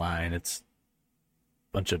play online. It's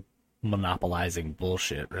a bunch of monopolizing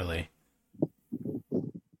bullshit, really.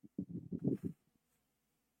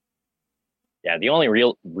 Yeah, the only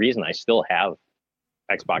real reason I still have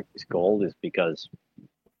Xbox Gold is because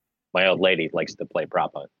my old lady likes to play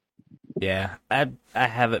prop hunt. Yeah, I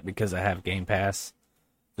have it because I have Game Pass.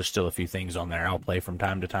 There's still a few things on there I'll play from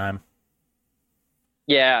time to time.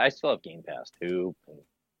 Yeah, I still have Game Pass too.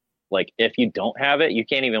 Like, if you don't have it, you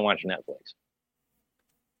can't even watch Netflix.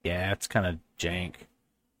 Yeah, it's kind of jank.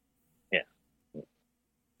 Yeah.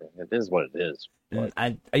 It is what it is. But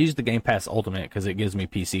I use the Game Pass Ultimate because it gives me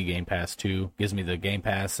PC Game Pass too. Gives me the Game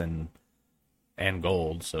Pass and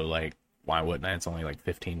Gold. So, like, why wouldn't I? It's only like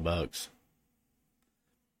 $15.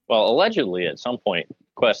 Well, allegedly, at some point,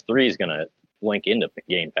 Quest 3 is going to link into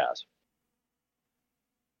Game Pass.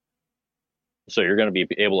 So you're going to be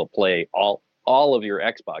able to play all of your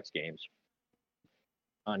Xbox games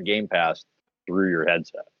on Game Pass through your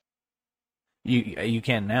headset. You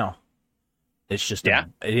can now. It's just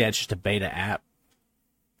it's just a beta app.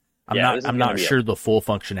 I'm not sure the full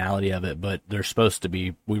functionality of it, but they're supposed to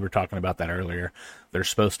be. We were talking about that earlier. They're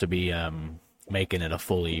supposed to be making it a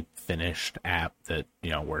fully finished app that,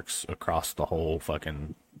 you know, works across the whole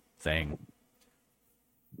fucking thing.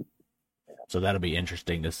 So that'll be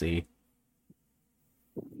interesting to see.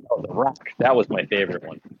 Oh, the Rock. That was my favorite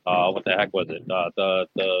one. What the heck was it? The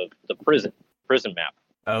prison map.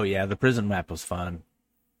 Oh yeah, the prison map was fun.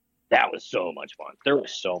 That was so much fun. There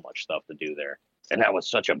was so much stuff to do there, and that was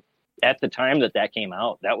such a. At the time that came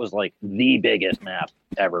out, that was like the biggest map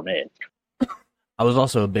ever made. I was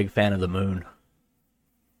also a big fan of the Moon.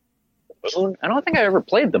 Moon? I don't think I ever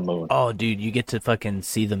played the Moon. Oh, dude, you get to fucking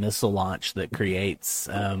see the missile launch that creates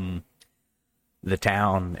the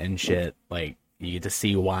town and shit. Like, you get to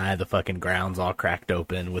see why the fucking ground's all cracked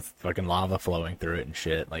open with fucking lava flowing through it and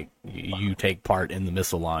shit. Like, you take part in the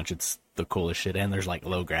missile launch. It's the coolest shit. And there's, like,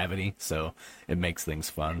 low gravity, so it makes things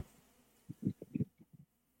fun.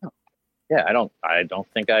 Yeah, I don't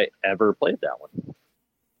think I ever played that one.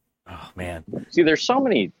 Oh, man. See, there's so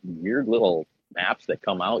many weird little maps that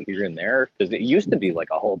come out here and there, because it used to be like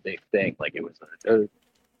a whole big thing. Like,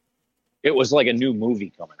 it was like a new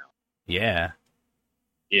movie coming out. Yeah.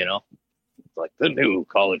 You know? It's like the new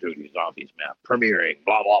Call of Duty Zombies map premiering,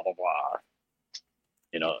 blah, blah, blah, blah.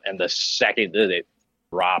 You know, and the second that it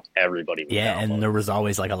dropped, everybody was downloading. And there was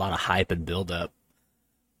always like a lot of hype and build up.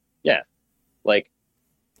 Yeah. Like,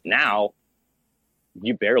 now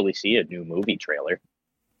you barely see a new movie trailer.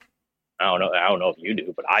 I don't know if you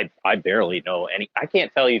do, but I barely know any. I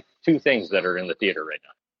can't tell you two things that are in the theater right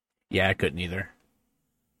now. Yeah, I couldn't either.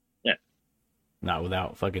 Yeah. Not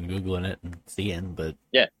without fucking Googling it and seeing, but...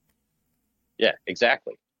 Yeah,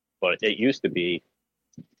 exactly. But it used to be,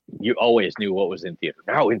 you always knew what was in theater.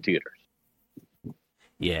 Now in theaters.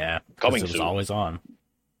 Yeah, coming it was soon. always on.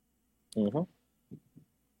 Mm-hmm.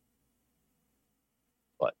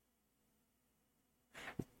 But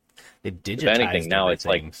They digitized anything, now it's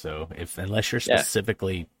like- everything, so unless you're Yeah.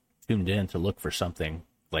 specifically tuned in to look for something,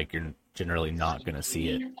 like you're generally not going to see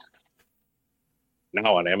it,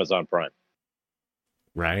 Now on Amazon Prime.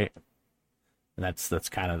 right? And that's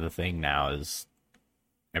kind of the thing now is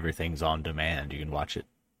everything's on demand. You can watch it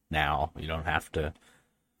now. You don't have to,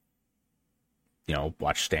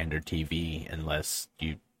 watch standard TV unless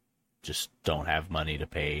you just don't have money to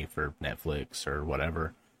pay for Netflix or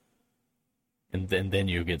whatever. And then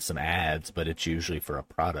you get some ads, but it's usually for a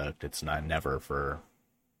product. It's never for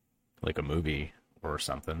like a movie or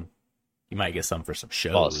something. You might get some for some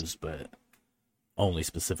shows, but only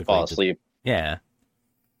specifically. Fall asleep. Yeah.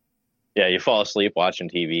 Yeah, you fall asleep watching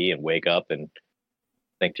TV and wake up and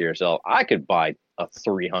think to yourself, I could buy a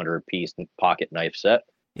 300-piece pocket knife set.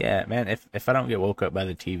 Yeah, man, if I don't get woke up by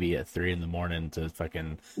the TV at 3 a.m. to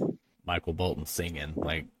fucking Michael Bolton singing,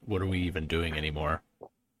 like, what are we even doing anymore?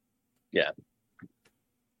 Yeah.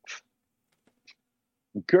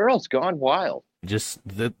 Girls Gone Wild. Just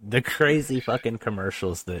the crazy fucking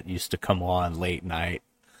commercials that used to come on late night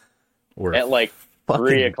were At like 3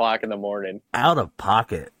 fucking o'clock in the morning. out of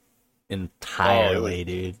pocket entirely,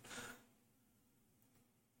 dude.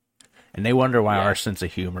 And they wonder why our sense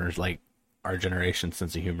of humor is like, our generation's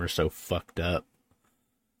sense of humor is so fucked up.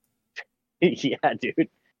 Yeah, dude.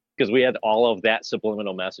 Because we had all of that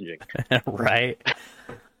subliminal messaging. Right?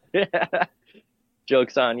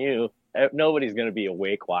 Joke's on you. Nobody's going to be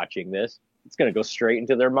awake watching this. It's going to go straight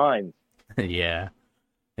into their minds. Yeah.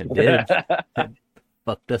 It did. It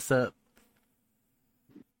fucked us up.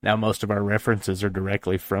 Now most of our references are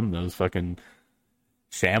directly from those fucking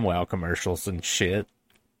ShamWow commercials and shit.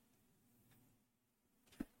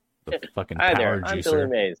 The fucking Hi power there, I'm Billy juicer.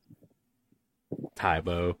 Mays.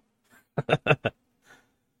 Tybo.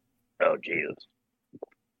 Oh, Jesus.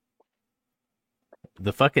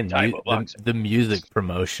 The fucking Tybo boxing. the music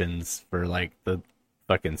promotions for like the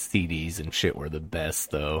fucking CDs and shit were the best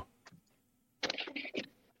though.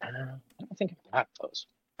 I don't think I got those.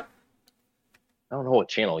 I don't know what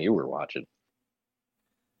channel you were watching.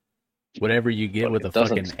 Whatever you get But with it a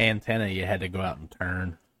fucking doesn't- antenna, you had to go out and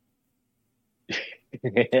turn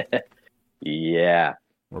Yeah.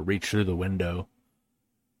 or reach through the window.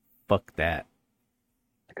 Fuck that.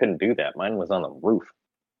 I couldn't do that. Mine was on the roof.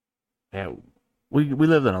 Yeah, we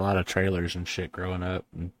lived in a lot of trailers and shit growing up,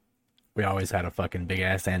 and we always had a fucking big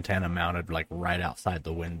ass antenna mounted like right outside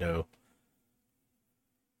the window.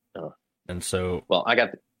 Oh. And so, Well, I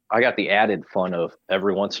got the added fun of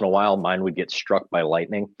every once in a while mine would get struck by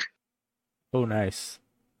lightning. oh nice.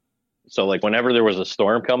 So like whenever there was a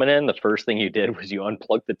storm coming in, the first thing you did was you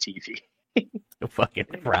unplugged the TV. It fucking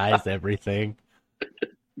fries everything.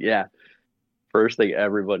 Yeah. First thing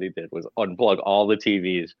everybody did was unplug all the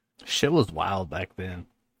TVs. Shit was wild back then.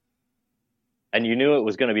 And you knew it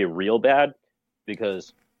was going to be real bad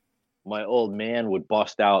because my old man would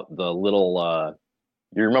bust out the little,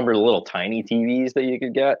 you remember the little tiny TVs that you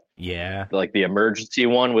could get? Yeah. Like the emergency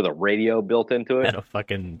one with a radio built into it? And a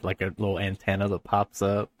fucking, like a little antenna that pops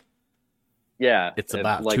up. Yeah. It's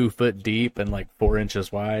about like, 2 foot deep and like 4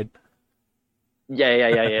 inches wide.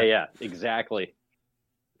 Yeah. Exactly.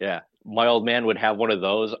 Yeah. My old man would have one of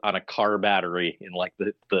those on a car battery in like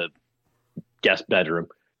the guest bedroom,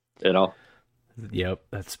 you know? Yep,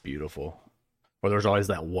 that's beautiful. Or there's always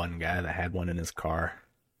that one guy that had one in his car.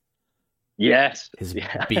 Yes. His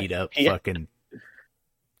Yeah. beat up Yeah. fucking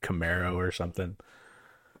Camaro or something.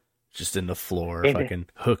 Just in the floor, Hey, fucking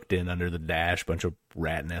hooked in under the dash, bunch of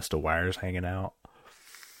rat nest of wires hanging out.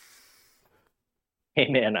 Hey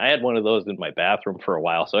man, I had one of those in my bathroom for a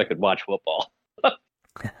while so I could watch football.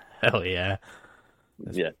 Hell yeah.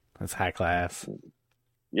 Yeah. That's high class.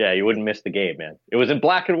 Yeah, you wouldn't miss the game, man. It was in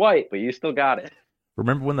black and white, but you still got it.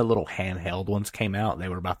 Remember when the little handheld ones came out? They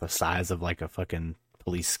were about the size of like a fucking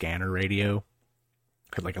police scanner radio.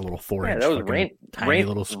 Had like a little 4-inch that was fucking tiny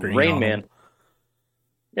little screen Rain on Man. them.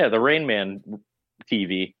 Yeah, the Rain Man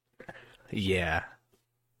TV. Yeah.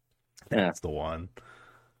 Yeah. That's the one.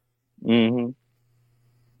 Mm-hmm.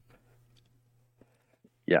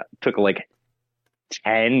 Yeah, took like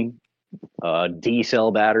 10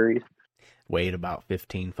 D-cell batteries. Weighed about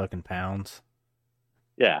 15 fucking pounds.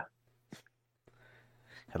 Yeah.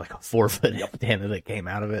 Had like a 4-foot antenna that came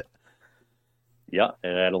out of it. Yeah,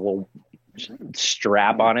 and it had a little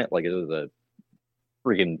strap on it, like it was a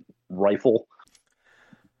freaking rifle.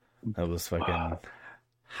 That was fucking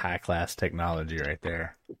high class technology right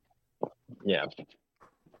there. Yeah.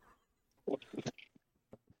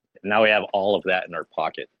 Now we have all of that in our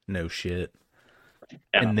pocket. No shit.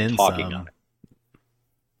 And I'm then talking some. on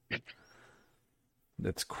it.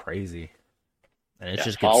 That's crazy. And it's Yeah,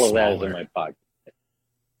 just gets all of that is smaller. in my pocket.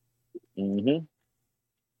 Mm-hmm.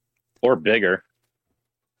 Or bigger.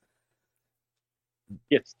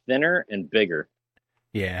 Gets thinner and bigger.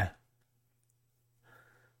 Yeah.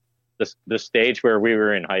 The stage where we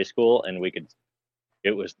were in high school and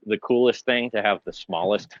it was the coolest thing to have the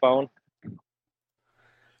smallest phone.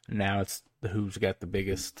 Now it's who's got the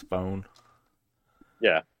biggest phone,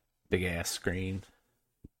 Yeah. big ass screen.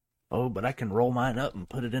 Oh, but I can roll mine up and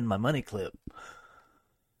put it in my money clip.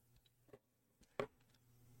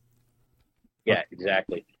 Yeah,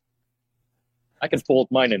 exactly. I can fold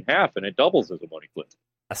mine in half and it doubles as a money clip.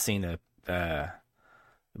 I seen it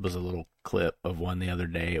was a little clip of one the other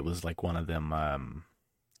day. It was like one of them,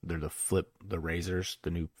 they're the razors, the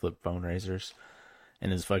new flip phone razors.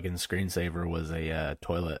 And his fucking screensaver was a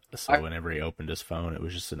toilet. So whenever he opened his phone, it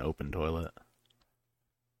was just an open toilet.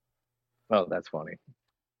 Oh, that's funny.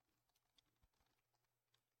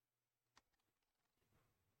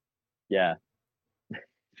 Yeah.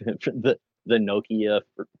 the Nokia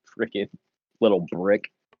freaking little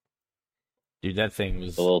brick. Dude, that thing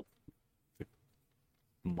was A little,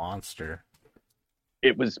 monster.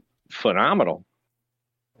 it was phenomenal.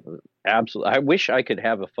 Absolutely. I wish I could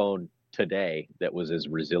have a phone today that was as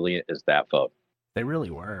resilient as that phone. They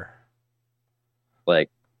really were.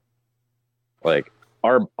 Like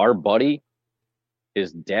our buddy,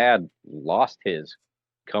 his dad lost his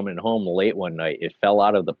coming home late one night. It fell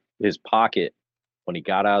out of his pocket when he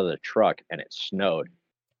got out of the truck and it snowed.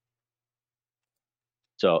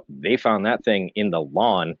 So they found that thing in the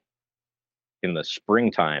lawn in the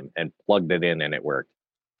springtime and plugged it in and it worked.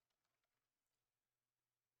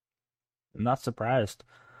 I'm not surprised.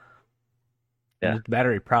 Yeah. The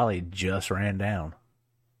battery probably just ran down.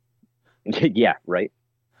 Yeah, right.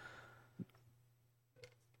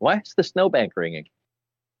 Why is the snowbank ringing?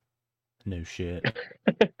 No shit.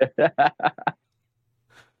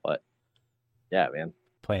 But yeah, man.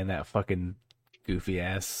 Playing that fucking goofy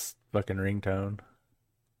ass fucking ringtone.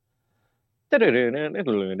 Yep,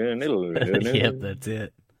 that's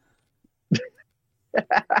it.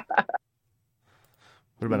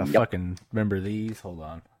 What about a fucking, remember these? Hold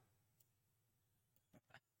on.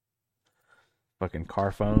 Fucking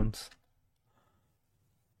car phones.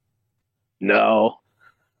 No.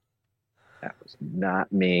 That was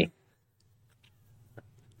not me.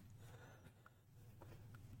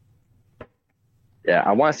 Yeah,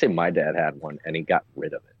 I want to say my dad had one and he got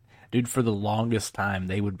rid of it. Dude, for the longest time,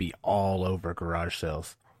 they would be all over garage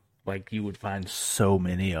sales. Like, you would find so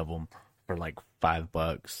many of them for like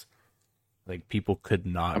 $5. Like, people could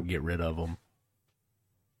not get rid of them.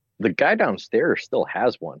 The guy downstairs still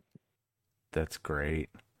has one. That's great.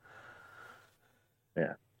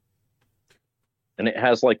 Yeah. And it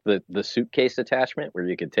has like the suitcase attachment where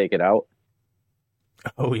you could take it out.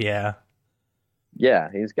 Oh, yeah. Yeah,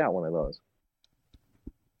 he's got one of those.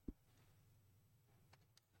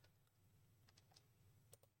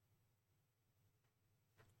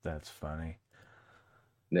 That's funny.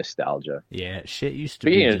 Nostalgia. Yeah, shit used to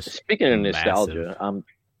be just Speaking of massive. nostalgia,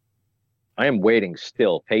 I am waiting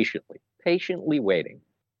still patiently waiting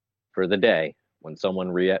for the day when someone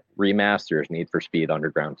remasters Need for Speed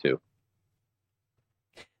Underground 2.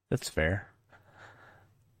 That's fair.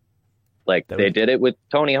 Like they did it with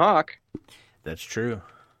Tony Hawk. That's true.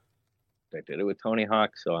 They did it with Tony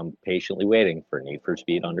Hawk, so I'm patiently waiting for Need for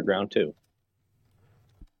Speed Underground 2.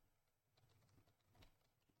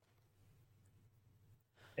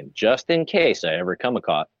 And just in case I ever come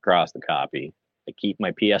across the copy, I keep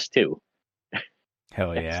my PS2.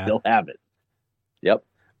 Hell yeah. I still have it. Yep.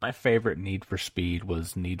 My favorite Need for Speed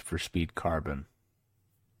was Need for Speed Carbon.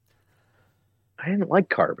 I didn't like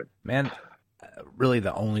Carbon. Man, really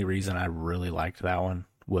the only reason I really liked that one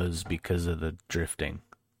was because of the drifting.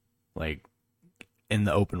 Like, in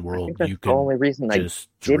the open world, you could the only reason just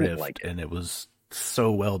I didn't drift, like it. and it was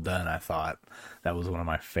so well done, I thought. That was one of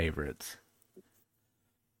my favorites.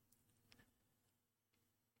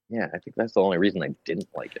 Yeah, I think that's the only reason I didn't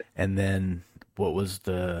like it. And then what was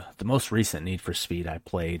the most recent Need for Speed I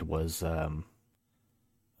played was I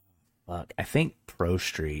think Pro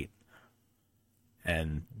Street,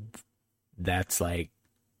 and that's like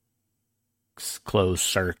closed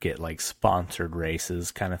circuit, like sponsored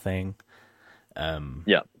races kind of thing.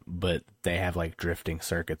 Yeah, but they have like drifting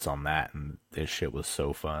circuits on that, and this shit was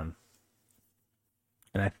so fun.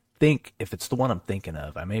 And I think if it's the one I'm thinking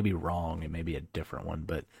of, I may be wrong. It may be a different one,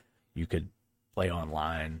 but you could play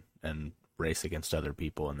online and race against other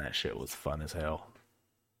people, and that shit was fun as hell.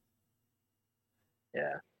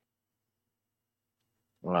 Yeah.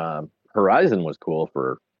 Horizon was cool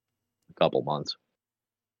for a couple months.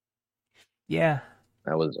 Yeah.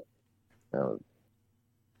 That was.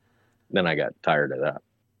 Then I got tired of that.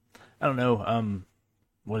 I don't know.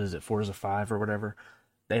 What is it, Forza 5 or whatever?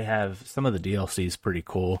 They have some of the DLCs pretty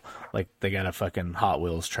cool. Like they got a fucking Hot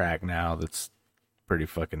Wheels track now that's pretty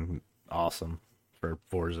fucking awesome for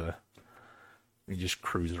Forza. You just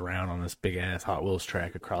cruise around on this big ass Hot Wheels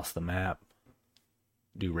track across the map,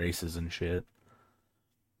 do races and shit.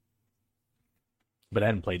 But I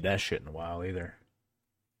hadn't played that shit in a while either.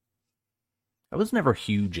 I was never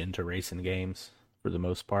huge into racing games for the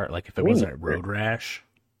most part. Like if it wasn't Road Rash,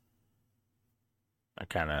 I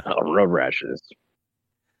kind of Road Rash is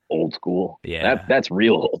old school. Yeah. That's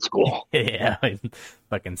real old school. Yeah,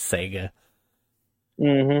 fucking Sega.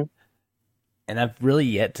 Mm-hmm. And I've really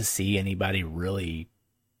yet to see anybody really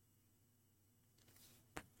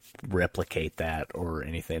replicate that or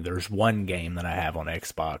anything. There's one game that I have on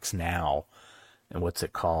Xbox now, and what's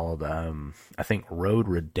it called? I think Road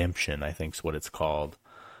Redemption, I think's what it's called.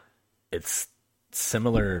 It's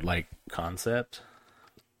similar like concept,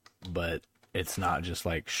 but it's not just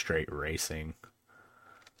like straight racing.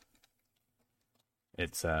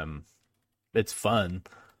 It's fun,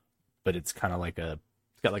 but it's kind of like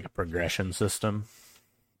it's got like a progression system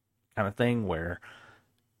kind of thing where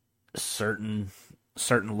certain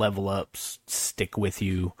level ups stick with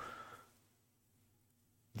you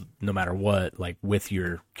no matter what, like with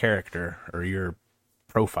your character or your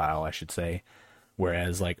profile, I should say,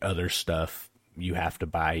 whereas like other stuff you have to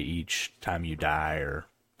buy each time you die or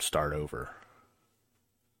start over.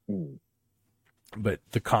 But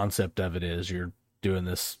the concept of it is you're doing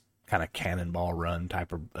this kind of cannonball run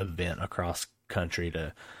type of event across country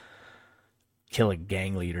to kill a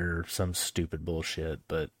gang leader or some stupid bullshit,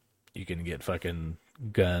 but you can get fucking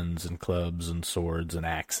guns and clubs and swords and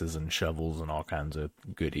axes and shovels and all kinds of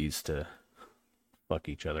goodies to fuck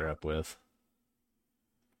each other up with.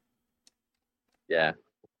 Yeah.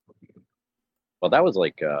 Well, that was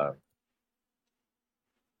like,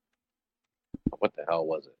 what the hell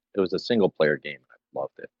was it? It was a single player game. I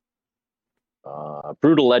loved it.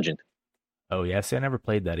 Brutal Legend. Oh yeah, see, I never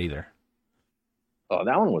played that either. Oh,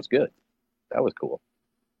 that one was good. That was cool.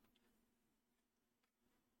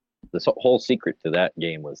 This whole secret to that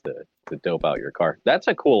game was to dope out your car. That's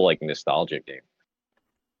a cool, like, nostalgic game.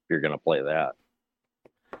 If you're gonna play that,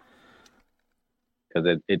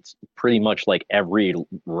 because it's pretty much like every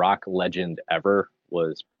rock legend ever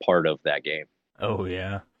was part of that game. Oh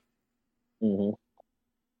yeah. Mm-hmm.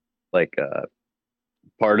 Like,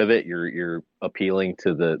 part of it, you're appealing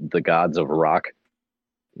to the gods of rock.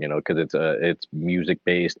 You know, because it's music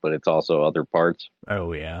based, but it's also other parts.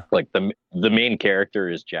 Oh yeah. Like the main character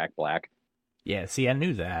is Jack Black. Yeah, see, I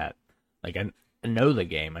knew that. Like I know the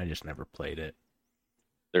game, I just never played it.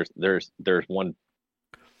 There's one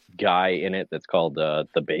guy in it that's called the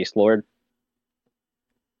Bass Lord,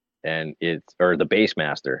 and or the Bass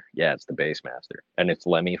Master. Yeah, it's the Bass Master, and it's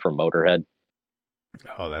Lemmy from Motorhead.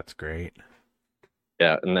 Oh, that's great.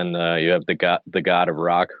 Yeah, and then you have the god of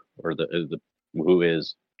rock, or the who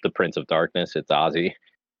is the Prince of Darkness. It's Ozzy.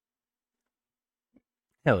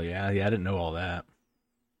 Hell yeah, I didn't know all that.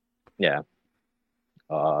 Yeah.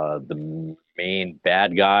 The main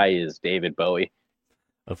bad guy is David Bowie.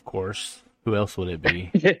 Of course. Who else would it be?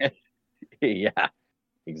 Yeah,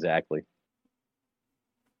 exactly.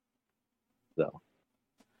 So,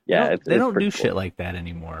 yeah, they don't do cool. shit like that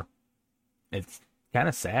anymore. It's kind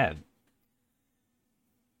of sad.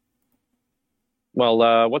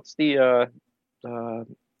 Well, what's the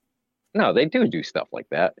no, they do stuff like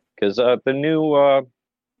that, because the new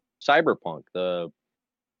Cyberpunk, the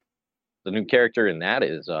new character in that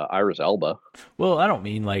is Idris Elba. Well, I don't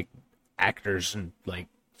mean like actors and like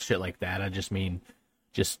shit like that. I just mean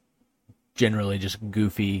just generally just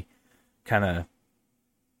goofy kind of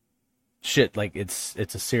shit. Like it's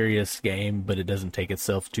a serious game, but it doesn't take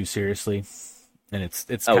itself too seriously, and it's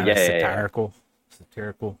kind of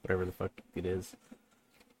satirical, whatever the fuck it is.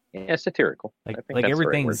 Yeah, satirical. Like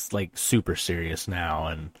everything's like super serious now,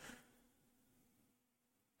 and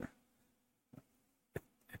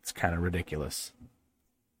it's kind of ridiculous.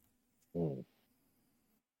 I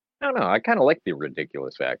don't know. I kind of like the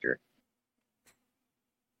ridiculous factor.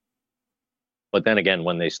 But then again,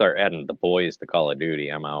 when they start adding the boys to Call of Duty,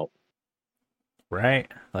 I'm out.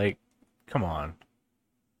 Right? Like, come on.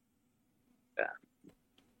 Yeah.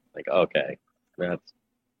 Like, okay,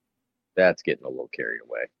 that's getting a little carried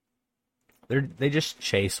away. They just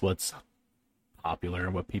chase what's popular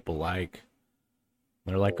and what people like.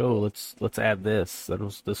 They're like, oh, let's add this.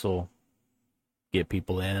 This will get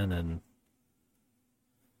people in, and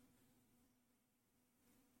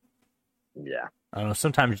yeah. I don't know.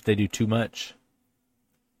 Sometimes they do too much.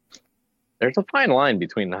 There's a fine line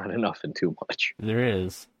between not enough and too much. There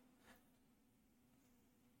is.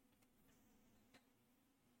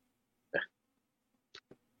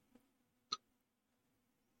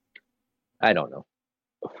 I don't know.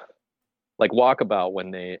 Like Walkabout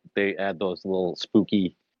when they add those little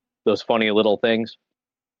spooky, those funny little things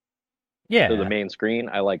to the Yeah. main screen.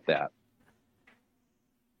 I like that.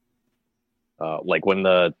 Like when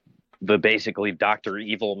the basically Doctor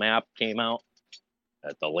Evil map came out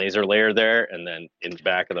at the laser layer there, and then in the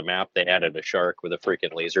back of the map they added a shark with a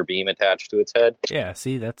freaking laser beam attached to its head. Yeah,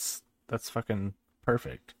 see, that's fucking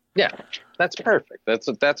perfect. Yeah, that's perfect.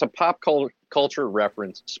 That's a pop culture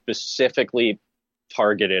reference specifically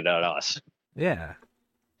targeted at us. Yeah.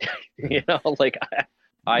 You know, like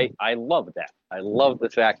I love that. I love the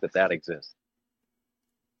fact that that exists.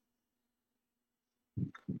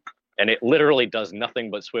 And it literally does nothing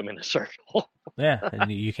but swim in a circle. Yeah,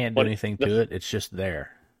 and you can't do anything to it. It's just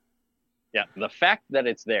there. Yeah, the fact that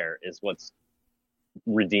it's there is what's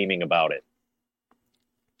redeeming about it.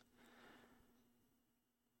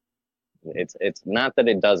 It's not that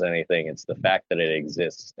it does anything, it's the fact that it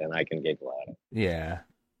exists and I can giggle at it. Yeah.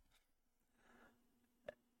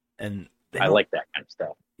 And I like that kind of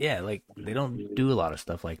stuff. Yeah, like they don't do a lot of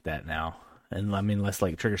stuff like that now. And I mean, unless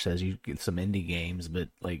like Trigger says, you get some indie games, but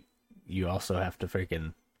like you also have to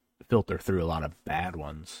freaking filter through a lot of bad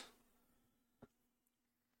ones.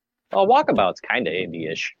 Well, Walkabout's kind of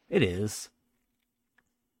indie-ish. It is.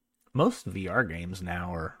 Most VR games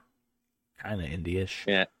now are kind of indie-ish.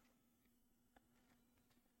 Yeah.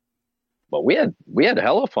 But we had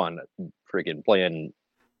hella fun freaking playing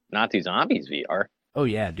Nazi Zombies VR. Oh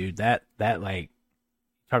yeah, dude, that like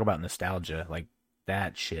talk about nostalgia, like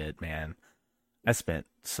that shit, man. I spent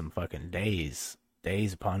some fucking days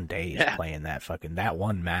upon days playing that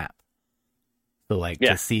one map. So like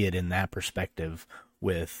to see it in that perspective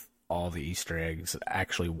with all the Easter eggs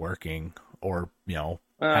actually working, or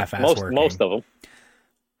half-ass working, most of them.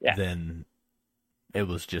 Yeah. Then it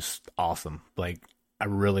was just awesome. Like I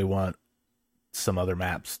really want some other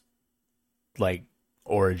maps, like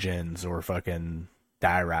Origins or fucking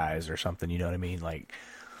Die Rise or something. You know what I mean? Like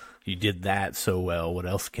you did that so well. What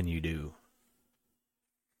else can you do?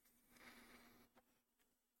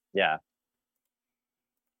 Yeah.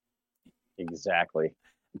 Exactly.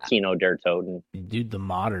 Kino der Toten. Dude, the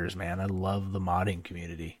modders, man. I love the modding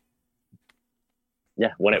community.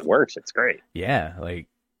 Yeah, when it works, it's great. Yeah, like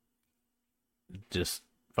just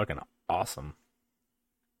fucking awesome.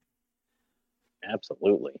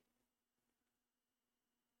 Absolutely.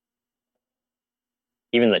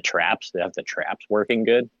 Even the traps, they have the traps working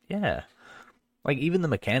good. Yeah. Like even the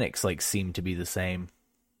mechanics like seem to be the same.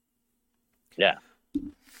 Yeah.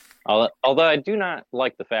 Although I do not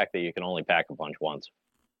like the fact that you can only pack a punch once.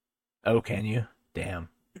 Oh, can you? Damn.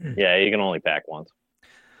 Yeah, you can only pack once.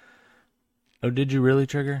 Oh, did you really,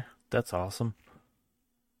 Trigger? That's awesome.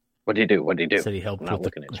 What did he do? What did he do? Said he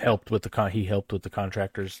helped with the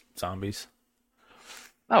contractors zombies.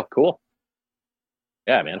 Oh, cool.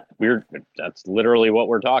 Yeah, man. That's literally what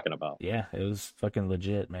we're talking about. Yeah, it was fucking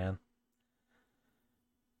legit, man.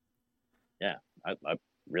 Yeah, I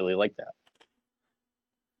really like that.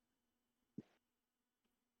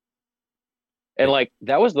 And like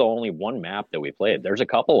that was the only one map that we played. There's a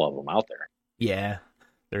couple of them out there. Yeah,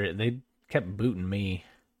 they kept booting me.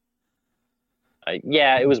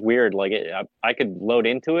 Yeah, it was weird. Like I could load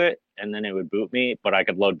into it and then it would boot me, but I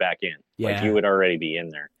could load back in. Yeah. Like you would already be in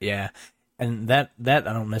there. Yeah, and that I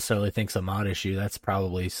don't necessarily think is a mod issue. That's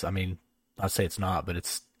probably, I mean, I'd say it's not, but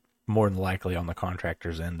it's more than likely on the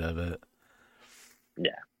contractor's end of it.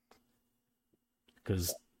 Yeah,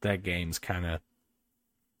 because that game's kind of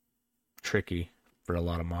tricky for a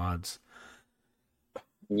lot of mods.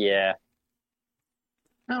 Yeah.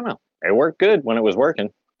 I don't know. It worked good when it was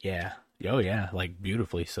working. Yeah. Oh, yeah. Like,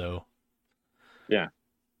 beautifully so. Yeah.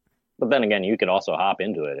 But then again, you could also hop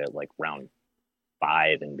into it at, like, round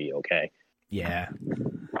 5 and be okay. Yeah.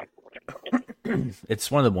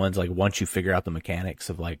 It's one of the ones, like, once you figure out the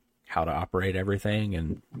mechanics of, like, how to operate everything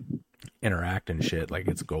and interact and shit, like,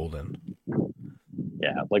 it's golden.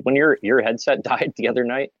 Yeah. Like, when your headset died the other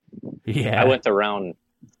night, yeah, I went to round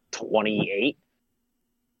 28.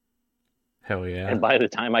 Hell yeah. And by the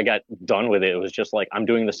time I got done with it, it was just like, I'm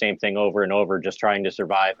doing the same thing over and over, just trying to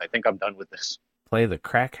survive. I think I'm done with this. Play the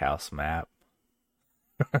Crack House map.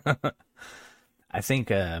 I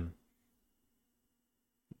think, I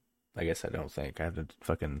guess I don't think. I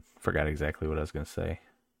fucking forgot exactly what I was going to say.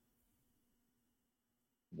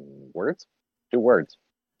 Words? Do words.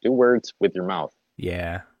 Do words with your mouth.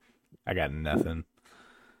 Yeah. I got nothing.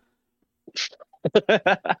 It's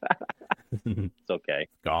okay.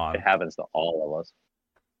 Gone. It happens to all of us.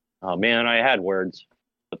 Oh man, I had words,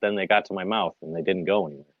 but then they got to my mouth and they didn't go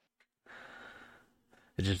anywhere.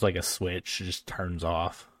 It's just like a switch. It just turns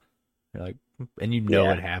off. You're like, and you know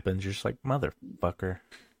Yeah. it happens. You're just like, motherfucker.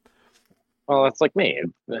 Well, that's like me.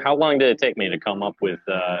 How long did it take me to come up with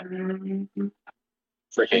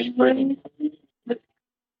freaking?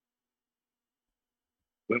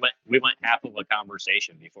 We went half of a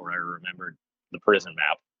conversation before I remembered the prison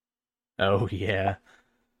map, Oh yeah,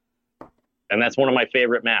 and that's one of my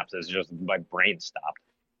favorite maps. It's just my brain stopped.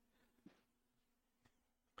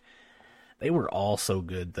 they were all so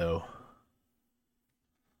good though.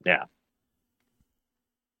 Yeah,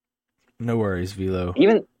 No worries, Velo.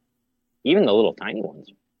 even the little tiny ones.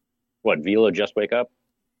 What, Velo just wake up?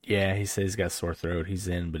 Yeah, he says he's got sore throat. He's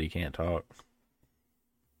in, but he can't talk.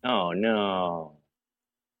 Oh no,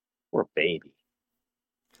 poor baby.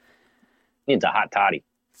 Needs a hot toddy.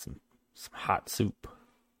 Some hot soup.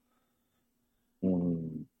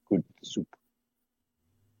 Good soup.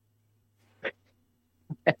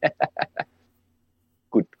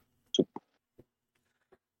 Good soup.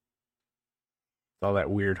 All that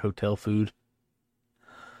weird hotel food.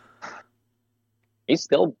 He's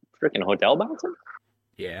still freaking hotel bouncing?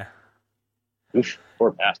 Yeah. Oof,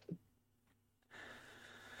 poor bastard.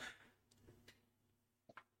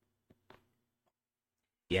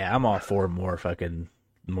 Yeah, I'm all for more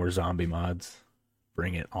zombie mods.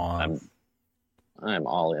 Bring it on. I'm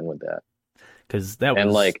all in with that. Because that And,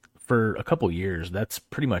 was, like, for a couple years, that's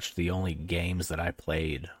pretty much the only games that I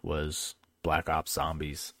played was Black Ops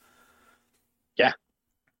Zombies. Yeah.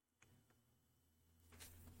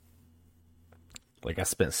 Like, I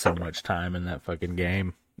spent so much time in that fucking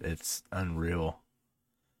game. It's unreal.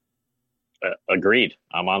 Agreed.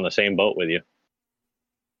 I'm on the same boat with you.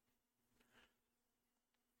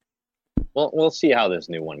 Well, we'll see how this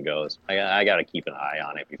new one goes. I got to keep an eye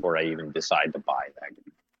on it before I even decide to buy that.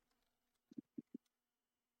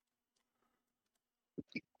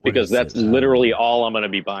 Because that's literally all I'm going to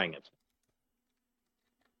be buying it.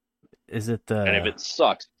 Is it the... And if it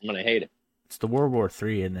sucks, I'm going to hate it. It's the World War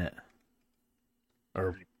III, isn't it?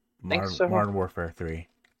 Or Modern Warfare 3.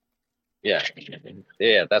 Yeah.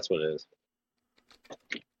 Yeah, that's what it is.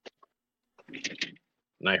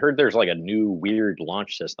 And I heard there's like a new weird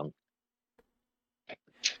launch system.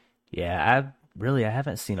 Yeah, I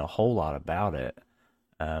haven't seen a whole lot about it.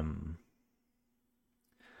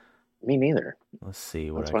 Me neither. Let's see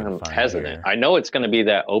what That's I why can I'm find hesitant. here. I know it's going to be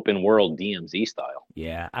that open world DMZ style.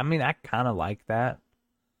 Yeah, I mean, I kind of like that.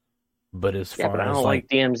 But as Yeah, far but I as don't like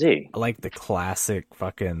DMZ. I like the classic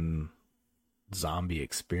fucking zombie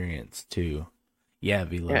experience too. Yeah,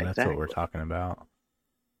 Velo, Yeah, that's exactly. what we're talking about.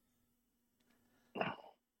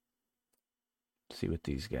 See what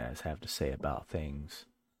these guys have to say about things.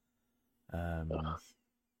 Trying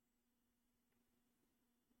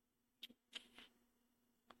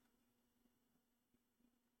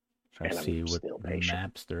to And see I'm what still patient.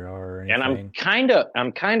 maps there are or anything. And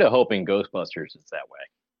I'm kind of hoping Ghostbusters is that way.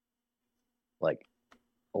 Like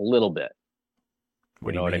a little bit. What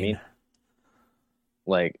You do know what I mean? mean?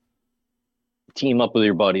 Like team up with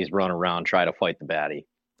your buddies, run around, try to fight the baddie.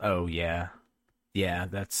 Oh yeah. Yeah,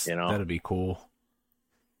 that's that'd be cool.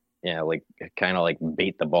 Yeah, like kind of like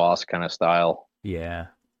bait the boss kind of style. Yeah.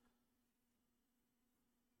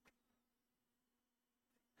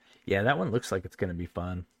 Yeah, that one looks like it's going to be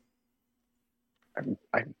fun.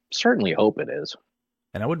 I certainly hope it is.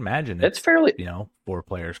 And I would imagine It's fairly, 4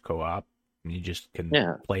 players co-op, and you just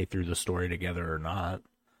can play through the story together or not.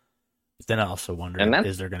 But then I also wonder,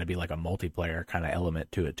 is there going to be like a multiplayer kind of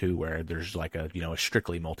element to it too, where there's like a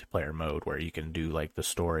strictly multiplayer mode where you can do like the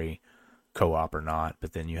story co-op or not,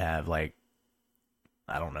 but then you have like,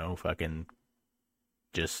 I don't know, fucking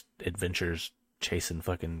just adventures chasing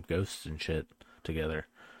fucking ghosts and shit together.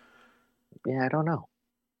 Yeah, I don't know.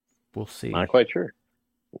 We'll see. Not quite sure.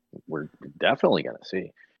 We're definitely going to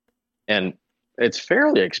see. And it's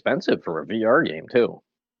fairly expensive for a VR game, too.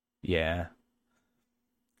 Yeah.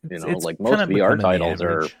 It's like most VR titles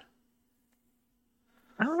are...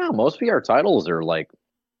 I don't know. Most VR titles are like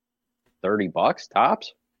 $30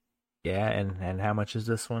 tops. Yeah, and how much is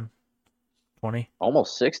this one? 20?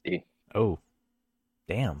 Almost 60. Oh.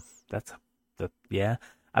 Damn. Yeah.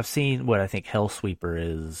 I've seen what I think Hellsweeper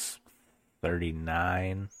is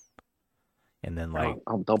 39. And then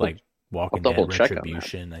Walking Dead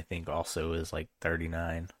Retribution, I think also is like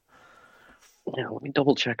 39. Yeah, let me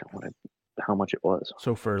double check on how much it was.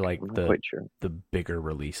 So for like the bigger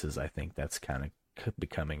releases, I think that's kind of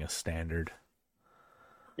becoming a standard.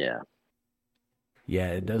 Yeah. Yeah,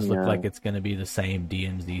 it does look like it's going to be the same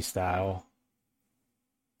DMZ style.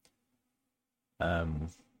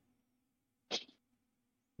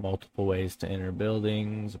 Multiple ways to enter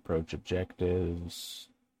buildings, approach objectives,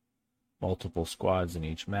 multiple squads in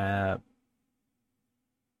each map,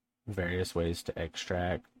 various ways to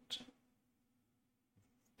extract,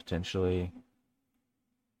 potentially.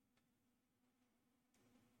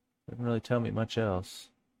 Doesn't really tell me much else.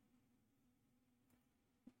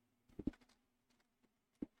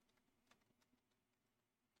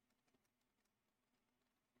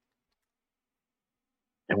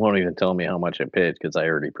 It won't even tell me how much I paid because I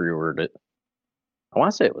already pre-ordered it. I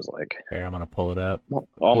want to say it was like Here, I'm gonna pull it up.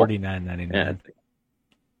 almost, $49.99.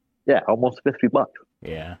 yeah, almost $50.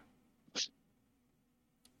 Yeah.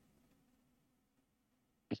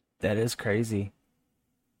 That is crazy.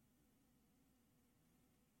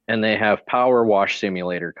 And they have Power Wash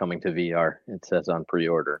Simulator coming to VR. It says on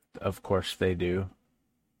pre-order. Of course they do.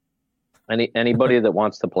 Anybody that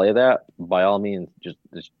wants to play that, by all means,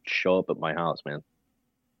 just show up at my house, man.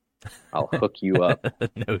 I'll hook you up.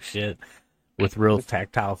 No shit. With real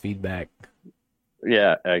tactile feedback.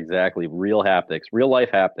 Yeah, exactly. Real haptics, real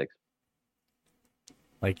life haptics.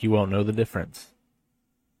 Like you won't know the difference.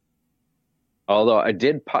 Although I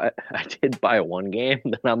did buy one game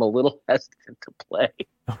that I'm a little hesitant to play.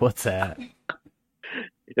 What's that?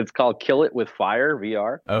 It's called Kill It with Fire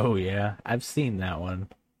VR. Oh yeah, I've seen that one.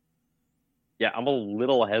 Yeah, I'm a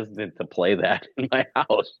little hesitant to play that in my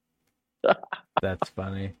house. That's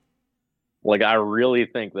funny. Like, I really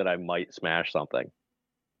think that I might smash something.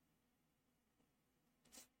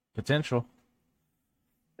 Potential.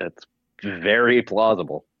 It's very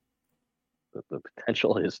plausible. The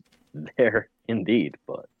potential is there indeed,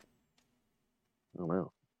 but I don't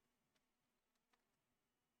know.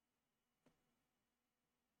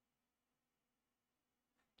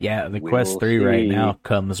 Yeah, the We Quest will 3 right see. now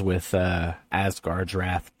comes with Asgard's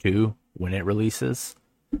Wrath 2 when it releases.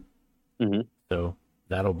 Mhm. So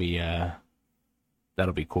that'll be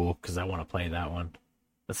cool because I want to play that one.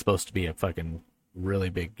 It's supposed to be a fucking really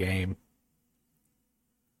big game.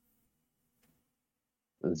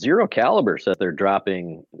 Zero Caliber said they're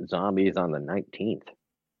dropping zombies on the 19th.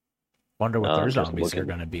 Wonder what their I'm just zombies are looking.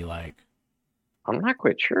 going to be like. I'm not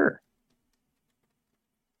quite sure.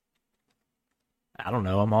 I don't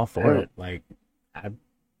know. I'm all for Yeah. it. Like, I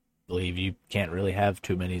believe you can't really have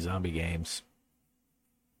too many zombie games.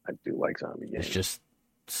 I do like zombie games. It's just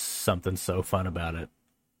something so fun about it.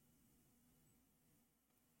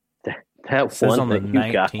 That says one on the that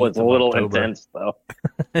you got 19th was a of little October. intense, though.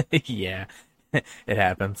 Yeah, it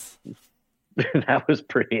happens. That was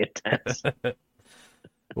pretty intense.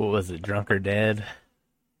 What was it? Drunk or Dead?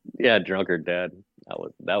 Yeah, Drunk or Dead. That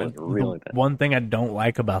was real intense. One thing I don't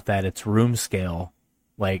like about that, it's room scale.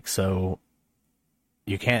 Like, so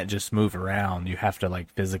you can't just move around. You have to, like,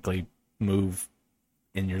 physically move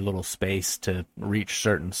in your little space to reach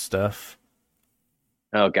certain stuff.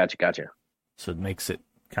 Oh, gotcha. So it makes it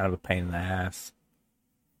kind of a pain in the ass.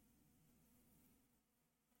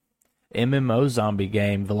 MMO zombie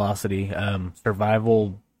game, Velocity,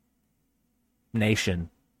 Survival Nation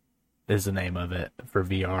is the name of it for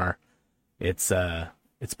VR. It's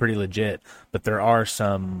pretty legit, but there are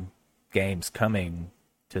some games coming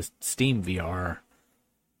to Steam VR,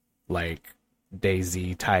 like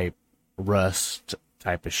DayZ type, Rust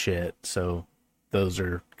type of shit. So those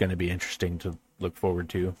are going to be interesting to look forward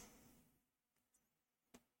to.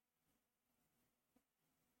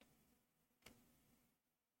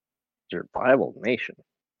 Survival Nation.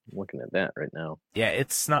 I'm looking at that right now. Yeah,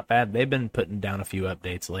 it's not bad. They've been putting down a few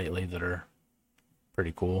updates lately that are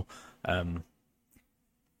pretty cool.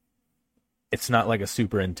 It's not like a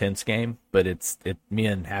super intense game, but me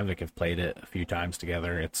and Havoc have played it a few times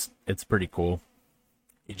together. It's pretty cool.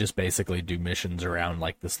 You just basically do missions around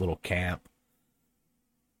like this little camp,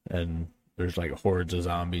 and there's like hordes of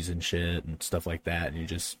zombies and shit and stuff like that, and you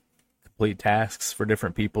just complete tasks for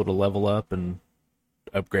different people to level up and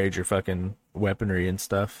upgrade your fucking weaponry and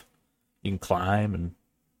stuff. You can climb and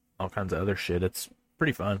all kinds of other shit. It's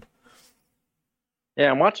pretty fun.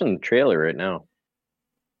 Yeah, I'm watching the trailer right now.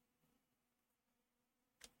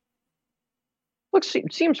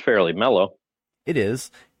 Seems fairly mellow. It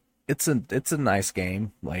is. It's a nice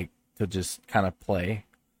game, like, to just kind of play.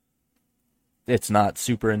 It's not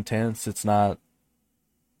super intense. It's not.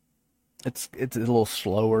 It's a little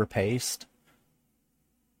slower paced.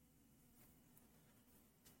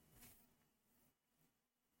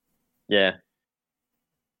 Yeah.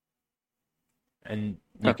 And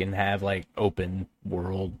you can have like open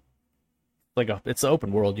world, it's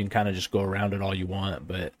open world. You can kind of just go around it all you want,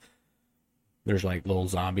 but there's like little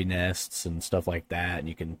zombie nests and stuff like that, and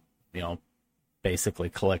you can, basically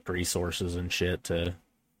collect resources and shit to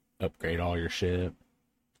upgrade all your shit.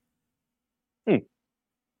 And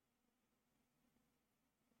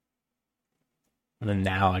then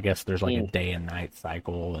now I guess there's like a day and night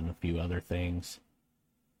cycle and a few other things.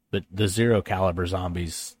 But the Zero Caliber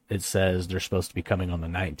zombies, it says they're supposed to be coming on the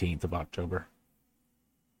 19th of October.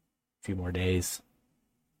 A few more days.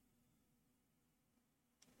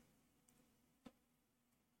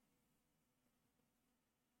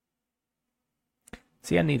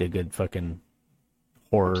 See, I need a good fucking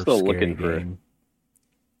horror still scary looking for game.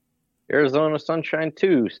 Arizona Sunshine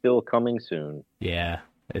 2 still coming soon. Yeah,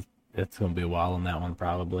 it's going to be a while on that one,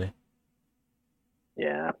 probably.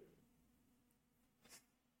 Yeah.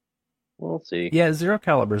 We'll see. Yeah, Zero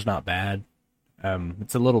Caliber's not bad.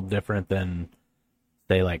 It's a little different than,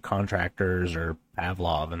 say, like Contractors or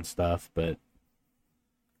Pavlov and stuff, but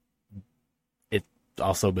it's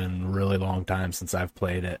also been a really long time since I've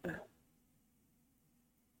played it.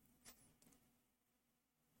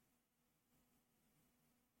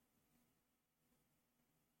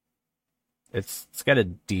 It's got a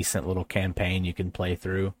decent little campaign you can play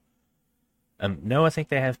through. No, I think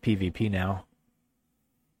they have PvP now.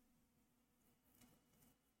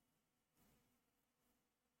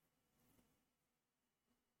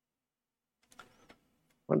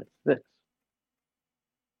 What is this?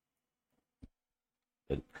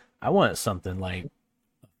 But I want something like a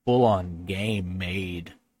full-on game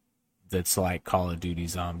made that's like Call of Duty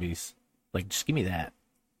Zombies. Like, just give me that.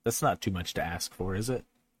 That's not too much to ask for, is it?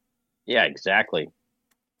 Yeah, exactly.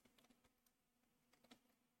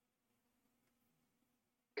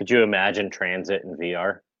 Could you imagine Transit in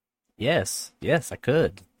VR? Yes, I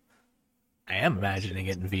could. I am imagining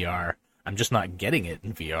it in VR. I'm just not getting it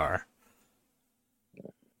in VR.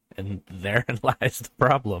 And therein lies the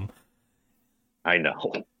problem. I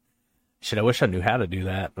know. Shit, I wish I knew how to do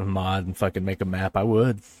that. A mod and fucking make a map, I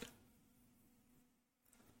would.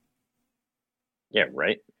 Yeah,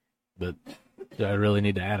 right? But do I really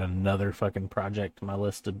need to add another fucking project to my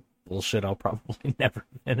list of bullshit I'll probably never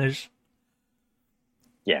finish?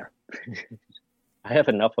 Yeah. I have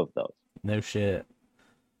enough of those. No shit.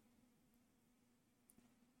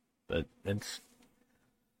 But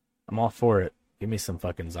I'm all for it. Give me some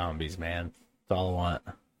fucking zombies, man. That's all I want.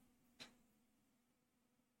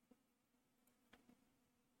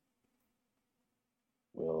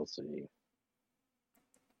 We'll see.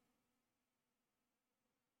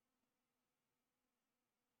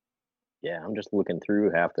 Yeah, I'm just looking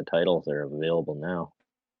through half the titles that are available now.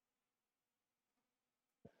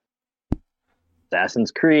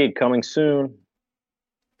 Assassin's Creed coming soon.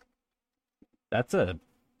 That's a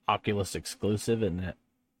Oculus exclusive, isn't it?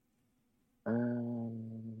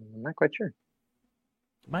 I'm not quite sure.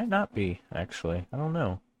 Might not be, actually. I don't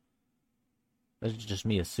know. That's just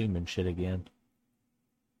me assuming shit again.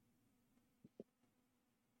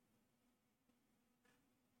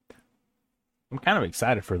 I'm kind of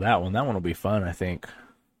excited for that one. That one will be fun, I think.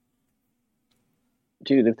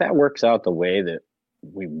 Dude, if that works out the way that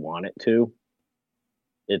we want it to,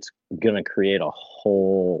 it's going to create a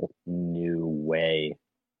whole new way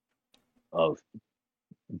of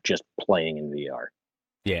just playing in VR.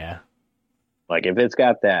 Yeah. Like, if it's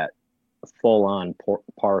got that full-on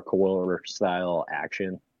parkour style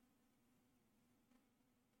action,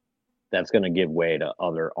 that's going to give way to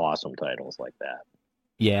other awesome titles like that.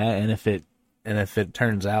 Yeah, and if it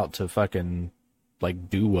turns out to fucking like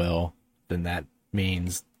do well, then that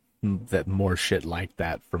means that more shit like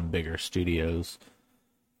that from bigger studios.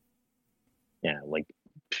 Yeah, like,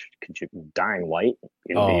 could you Dying Light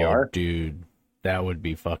in Oh, VR? dude, that would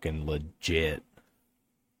be fucking legit.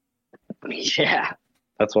 Yeah,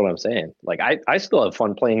 that's what I'm saying. Like, I still have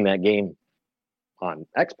fun playing that game on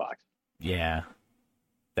Xbox. Yeah,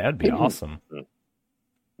 that would be awesome.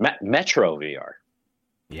 Metro VR.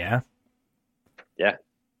 Yeah. Yeah,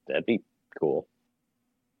 that'd be cool.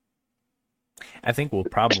 I think we'll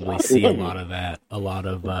probably see a lot of that. A lot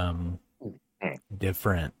of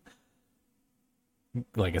different,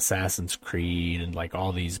 like Assassin's Creed and like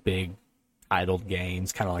all these big titled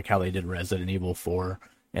games, kind of like how they did Resident Evil 4,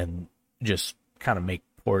 and just kind of make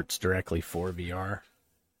ports directly for VR.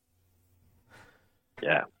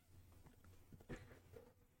 Yeah.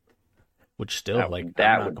 Which still, That like,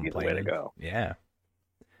 that I'm not would be the way to complaining. go. Yeah.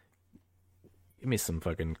 Give me some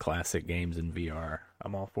fucking classic games in VR.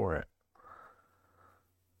 I'm all for it.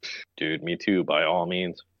 Dude, me too, by all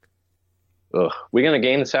means. Ugh. We gonna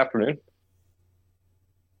game this afternoon?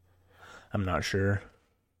 I'm not sure.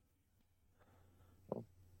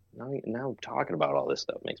 Now talking about all this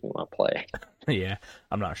stuff makes me want to play. Yeah,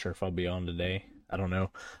 I'm not sure if I'll be on today. I don't know.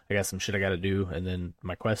 I got some shit I got to do, and then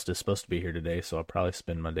my quest is supposed to be here today, so I'll probably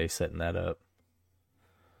spend my day setting that up.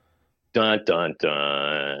 Dun dun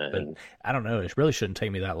dun. But I don't know. It really shouldn't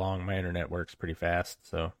take me that long. My internet works pretty fast,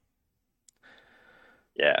 so.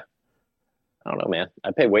 Yeah. I don't know, man.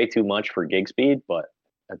 I pay way too much for gig speed, but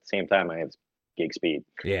at the same time, I have gig speed.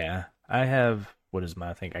 Yeah, I have, what is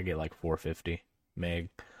I think I get like 450 meg.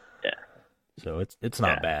 Yeah. So it's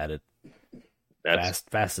not bad. It's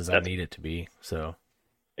fast as I need it to be. So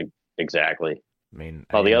exactly. I mean,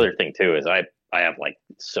 well, the other thing too is I have like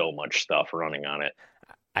so much stuff running on it.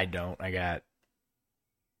 I don't. I got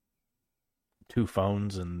 2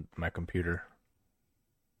 phones and my computer.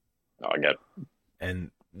 Oh, I got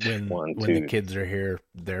and when the kids are here,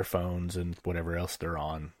 their phones and whatever else they're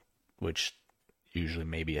on, which usually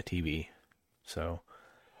maybe a TV. So,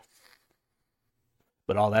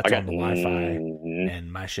 but all that's on the Wi-Fi,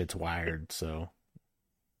 and my shit's wired, so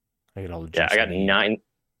I get all the. Yeah, I got 9.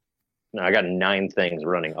 No, I got 9 things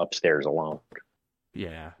running upstairs alone.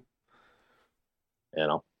 Yeah. You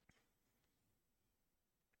know.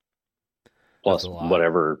 Plus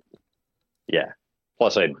whatever. Yeah.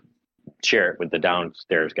 Plus I share it with the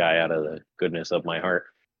downstairs guy out of the goodness of my heart.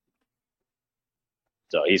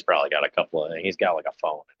 So he's probably got a couple of. He's got like a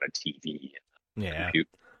phone and a TV and a computer,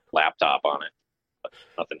 laptop on it. But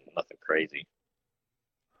nothing crazy.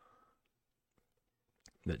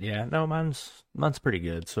 But yeah, no, mine's pretty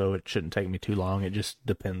good, so it shouldn't take me too long. It just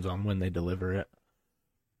depends on when they deliver it.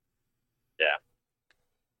 Yeah.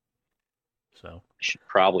 So I should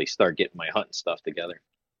probably start getting my hunting stuff together.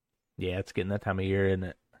 Yeah, it's getting that time of year, isn't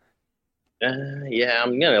it? Yeah,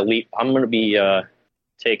 I'm gonna leave. I'm gonna be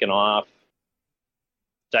taking off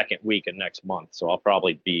second week of next month, so I'll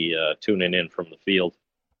probably be tuning in from the field.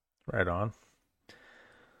 Right on.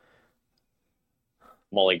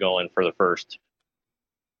 I'm only going for the first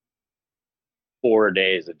 4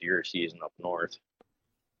 days of deer season up north.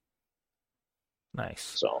 Nice.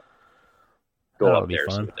 So go That'll up be there,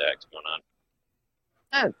 fun. see what the heck's going on.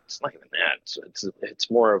 It's not even that. It's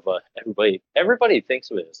more of a everybody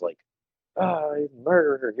thinks of it as like, oh, you're a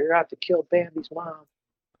murderer, you're out to kill Bambi's mom.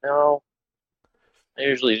 No. I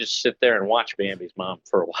usually just sit there and watch Bambi's mom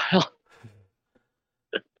for a while.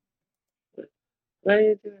 What are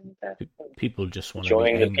you doing with that? People just want to be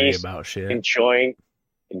angry about shit.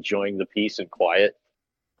 Enjoying the peace and quiet.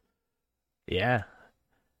 Yeah.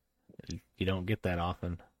 You don't get that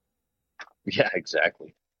often. Yeah,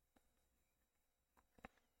 exactly.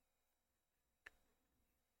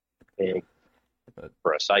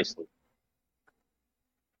 Precisely.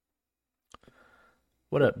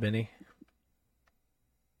 What up, Benny?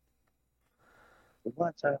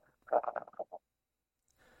 What's up?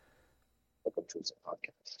 Welcome to the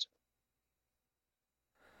podcast.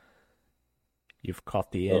 You've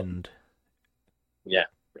caught the end. Yeah,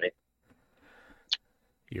 right.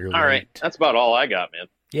 You're all late. Right. That's about all I got, man.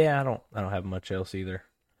 Yeah, I don't have much else either.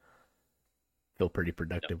 Feel pretty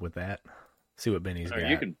productive with that. See what Benny's got.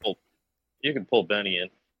 You can pull Benny in.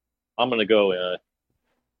 I'm gonna go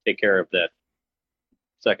take care of that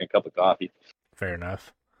second cup of coffee. Fair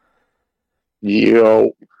enough.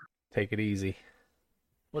 Yo. Take it easy.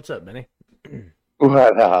 What's up, Benny?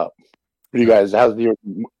 What up? You guys, how's your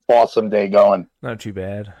awesome day going? Not too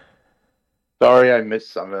bad. Sorry I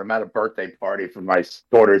missed something. I'm at a birthday party for my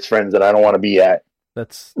daughter's friends that I don't want to be at.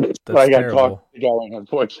 That's I got terrible. talked going,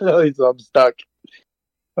 unfortunately, so I'm stuck.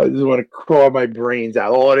 I just want to claw my brains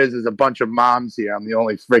out. All it is a bunch of moms here. I'm the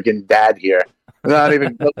only freaking dad here. I'm not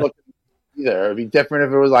even good looking either. It'd be different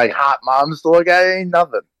if it was like hot moms to look at. It ain't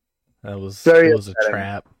nothing. It was a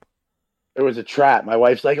trap. It was a trap. My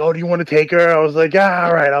wife's like, "Oh, do you want to take her?" I was like, "Ah,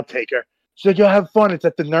 all right, I'll take her." She's like, "You'll have fun. It's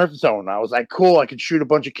at the Nerf zone." I was like, "Cool. I could shoot a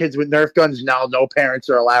bunch of kids with Nerf guns." No parents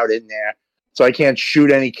are allowed in there, so I can't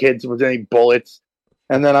shoot any kids with any bullets.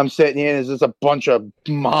 And then I'm sitting here, and there's just a bunch of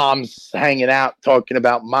moms hanging out talking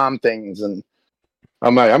about mom things, and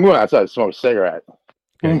I'm like, I'm going outside to smoke a cigarette.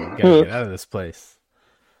 Gotta get out of this place.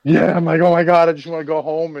 Yeah, I'm like, oh my god, I just want to go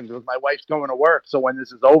home, and my wife's going to work, so when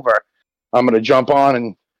this is over, I'm gonna jump on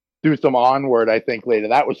and do some Onward, I think, later.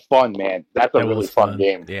 That was fun, man. That's a really fun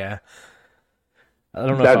game. Yeah. I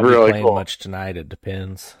don't know if I'll be playing much tonight. It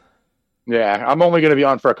depends. Yeah, I'm only going to be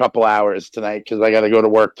on for a couple hours tonight because I got to go to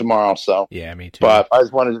work tomorrow. So yeah, me too. But I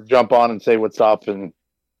just wanted to jump on and say what's up and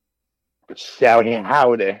shouting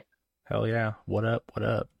howdy. Hell yeah. What up? What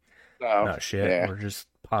up? Oh, not shit. Yeah. We're just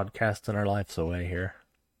podcasting our lives away here.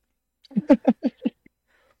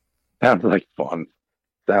 Sounds like fun.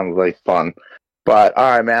 But all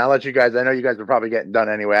right, man, I'll let you guys. I know you guys are probably getting done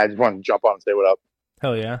anyway. I just wanted to jump on and say what up.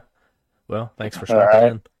 Hell yeah. Well, thanks for stopping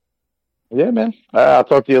in. Yeah, man. I'll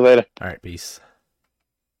talk to you later. All right, peace.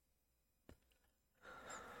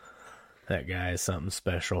 That guy is something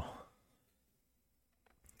special.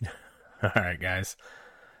 All right, guys.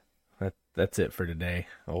 That's it for today.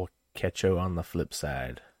 I'll catch you on the flip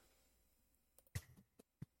side.